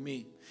you and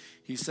me.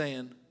 He's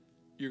saying,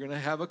 you're going to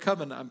have a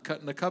covenant. I'm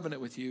cutting a covenant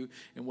with you.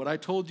 And what I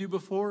told you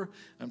before,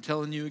 I'm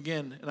telling you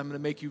again, and I'm going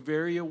to make you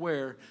very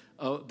aware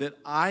that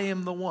I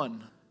am the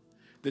one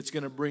that's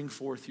going to bring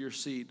forth your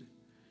seed.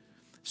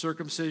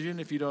 Circumcision,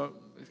 if you don't,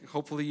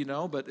 hopefully you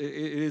know, but it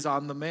is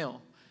on the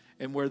male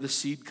and where the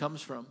seed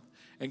comes from.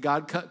 And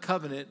God cut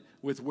covenant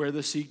with where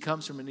the seed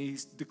comes from. And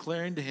he's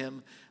declaring to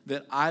him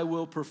that I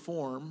will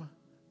perform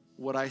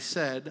what I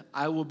said.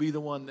 I will be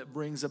the one that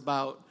brings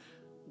about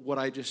what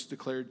I just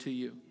declared to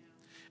you.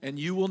 And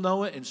you will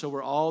know it, and so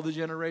will all the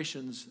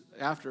generations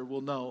after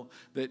will know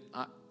that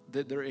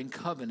they're in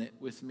covenant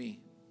with me.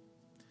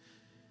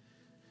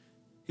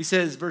 He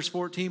says, verse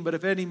 14, but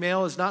if any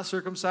male is not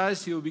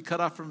circumcised, he will be cut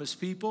off from his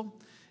people,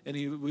 and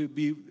he will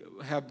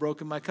have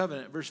broken my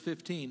covenant. Verse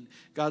 15,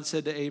 God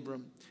said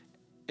to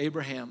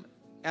Abraham,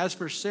 as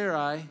for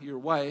Sarai, your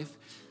wife,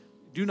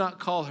 do not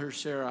call her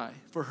Sarai,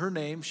 for her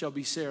name shall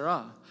be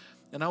Sarah,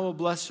 and I will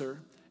bless her,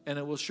 and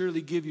I will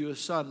surely give you a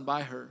son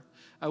by her.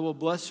 I will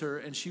bless her,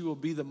 and she will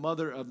be the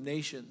mother of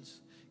nations.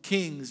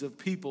 Kings of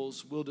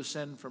peoples will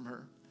descend from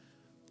her.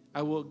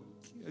 I will,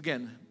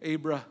 again,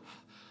 Abraham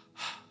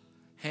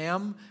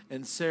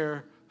and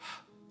Sarah,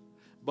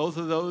 both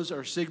of those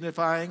are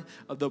signifying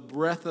of the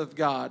breath of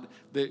God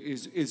that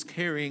is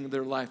carrying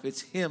their life.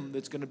 It's him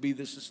that's going to be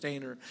the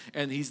sustainer.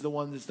 And he's the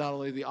one that's not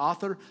only the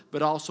author,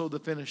 but also the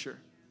finisher.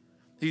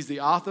 He's the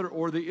author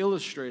or the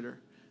illustrator.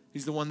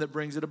 He's the one that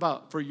brings it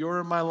about. For your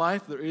and my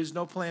life, there is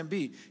no plan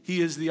B.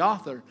 He is the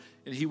author.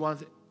 And he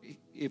wants,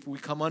 if we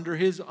come under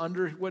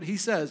what he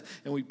says,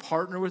 and we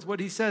partner with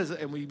what he says,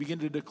 and we begin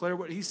to declare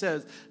what he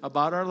says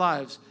about our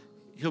lives,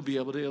 he'll be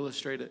able to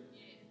illustrate it.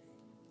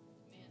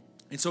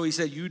 And so he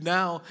said, you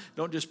now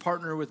don't just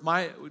partner with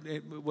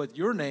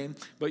your name,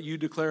 but you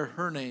declare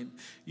her name.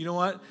 You know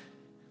what?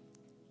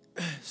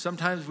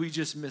 Sometimes we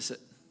just miss it.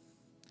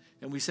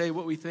 And we say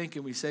what we think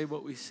and we say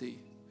what we see.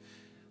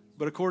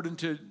 But according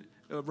to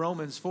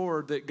Romans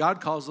 4, that God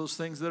calls those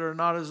things that are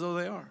not as though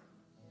they are.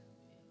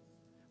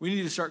 We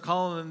need to start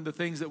calling them the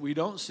things that we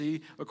don't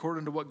see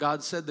according to what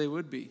God said they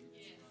would be.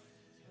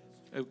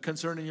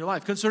 Concerning your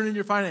life, concerning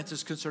your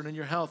finances, concerning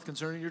your health,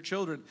 concerning your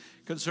children,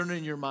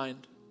 concerning your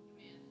mind.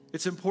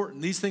 It's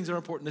important. These things are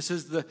important. This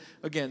is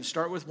again,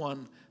 start with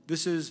one.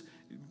 This is,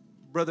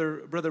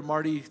 Brother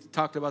Marty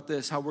talked about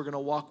this, how we're going to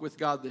walk with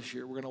God this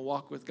year. We're going to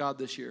walk with God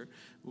this year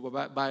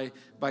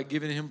by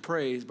giving him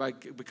praise,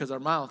 because our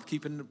mouth,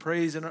 keeping the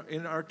praise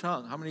in our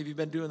tongue. How many of you have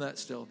been doing that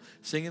still?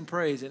 Singing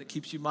praise, and it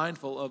keeps you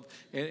mindful of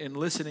and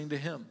listening to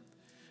him.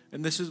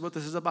 And this is what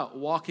this is about,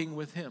 walking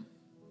with him.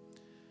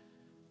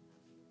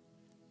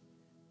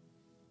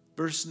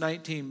 Verse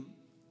 19,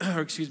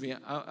 or excuse me,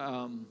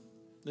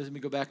 let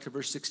me go back to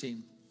verse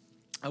 16.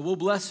 I will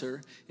bless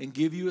her and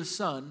give you a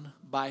son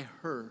by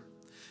her.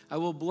 I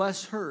will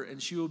bless her,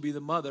 and she will be the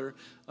mother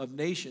of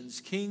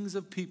nations. Kings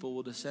of people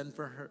will descend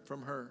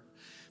from her.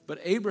 But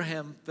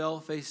Abraham fell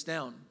face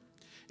down,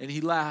 and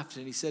he laughed,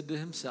 and he said to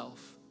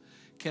himself,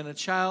 can a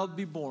child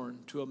be born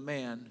to a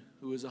man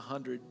who is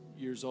 100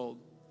 years old?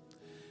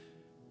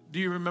 Do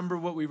you remember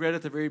what we read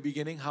at the very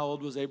beginning? How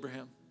old was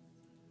Abraham?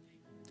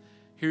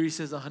 Here he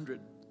says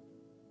 100.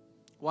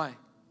 Why?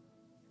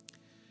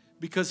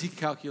 Because he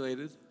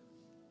calculated.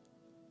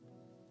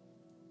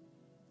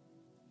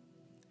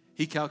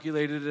 He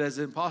calculated it as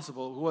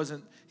impossible. It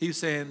wasn't. He was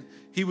saying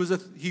he was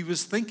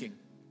thinking.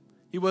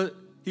 He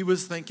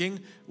was thinking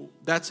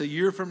that's a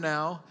year from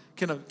now.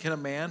 Can a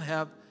man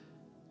have?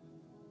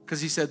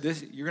 Because he said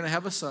this. You're going to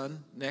have a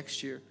son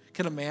next year.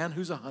 Can a man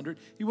who's 100?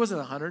 He wasn't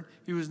 100.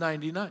 He was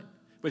 99.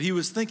 But he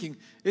was thinking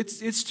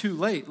it's too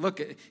late.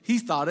 Look, he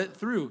thought it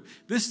through.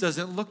 This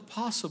doesn't look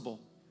possible.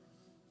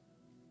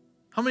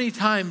 How many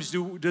times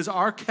does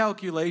our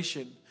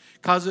calculation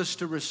cause us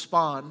to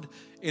respond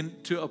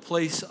into a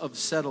place of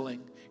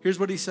settling? Here's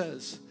what he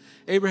says.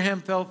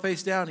 Abraham fell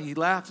face down, and he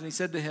laughed, and he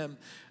said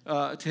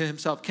to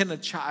himself, can a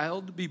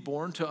child be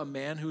born to a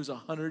man who is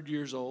 100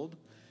 years old?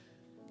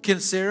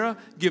 Can Sarah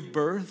give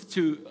birth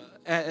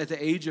at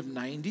the age of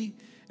 90?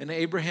 And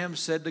Abraham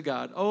said to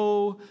God,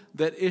 oh,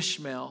 that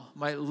Ishmael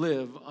might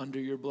live under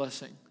your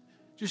blessing.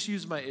 Just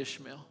use my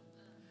Ishmael.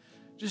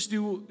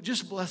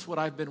 Just bless what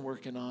I've been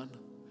working on.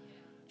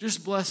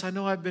 Just bless. I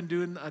know I've been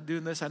doing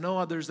this. I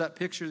know there's that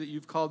picture that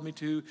you've called me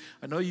to.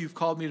 I know you've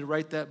called me to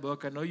write that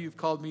book. I know you've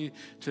called me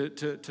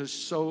to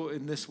sow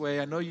in this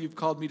way. I know you've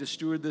called me to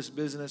steward this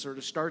business or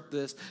to start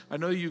this. I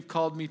know you've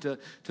called me to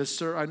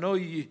serve. I know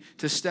you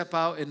to step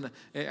out, and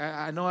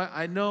I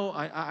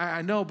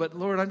know. But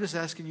Lord, I'm just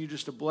asking you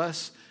just to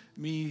bless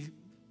me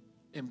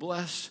and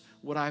bless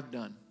what I've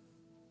done.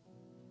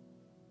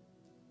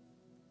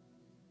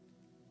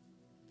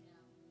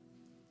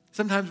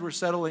 Sometimes we're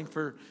settling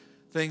for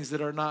things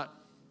that are not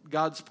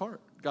God's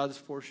part, God's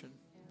portion.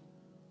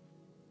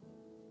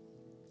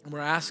 And we're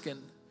asking,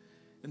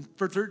 and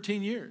for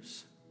 13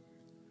 years,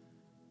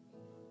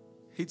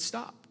 he'd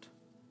stopped.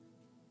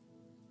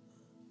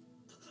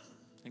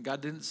 And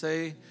God didn't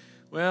say,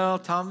 well,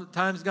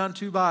 time's gone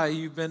too by.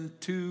 You've been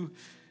too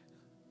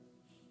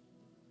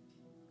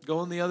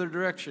going the other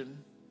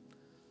direction.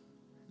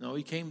 No,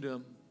 he came to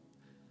him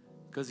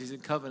because he's in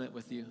covenant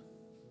with you.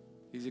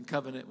 He's in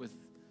covenant with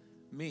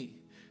me.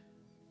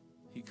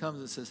 He comes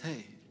and says,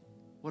 hey,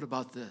 what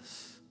about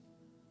this?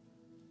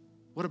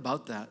 What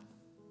about that?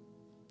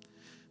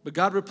 But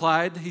God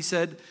replied, he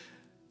said,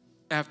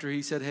 after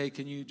he said, hey,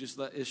 can you just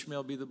let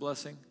Ishmael be the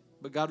blessing?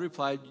 But God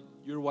replied,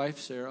 your wife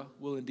Sarah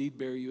will indeed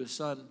bear you a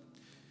son,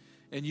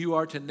 and you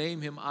are to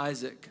name him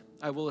Isaac.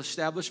 I will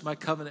establish my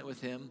covenant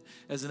with him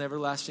as an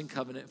everlasting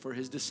covenant for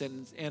his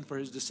descendants and for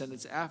his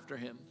descendants after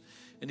him.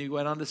 And he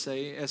went on to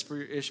say, as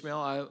for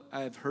Ishmael,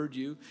 I have heard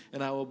you,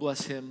 and I will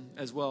bless him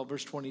as well.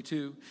 Verse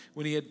 22,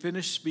 when he had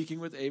finished speaking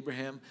with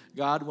Abraham,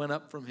 God went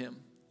up from him.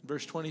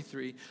 Verse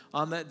 23,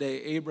 on that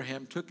day,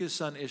 Abraham took his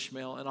son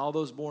Ishmael and all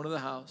those born of the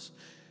house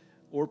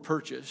or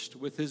purchased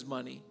with his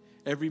money,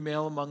 every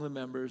male among the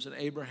members in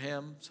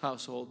Abraham's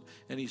household,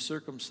 and he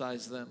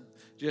circumcised them,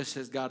 just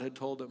as God had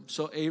told him.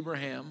 So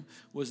Abraham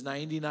was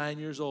 99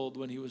 years old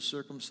when he was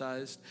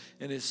circumcised,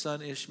 and his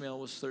son Ishmael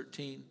was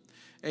 13.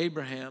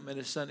 Abraham and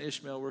his son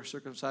Ishmael were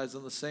circumcised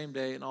on the same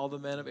day, and all the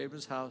men of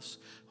Abraham's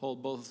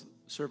household, both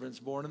servants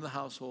born in the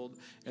household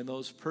and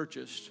those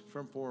purchased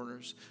from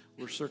foreigners,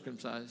 were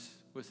circumcised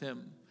with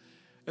him.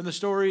 And the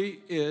story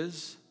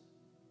is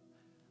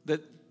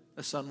that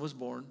a son was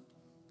born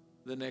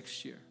the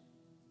next year.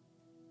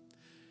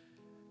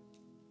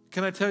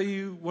 Can I tell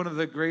you, one of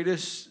the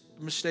greatest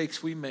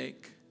mistakes we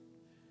make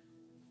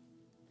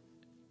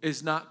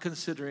is not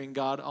considering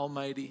God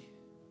Almighty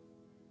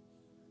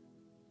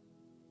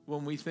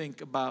when we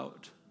think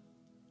about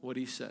what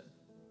he said.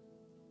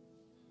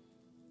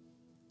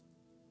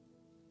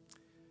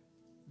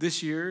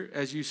 This year,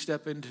 as you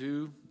step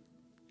into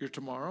your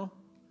tomorrow,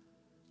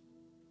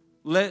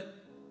 let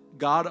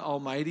God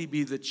Almighty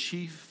be the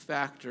chief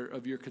factor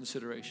of your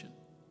consideration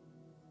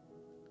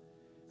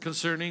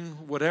concerning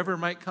whatever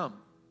might come,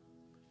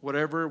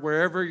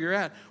 wherever you're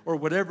at, or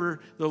whatever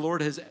the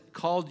Lord has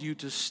called you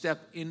to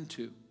step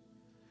into.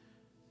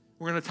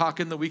 We're going to talk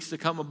in the weeks to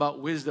come about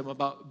wisdom,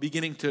 about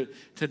beginning to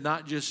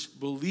not just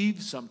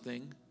believe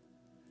something,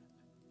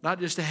 not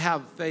just to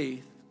have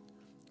faith,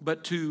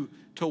 but to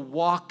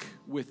walk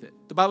with it.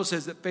 The Bible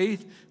says that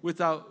faith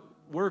without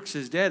works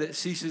is dead. It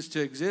ceases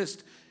to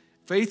exist.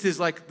 Faith is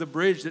like the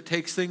bridge that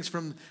takes things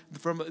from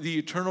the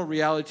eternal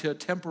reality to a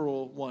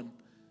temporal one.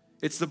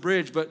 It's the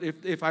bridge, but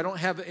if I don't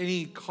have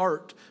any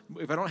cart,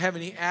 if I don't have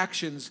any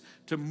actions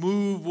to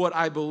move what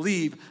I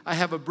believe, I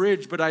have a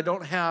bridge, but I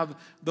don't have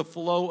the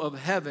flow of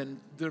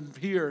heaven from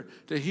here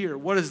to here.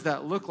 What does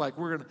that look like?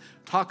 We're going to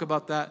talk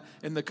about that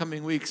in the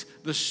coming weeks.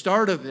 The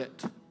start of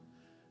it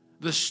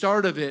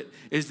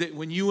is that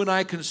when you and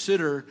I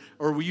consider,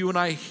 or you and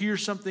I hear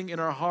something in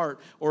our heart,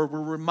 or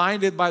we're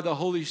reminded by the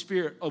Holy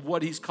Spirit of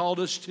what he's called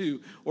us to,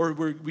 or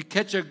we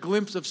catch a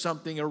glimpse of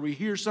something, or we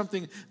hear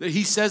something that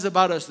he says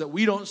about us that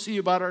we don't see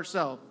about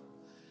ourselves.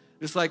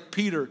 It's like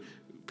Peter.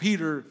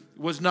 Peter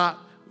was not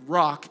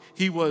rock.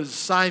 He was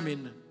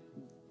Simon,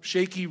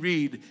 shaky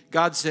reed.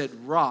 God said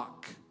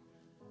rock.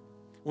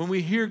 When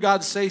we hear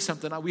God say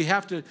something, we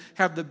have to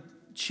have the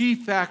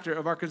chief factor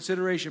of our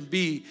consideration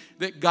be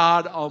that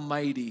God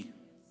Almighty,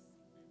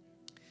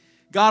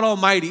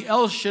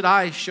 El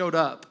Shaddai showed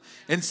up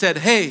and said,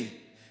 hey,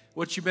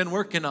 what you been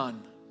working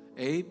on,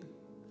 Abe?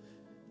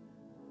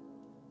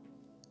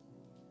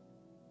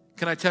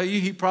 Can I tell you,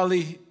 he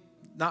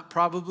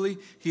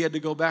had to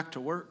go back to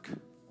work.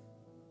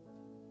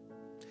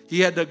 He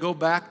had to go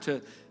back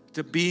to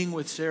being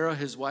with Sarah,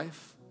 his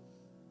wife.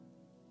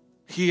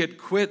 He had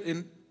quit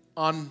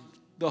on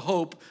the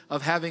hope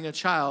of having a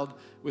child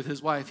with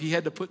his wife. He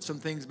had to put some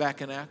things back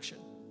in action.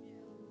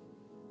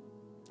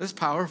 That's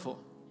powerful.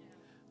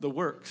 The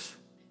works.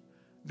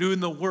 Doing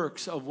the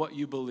works of what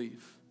you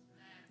believe.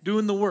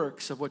 Doing the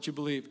works of what you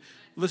believe.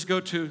 Let's go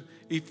to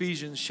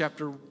Ephesians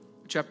chapter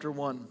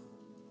 1,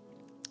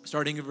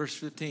 starting in verse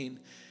 15.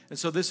 And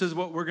so this is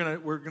what we're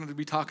going to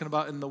be talking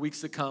about in the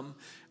weeks to come.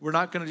 We're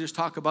not going to just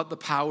talk about the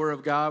power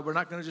of God. We're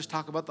not going to just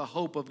talk about the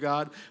hope of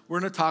God. We're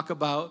going to talk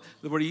about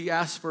what he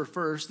asked for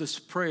first, this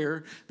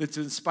prayer that's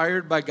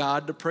inspired by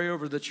God to pray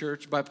over the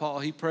church by Paul.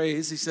 He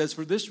prays, he says,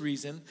 for this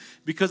reason,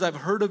 because I've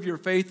heard of your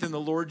faith in the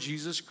Lord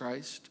Jesus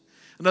Christ.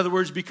 In other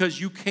words,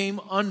 because you came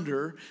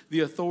under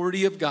the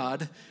authority of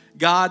God,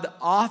 God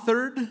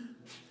authored,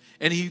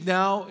 and he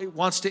now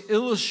wants to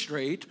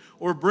illustrate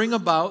or bring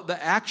about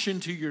the action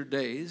to your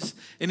days.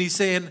 And he's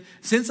saying,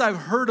 since I've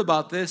heard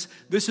about this,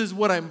 this is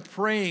what I'm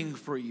praying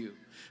for you.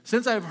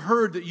 Since I've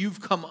heard that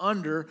you've come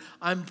under,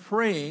 I'm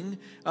praying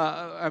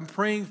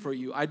for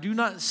you. I do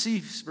not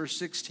cease, verse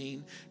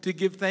 16, to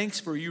give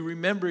thanks for you,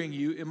 remembering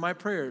you in my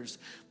prayers,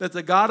 that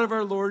the God of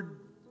our Lord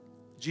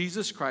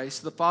Jesus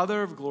Christ, the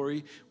Father of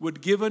glory,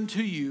 would give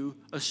unto you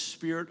a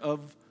spirit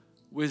of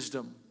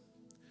wisdom.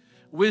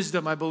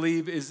 Wisdom, I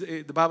believe,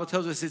 the Bible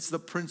tells us it's the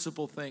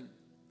principal thing.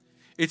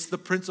 It's the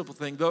principal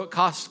thing. Though it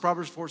costs,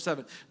 Proverbs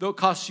 4:7, though it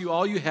costs you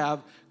all you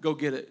have, go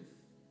get it.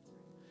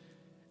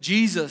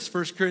 Jesus,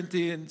 1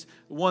 Corinthians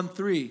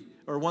 1:3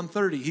 or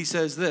 1:30, he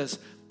says this,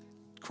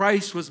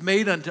 Christ was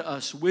made unto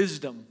us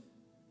wisdom.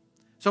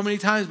 So many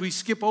times we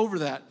skip over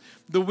that.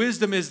 The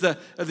wisdom is the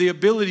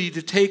ability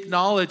to take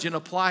knowledge and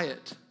apply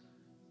it.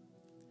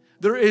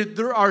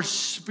 There are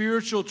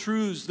spiritual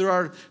truths. There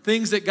are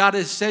things that God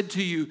has said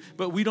to you,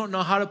 but we don't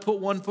know how to put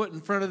one foot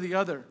in front of the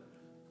other.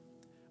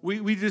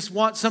 We just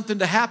want something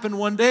to happen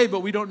one day,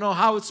 but we don't know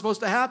how it's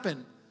supposed to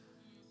happen.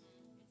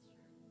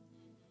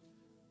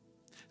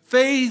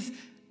 Faith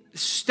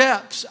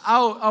steps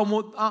out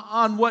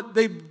on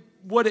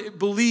what it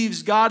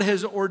believes God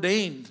has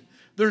ordained.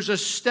 There's a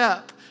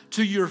step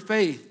to your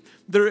faith.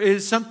 There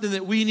is something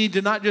that we need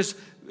to not just,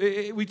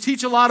 we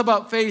teach a lot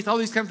about faith, all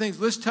these kind of things.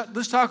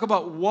 Let's talk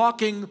about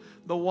walking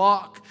the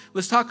walk.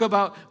 Let's talk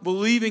about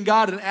believing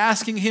God and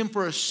asking Him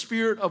for a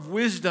spirit of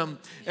wisdom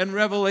and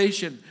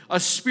revelation, a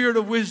spirit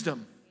of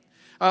wisdom.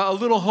 A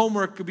little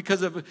homework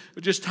because of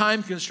just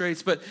time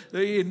constraints, but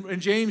in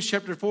James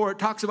chapter 4, it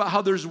talks about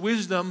how there's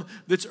wisdom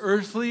that's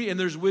earthly and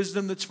there's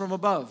wisdom that's from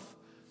above.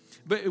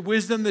 But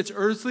wisdom that's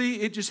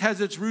earthly, it just has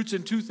its roots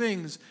in two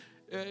things.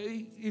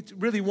 It's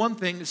really one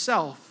thing,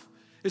 self.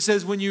 It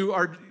says when you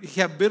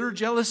have bitter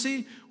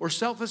jealousy or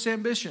selfish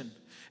ambition.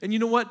 And you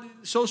know what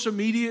social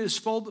media is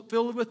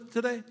filled with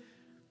today?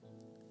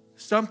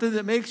 Something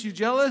that makes you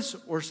jealous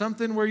or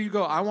something where you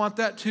go, I want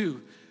that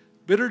too.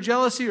 Bitter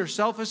jealousy or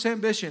selfish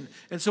ambition.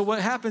 And so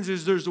what happens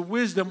is there's a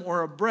wisdom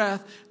or a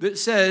breath that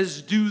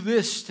says, do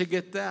this to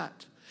get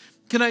that.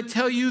 Can I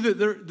tell you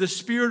that the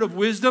spirit of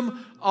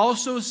wisdom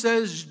also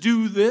says,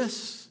 do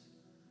this?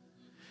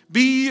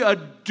 Be a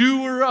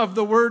doer of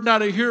the word,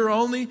 not a hearer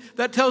only.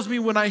 That tells me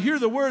when I hear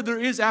the word, there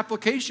is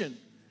application.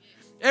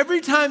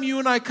 Every time you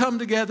and I come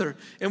together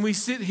and we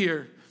sit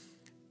here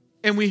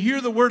and we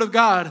hear the word of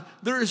God,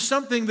 there is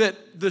something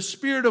that the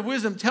spirit of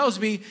wisdom tells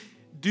me,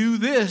 do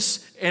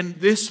this and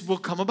this will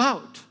come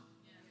about.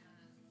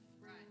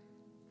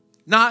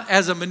 Not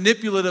as a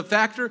manipulative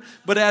factor,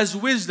 but as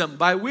wisdom.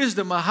 By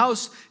wisdom, a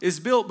house is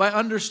built. By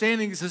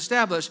understanding, is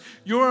established.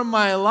 Your and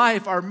my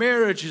life, our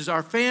marriages,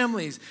 our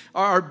families,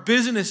 our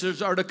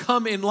businesses are to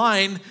come in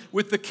line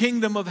with the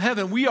kingdom of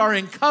heaven. We are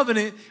in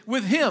covenant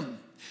with Him.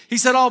 He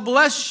said, I'll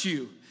bless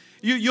you.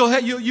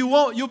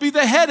 You'll be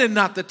the head and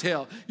not the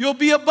tail. You'll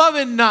be above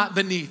and not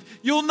beneath.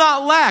 You'll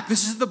not lack.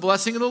 This is the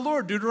blessing of the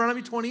Lord.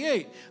 Deuteronomy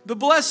 28. The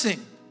blessing.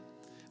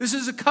 This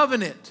is a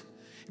covenant.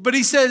 But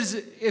he says,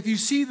 if you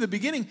see the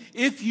beginning,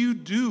 if you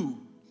do,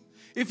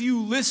 if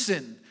you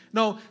listen.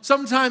 No,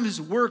 sometimes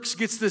works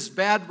gets this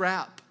bad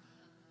rap.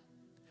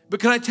 But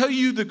can I tell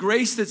you the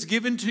grace that's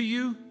given to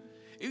you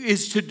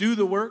is to do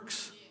the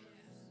works?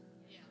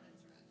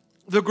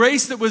 The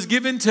grace that was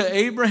given to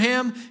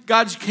Abraham,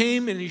 God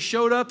came and He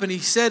showed up and He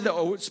said,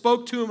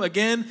 spoke to him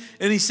again,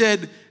 and He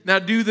said, now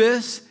do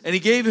this. And He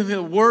gave him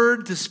a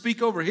word to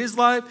speak over his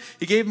life.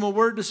 He gave him a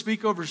word to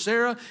speak over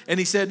Sarah. And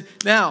He said,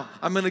 now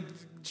I'm going to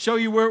show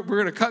you where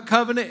we're going to cut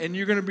covenant, and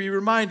you're going to be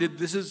reminded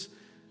this is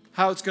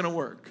how it's going to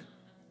work.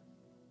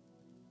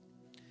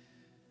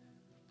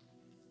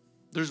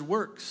 There's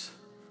works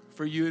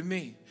for you and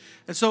me.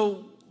 And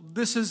so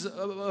this is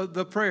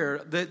the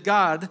prayer that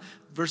God,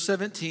 verse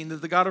 17,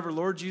 that the God of our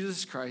Lord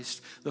Jesus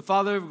Christ, the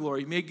Father of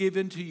glory, may give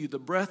unto you the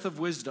breath of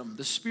wisdom,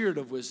 the spirit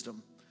of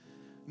wisdom,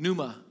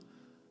 pneuma,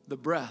 the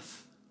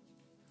breath,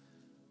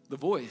 the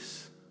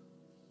voice.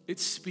 It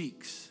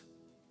speaks.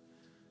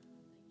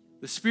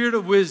 The spirit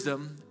of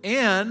wisdom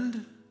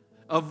and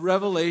of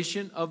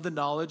revelation of the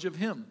knowledge of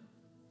Him.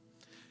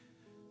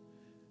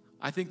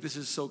 I think this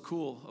is so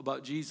cool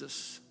about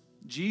Jesus.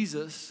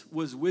 Jesus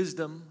was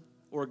wisdom,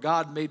 or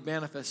God made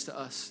manifest to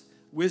us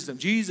wisdom.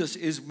 Jesus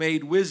is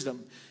made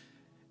wisdom.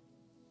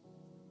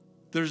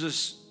 There's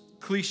this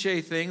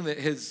cliche thing that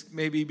has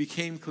maybe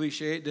became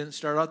cliche. It didn't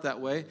start out that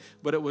way,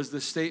 but it was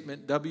this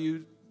statement,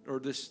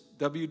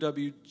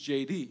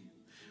 WWJD.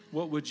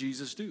 What would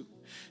Jesus do?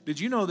 Did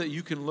you know that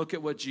you can look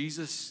at what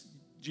Jesus'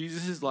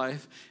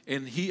 life,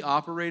 and He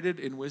operated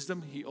in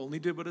wisdom? He only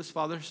did what His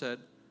Father said.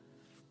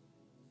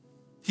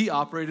 He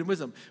operated in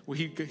wisdom. Well,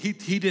 he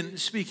didn't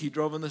speak. He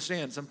drove in the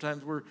sand.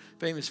 Sometimes we're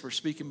famous for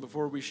speaking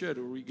before we should,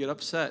 or we get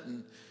upset.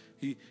 And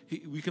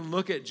we can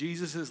look at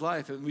Jesus'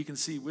 life and we can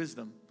see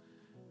wisdom.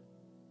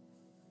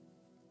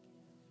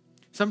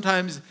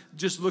 Sometimes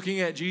just looking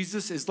at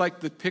Jesus is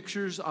like the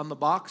pictures on the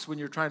box when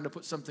you're trying to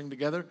put something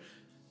together.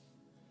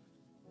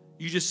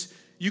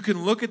 You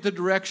can look at the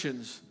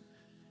directions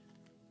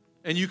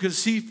and you can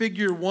see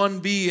figure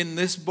 1B in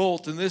this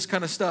bolt and this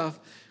kind of stuff,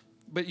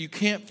 but you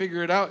can't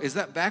figure it out. Is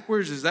that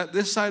backwards? Is that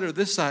this side or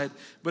this side?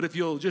 But if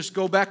you'll just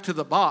go back to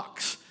the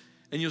box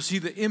and you'll see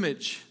the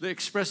image, the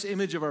express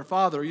image of our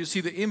Father, you'll see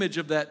the image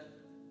of that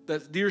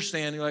deer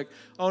stand, you're like,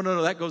 oh,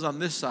 no, that goes on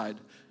this side.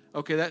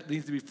 Okay, that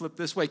needs to be flipped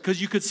this way,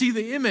 because you could see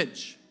the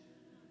image.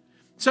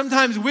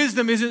 Sometimes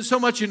wisdom isn't so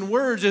much in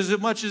words as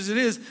much as it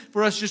is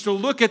for us just to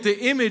look at the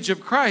image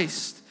of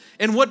Christ.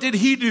 And what did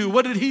He do?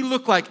 What did He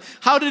look like?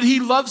 How did He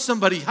love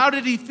somebody? How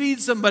did He feed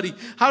somebody?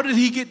 How did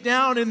He get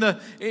down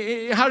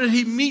how did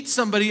He meet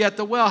somebody at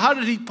the well? How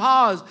did He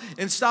pause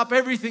and stop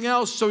everything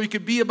else so He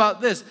could be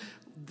about this?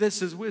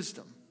 This is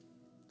wisdom.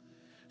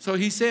 So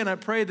He's saying, I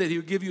pray that He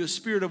would give you a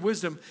spirit of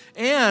wisdom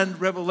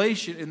and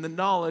revelation in the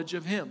knowledge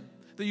of Him,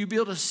 that you'd be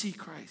able to see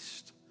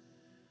Christ.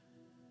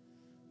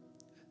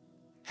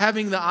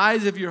 Having the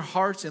eyes of your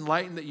hearts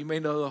enlightened that you may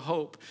know the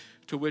hope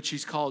to which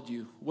he's called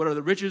you. What are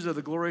the riches of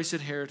the glorious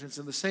inheritance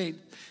in the saint?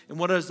 And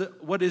what is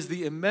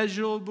the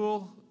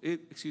immeasurable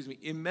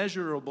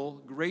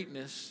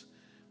greatness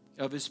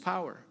of his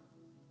power?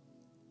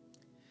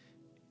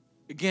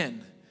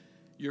 Again,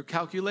 your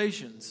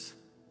calculations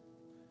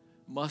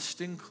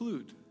must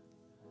include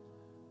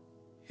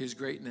his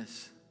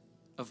greatness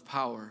of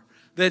power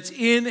that's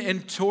in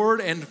and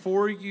toward and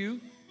for you.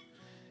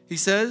 He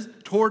says,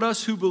 toward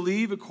us who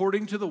believe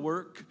according to the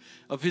work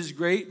of his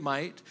great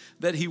might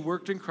that he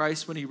worked in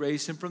Christ when he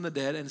raised him from the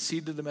dead and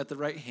seated him at the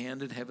right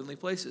hand in heavenly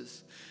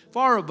places,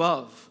 far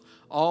above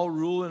all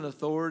rule and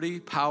authority,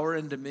 power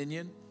and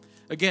dominion.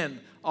 Again,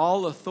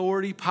 all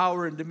authority,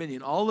 power, and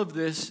dominion. All of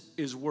this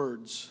is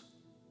words.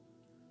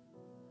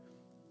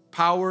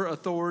 Power,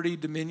 authority,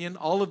 dominion,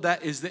 all of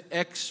that is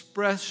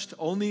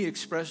only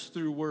expressed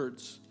through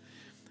words.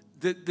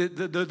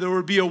 There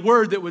would be a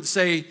word that would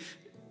say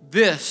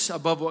this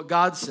above what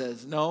God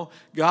says. No,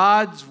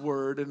 God's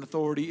word and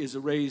authority is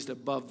raised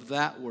above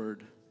that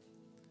word.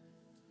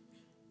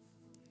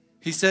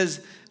 He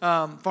says,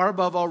 far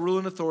above all rule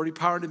and authority,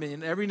 power and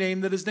dominion, every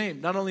name that is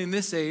named, not only in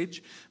this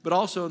age, but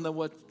also in the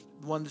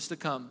one that's to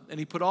come. And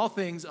he put all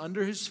things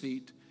under his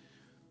feet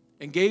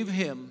and gave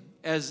him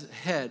as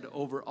head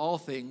over all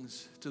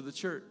things to the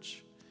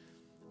church,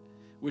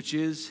 which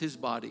is his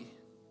body.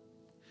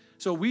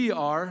 So we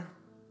are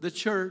the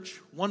church,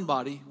 one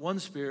body, one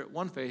spirit,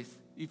 one faith.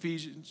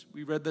 Ephesians,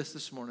 we read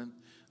this morning.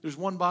 There's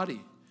one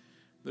body.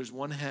 There's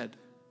one head.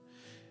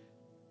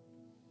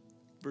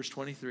 Verse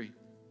 23,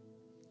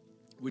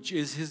 which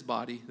is his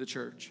body, the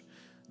church,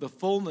 the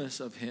fullness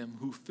of him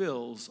who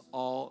fills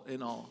all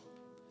in all.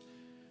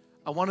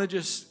 I want to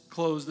just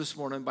close this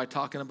morning by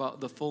talking about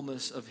the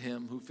fullness of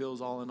him who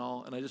fills all in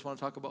all. And I just want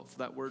to talk about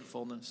that word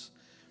fullness.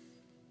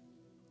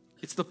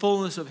 It's the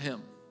fullness of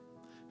him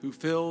who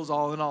fills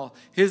all in all.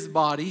 His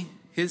body,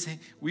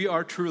 we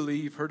are truly,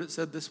 you've heard it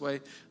said this way,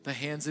 the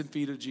hands and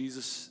feet of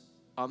Jesus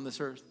on this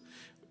earth.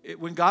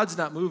 When God's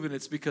not moving,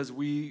 it's because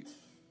we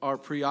are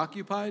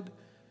preoccupied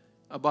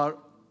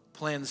about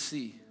plan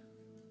C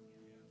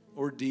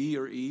or D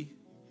or E.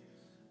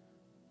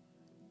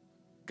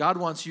 God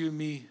wants you and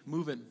me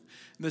moving.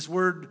 And this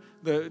word,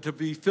 to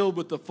be filled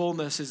with the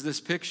fullness, is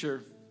this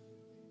picture.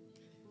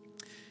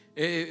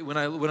 When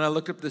I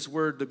looked up this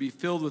word, to be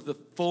filled with the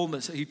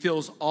fullness, he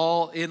fills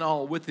all in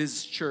all with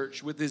his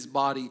church, with his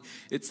body.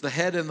 It's the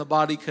head and the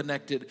body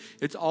connected.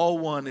 It's all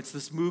one. It's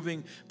this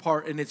moving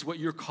part, and it's what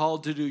you're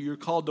called to do. You're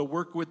called to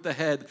work with the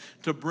head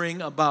to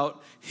bring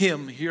about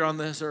him here on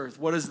this earth.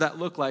 What does that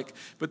look like?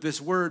 But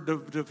this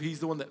word, he's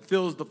the one that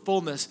fills the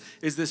fullness,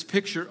 is this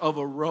picture of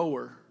a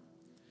rower.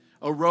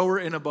 A rower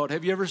in a boat.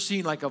 Have you ever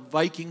seen like a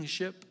Viking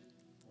ship?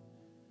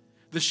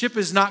 The ship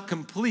is not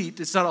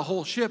complete. It's not a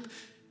whole ship.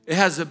 It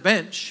has a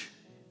bench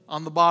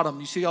on the bottom.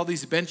 You see all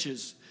these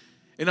benches.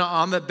 And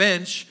on the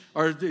bench,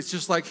 it's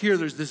just like here,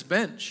 there's this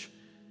bench.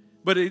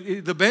 But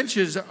the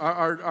benches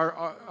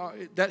are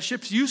that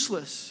ship's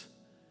useless.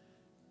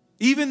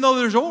 Even though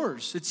there's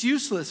oars, it's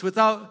useless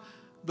without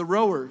the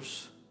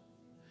rowers.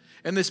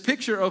 And this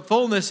picture of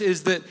fullness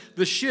is that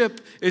the ship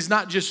is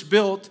not just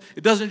built,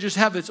 it doesn't just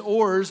have its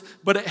oars,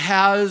 but it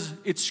has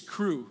its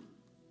crew.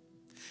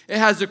 It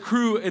has a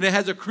crew, and it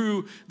has a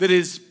crew that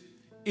is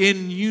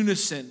in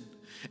unison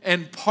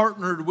and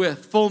partnered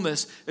with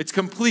fullness. It's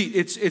complete.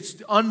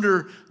 It's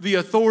under the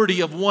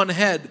authority of one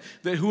head,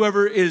 that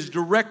whoever is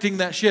directing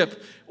that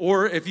ship,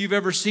 or if you've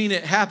ever seen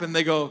it happen,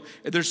 they go,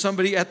 there's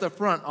somebody at the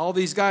front. All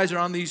these guys are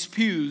on these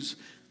pews,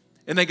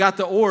 and they got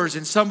the oars,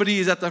 and somebody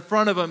is at the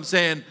front of them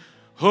saying,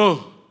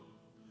 "Ho,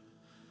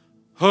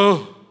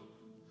 ho,"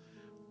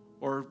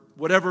 or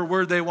whatever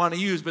word they want to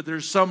use, but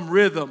there's some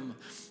rhythm,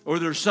 or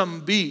there's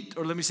some beat,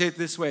 or let me say it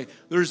this way,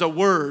 there's a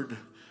word,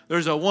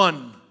 there's a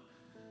one,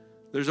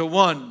 there's a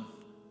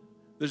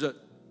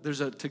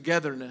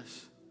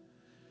togetherness.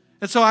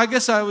 And so I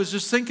guess I was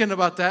just thinking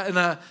about that,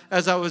 and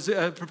as I was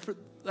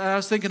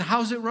thinking,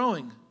 how's it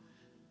rowing?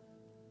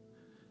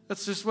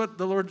 That's just what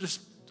the Lord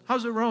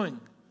how's it rowing?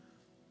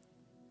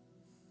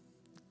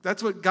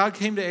 That's what God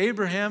came to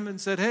Abraham and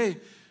said, hey,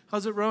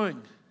 how's it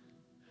rowing?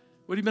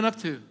 What have you been up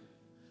to?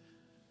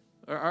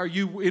 Are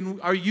you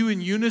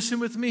in unison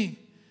with me?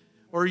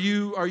 Or are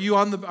you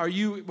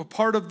a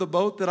part of the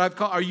boat that I've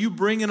called? Are you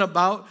bringing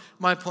about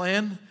my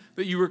plan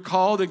that you were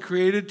called and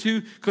created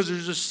to? Because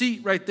there's a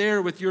seat right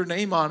there with your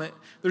name on it.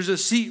 There's a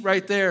seat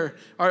right there.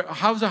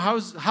 How's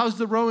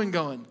the rowing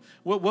going?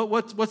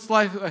 What's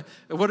life?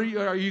 What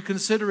are you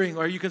considering?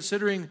 Are you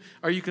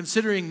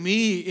considering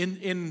me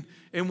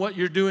in what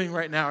you're doing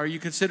right now? Are you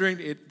considering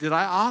it? Did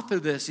I author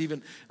this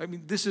even? I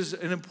mean, this is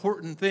an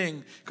important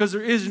thing because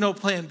there is no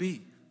plan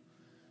B.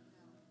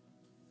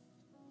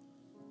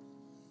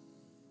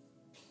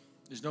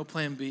 There's no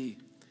plan B.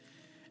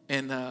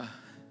 And the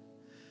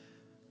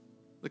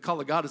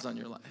call of God is on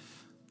your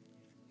life.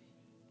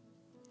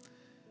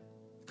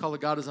 The call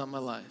of God is on my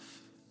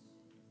life.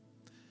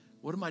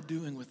 What am I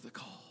doing with the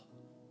call?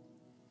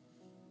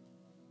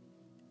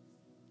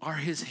 Are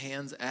his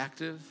hands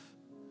active?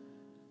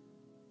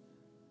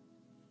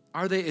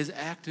 Are they as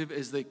active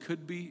as they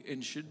could be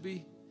and should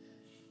be?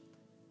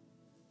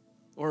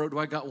 Or do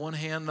I got one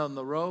hand on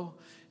the row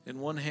and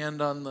one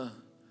hand on the...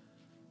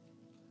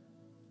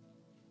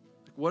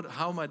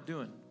 How am I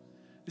doing?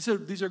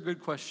 These are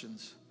good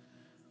questions.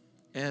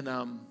 And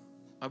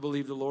I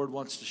believe the Lord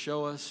wants to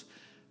show us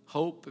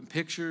hope and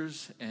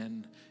pictures.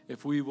 And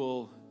if we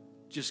will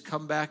just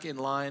come back in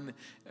line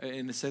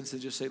in the sense of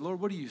just say, Lord,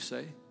 what do you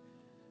say?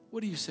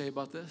 What do you say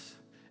about this?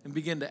 And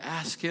begin to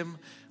ask him,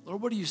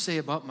 Lord, what do you say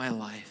about my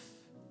life?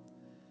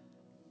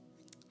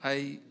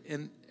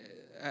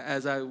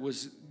 As I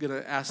was going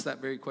to ask that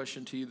very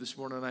question to you this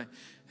morning, I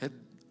had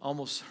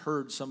almost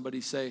heard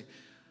somebody say,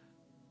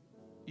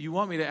 you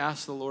want me to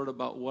ask the Lord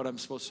about what I'm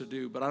supposed to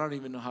do, but I don't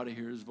even know how to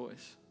hear his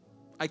voice.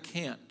 I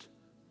can't.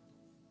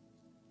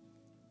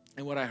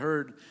 And what I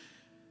heard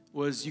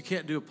was, you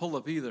can't do a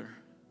pull-up either.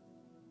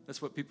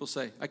 That's what people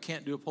say. I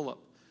can't do a pull-up.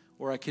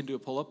 Or I can do a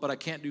pull-up, but I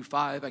can't do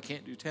 5, I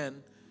can't do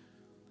 10.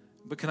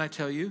 But can I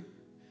tell you,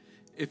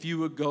 if you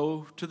would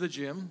go to the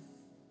gym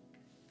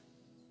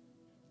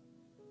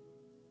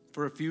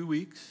for a few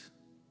weeks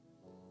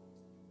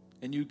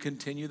and you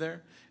continue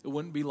there, it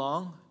wouldn't be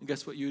long. And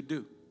guess what you would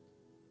do?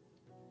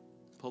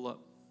 Pull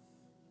up.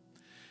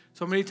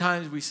 So many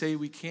times we say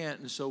we can't,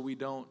 and so we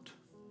don't.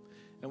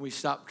 And we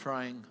stop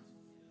trying.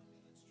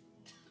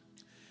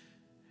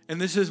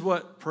 And this is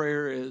what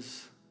prayer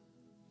is.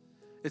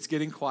 It's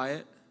getting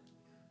quiet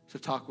to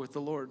talk with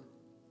the Lord.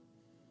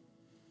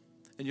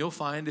 And you'll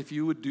find if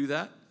you would do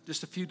that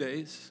just a few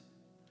days,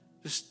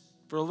 just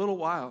for a little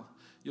while,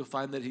 you'll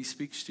find that he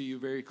speaks to you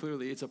very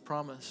clearly. It's a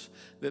promise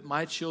that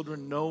my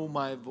children know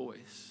my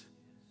voice,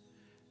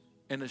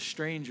 and as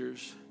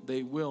strangers,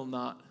 they will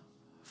not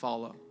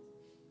follow.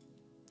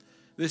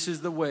 This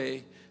is the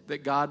way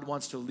that God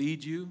wants to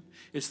lead you.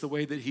 It's the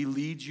way that he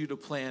leads you to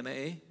plan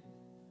A.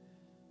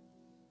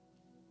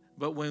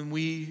 But when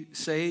we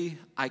say,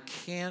 I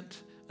can't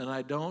and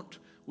I don't,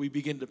 we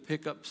begin to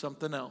pick up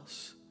something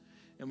else.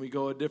 And we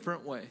go a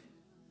different way.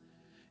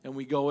 And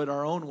we go it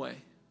our own way.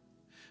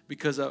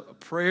 Because a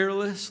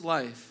prayerless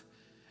life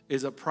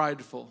is a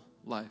prideful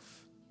life.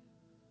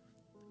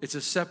 It's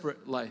a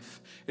separate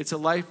life. It's a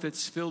life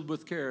that's filled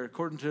with care.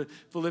 According to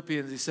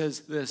Philippians, he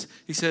says this.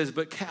 He says,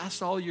 but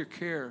cast all your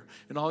care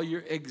and all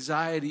your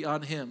anxiety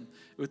on him.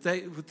 With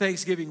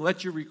thanksgiving,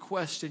 let your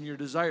requests and your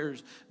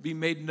desires be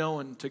made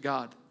known to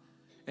God.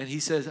 And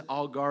he says,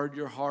 I'll guard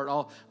your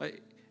heart.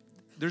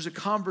 There's a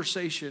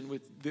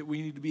conversation that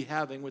we need to be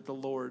having with the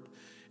Lord.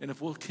 And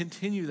if we'll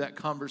continue that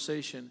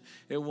conversation,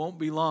 it won't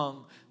be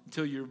long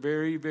until you're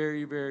very,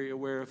 very, very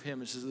aware of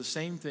him. This is the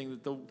same thing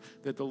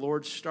that the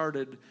Lord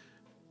started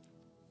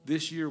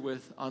this year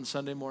with on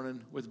Sunday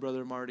morning with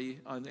Brother Marty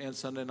and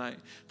Sunday night,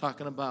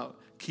 talking about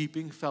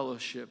keeping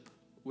fellowship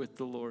with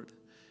the Lord.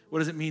 What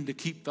does it mean to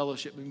keep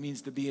fellowship? It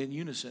means to be in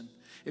unison.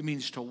 It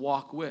means to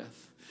walk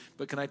with.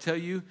 But can I tell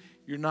you,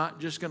 you're not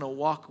just going to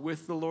walk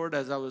with the Lord.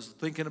 As I was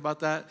thinking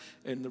about that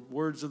and the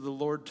words of the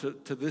Lord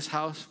to this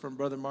house from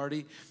Brother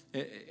Marty,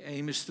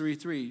 Amos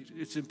 3:3,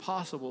 it's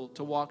impossible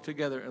to walk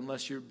together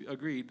unless you're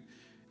agreed.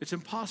 It's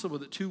impossible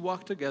that two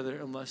walk together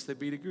unless they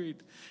be agreed.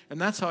 And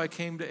that's how I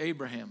came to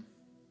Abraham.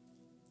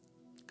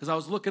 Because I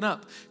was looking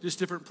up just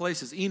different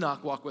places.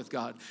 Enoch walked with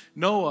God.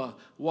 Noah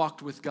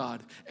walked with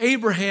God.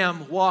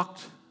 Abraham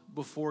walked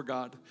before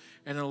God.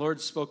 And the Lord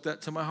spoke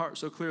that to my heart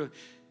so clearly.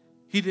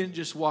 He didn't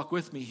just walk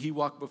with me. He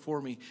walked before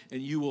me.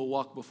 And you will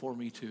walk before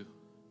me too.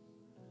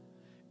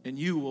 And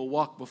you will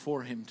walk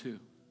before him too.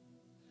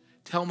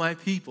 Tell my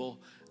people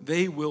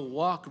they will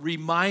walk.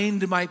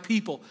 Remind my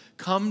people.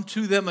 Come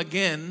to them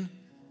again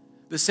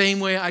the same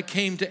way I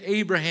came to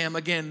Abraham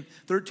again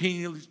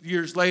 13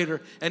 years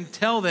later, and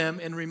tell them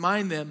and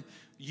remind them,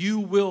 you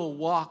will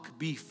walk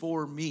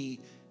before me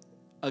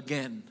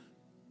again.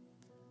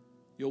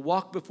 You'll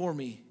walk before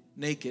me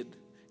naked.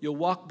 You'll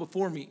walk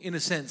before me, in a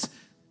sense,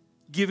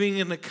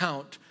 giving an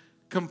account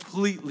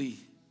completely.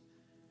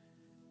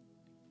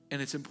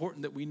 And it's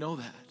important that we know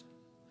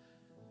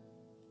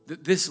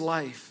that this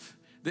life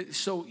that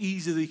so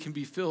easily can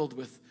be filled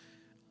with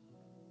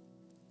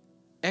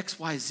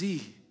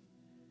XYZ,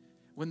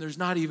 when there's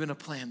not even a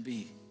plan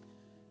B.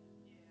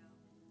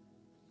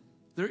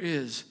 There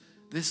is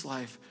this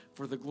life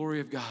for the glory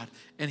of God,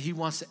 and he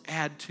wants to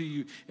add to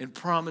you and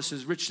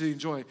promises richly and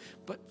joy.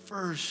 But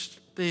first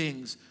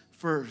things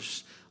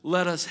first,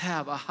 let us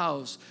have a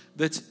house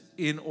that's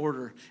in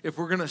order. If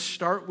we're going to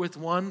start with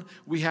one,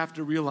 we have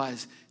to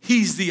realize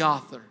he's the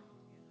author,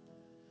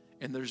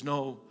 and there's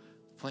no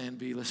plan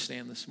B. Let's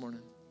stand this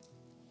morning.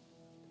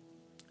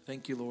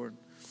 Thank you, Lord.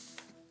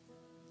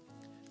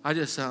 I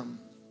just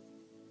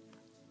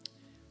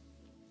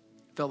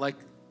felt like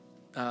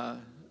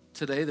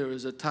today there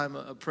was a time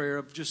of prayer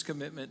of just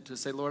commitment to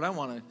say, Lord, I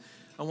want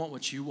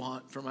what you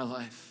want for my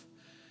life.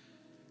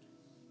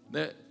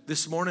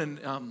 This morning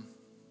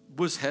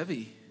was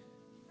heavy.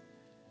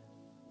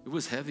 It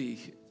was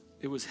heavy.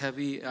 It was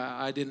heavy.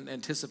 I didn't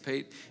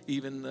anticipate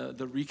even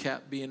the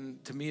recap being,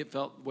 to me, it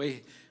felt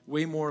way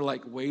more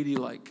like weighty,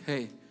 like,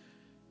 hey,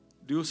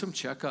 do some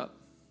checkup.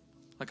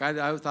 Like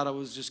I thought I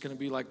was just going to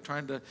be like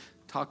trying to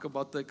talk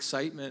about the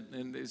excitement,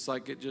 and it's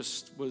like it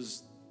just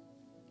was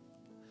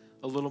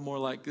a little more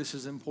like, this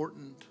is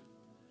important.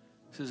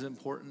 This is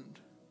important.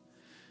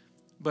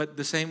 But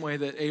the same way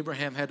that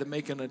Abraham had to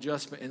make an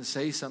adjustment and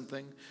say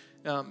something,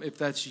 if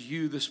that's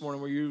you this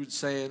morning, where you're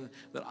saying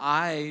that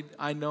I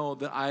know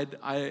that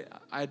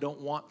I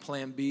don't want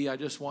plan B, I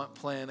just want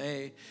plan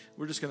A,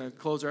 we're just going to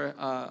close our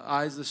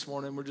eyes this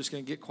morning. We're just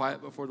going to get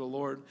quiet before the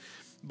Lord.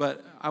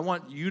 But I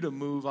want you to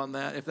move on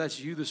that. If that's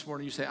you this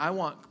morning, you say, I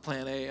want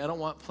plan A, I don't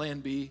want plan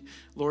B.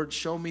 Lord,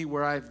 show me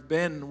where I've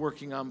been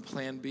working on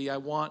plan B. I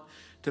want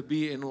to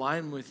be in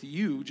line with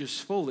you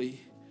just fully.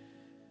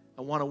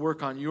 I want to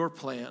work on your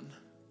plan.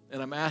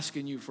 And I'm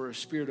asking you for a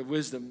spirit of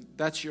wisdom.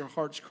 That's your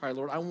heart's cry,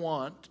 Lord. I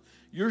want.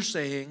 You're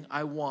saying,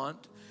 I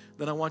want.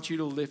 Then I want you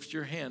to lift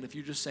your hand. If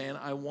you're just saying,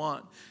 I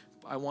want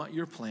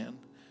your plan.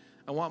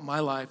 I want my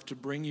life to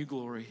bring you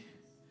glory.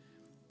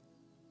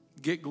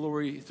 Get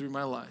glory through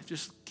my life.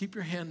 Just keep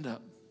your hand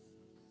up.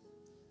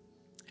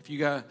 If you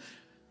got,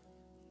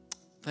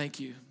 thank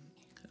you.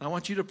 And I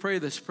want you to pray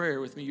this prayer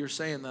with me. You're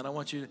saying that. I'm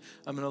going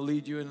to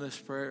lead you in this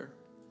prayer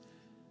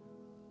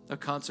of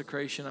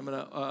consecration. I'm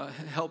going to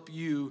help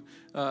you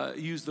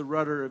use the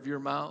rudder of your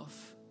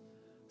mouth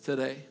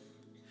today.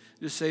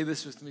 Just say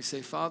this with me. Say,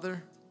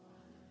 Father,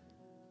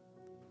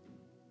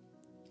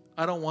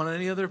 I don't want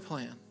any other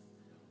plan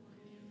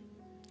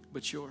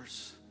but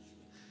yours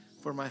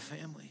for my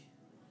family,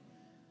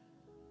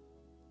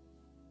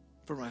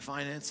 for my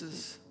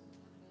finances,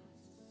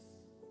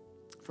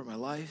 for my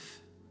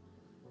life.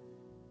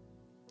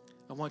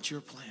 I want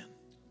your plan.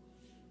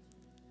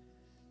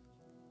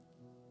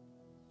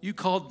 You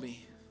called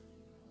me.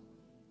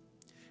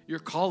 You're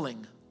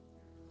calling.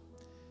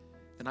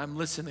 And I'm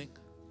listening.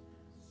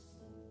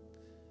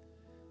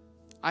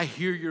 I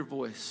hear your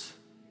voice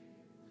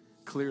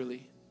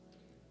clearly.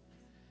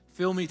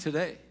 Fill me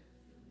today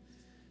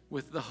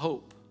with the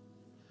hope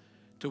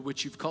to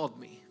which you've called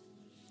me.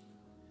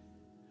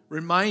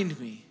 Remind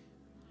me.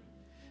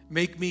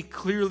 Make me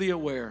clearly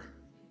aware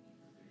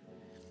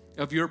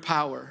of your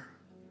power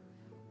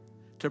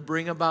to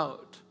bring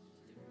about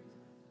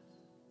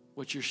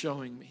what you're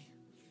showing me.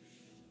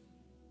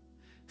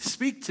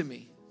 Speak to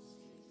me.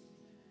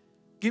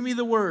 Give me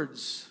the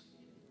words.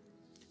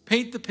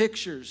 Paint the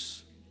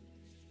pictures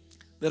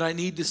that I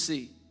need to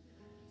see,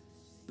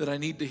 that I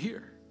need to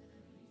hear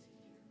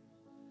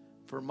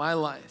for my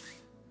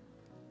life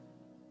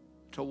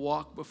to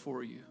walk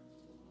before you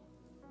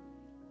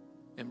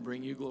and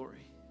bring you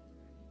glory.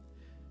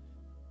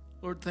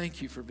 Lord,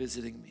 thank you for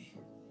visiting me.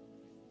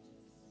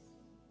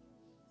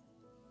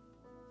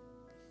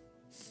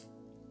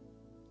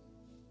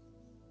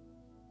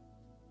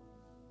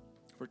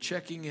 For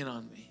checking in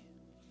on me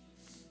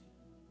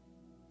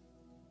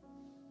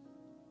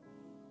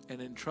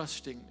and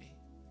entrusting me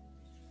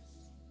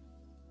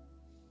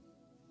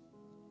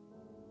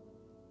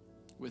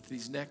with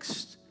these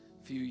next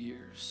few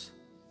years.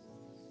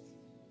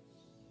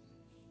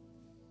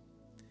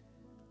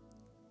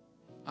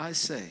 I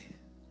say,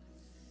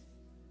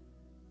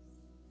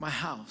 my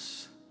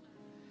house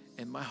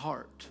and my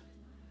heart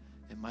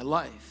and my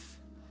life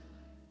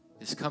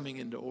is coming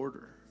into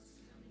order,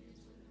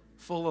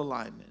 full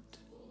alignment,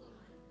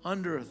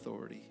 under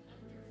authority,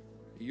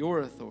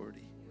 your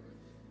authority.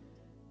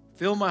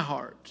 Fill my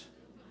heart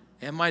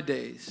and my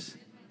days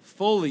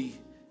fully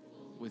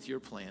with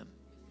your plan.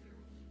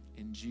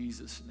 In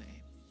Jesus'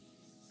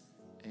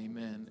 name,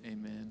 amen,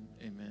 amen,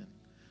 amen.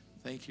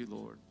 Thank you,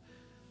 Lord.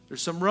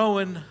 There's some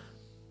rowing.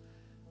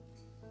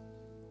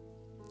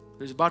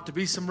 There's about to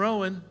be some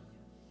rowing.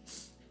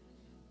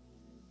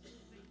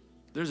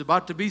 There's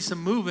about to be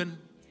some moving.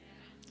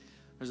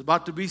 There's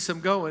about to be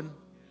some going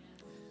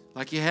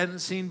like you hadn't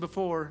seen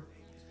before.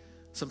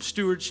 Some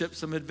stewardship,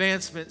 some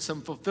advancement,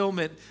 some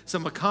fulfillment,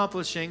 some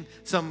accomplishing,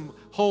 some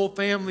whole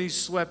families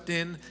swept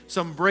in,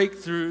 some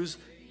breakthroughs.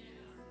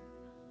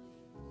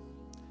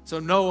 So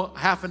no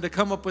having to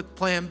come up with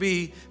plan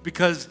B,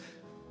 because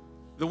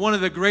one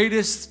of the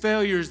greatest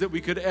failures that we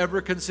could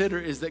ever consider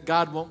is that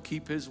God won't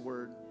keep his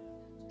word.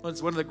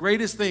 It's one of the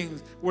greatest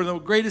things, one of the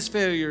greatest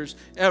failures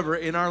ever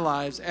in our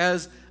lives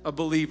as a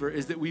believer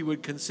is that we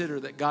would consider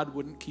that God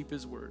wouldn't keep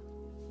his word.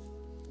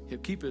 He'll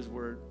keep his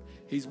word.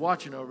 He's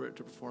watching over it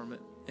to perform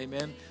it.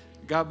 Amen.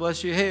 God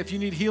bless you. Hey, if you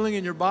need healing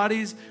in your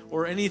bodies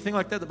or anything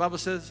like that, the Bible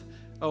says,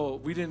 oh,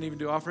 we didn't even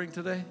do offering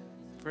today?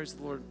 Praise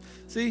the Lord.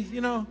 See,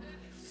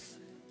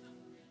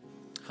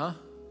 huh?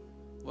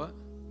 What?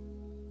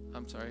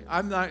 I'm sorry.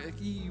 I'm not,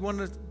 you want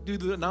to do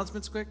the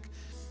announcements quick?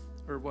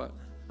 Or what?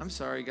 I'm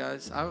sorry,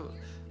 guys.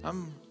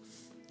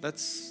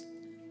 That's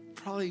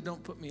probably,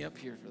 don't put me up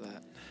here for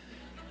that.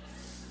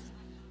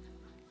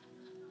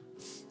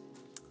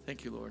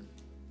 Thank you, Lord.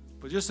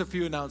 But just a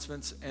few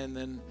announcements, and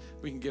then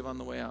we can give on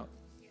the way out.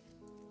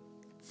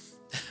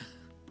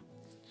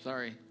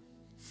 Sorry.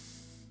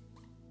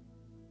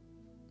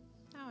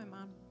 Now I'm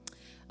on.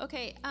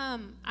 Okay,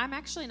 I'm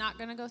actually not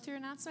going to go through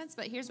announcements,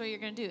 but here's what you're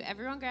going to do.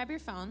 Everyone grab your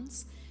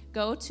phones,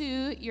 go to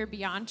your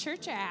Beyond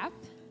Church app,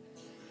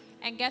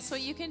 and guess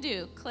what you can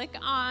do? Click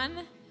on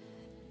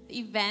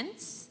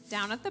events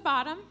down at the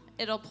bottom.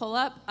 It'll pull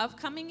up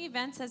upcoming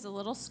events as a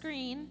little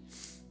screen.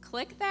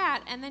 Click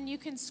that, and then you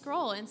can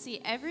scroll and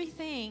see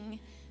everything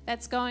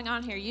that's going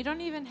on here. You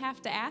don't even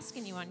have to ask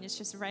anyone. It's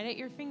just right at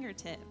your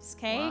fingertips,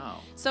 okay? Wow.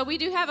 So we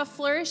do have a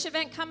Flourish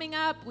event coming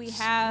up. We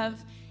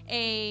have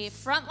a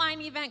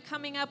Frontline event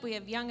coming up. We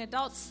have young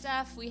adult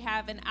stuff. We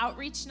have an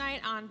outreach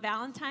night on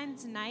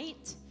Valentine's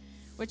night,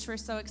 which we're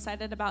so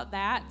excited about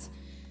that.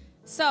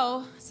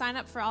 So sign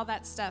up for all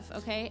that stuff,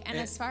 okay? And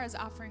as far as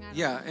offering, I don't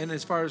know. And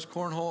as far as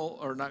cornhole,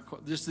 or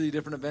not, just the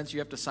different events, you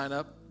have to sign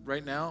up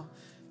right now.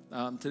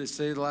 Today's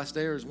the last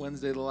day, or is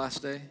Wednesday the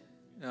last day?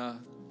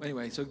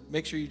 Anyway, so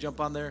make sure you jump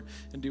on there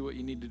and do what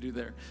you need to do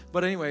there.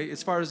 But anyway,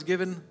 as far as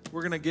giving,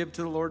 we're going to give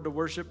to the Lord to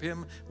worship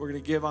him. We're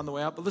going to give on the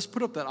way out. But let's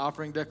put up that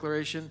offering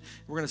declaration.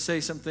 We're going to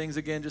say some things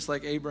again, just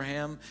like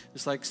Abraham,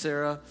 just like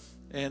Sarah.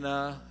 And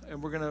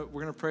we're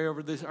gonna pray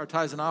over this, our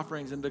tithes and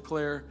offerings, and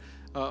declare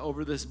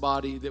over this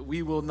body that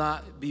we will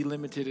not be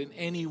limited in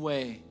any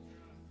way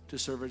to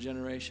serve our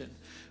generation.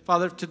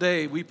 Father,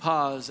 today we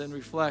pause and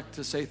reflect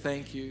to say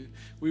thank you.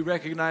 We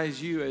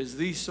recognize you as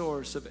the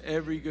source of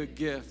every good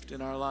gift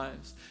in our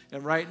lives.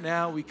 And right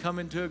now we come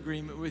into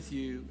agreement with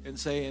you and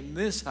say, in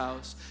this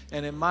house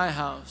and in my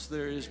house,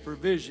 there is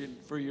provision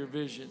for your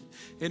vision.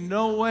 In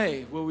no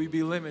way will we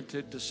be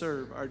limited to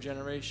serve our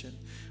generation.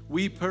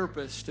 We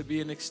purpose to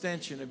be an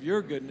extension of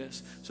your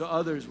goodness so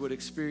others would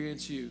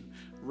experience you.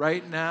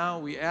 Right now,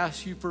 we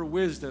ask you for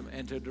wisdom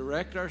and to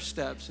direct our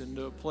steps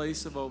into a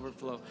place of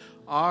overflow.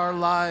 Our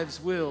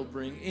lives will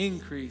bring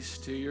increase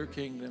to your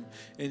kingdom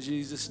in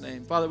Jesus'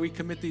 name. Father, we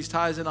commit these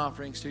tithes and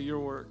offerings to your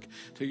work,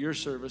 to your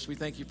service. We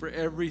thank you for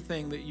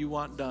everything that you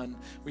want done.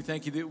 We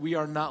thank you that we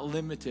are not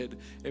limited.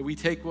 And we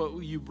take what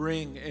you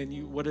bring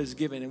and what is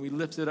given, and we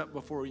lift it up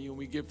before you, and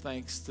we give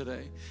thanks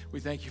today. We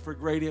thank you for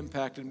great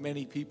impact in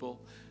many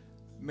people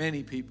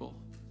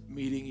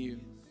meeting you.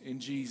 In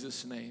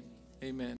Jesus' name, amen.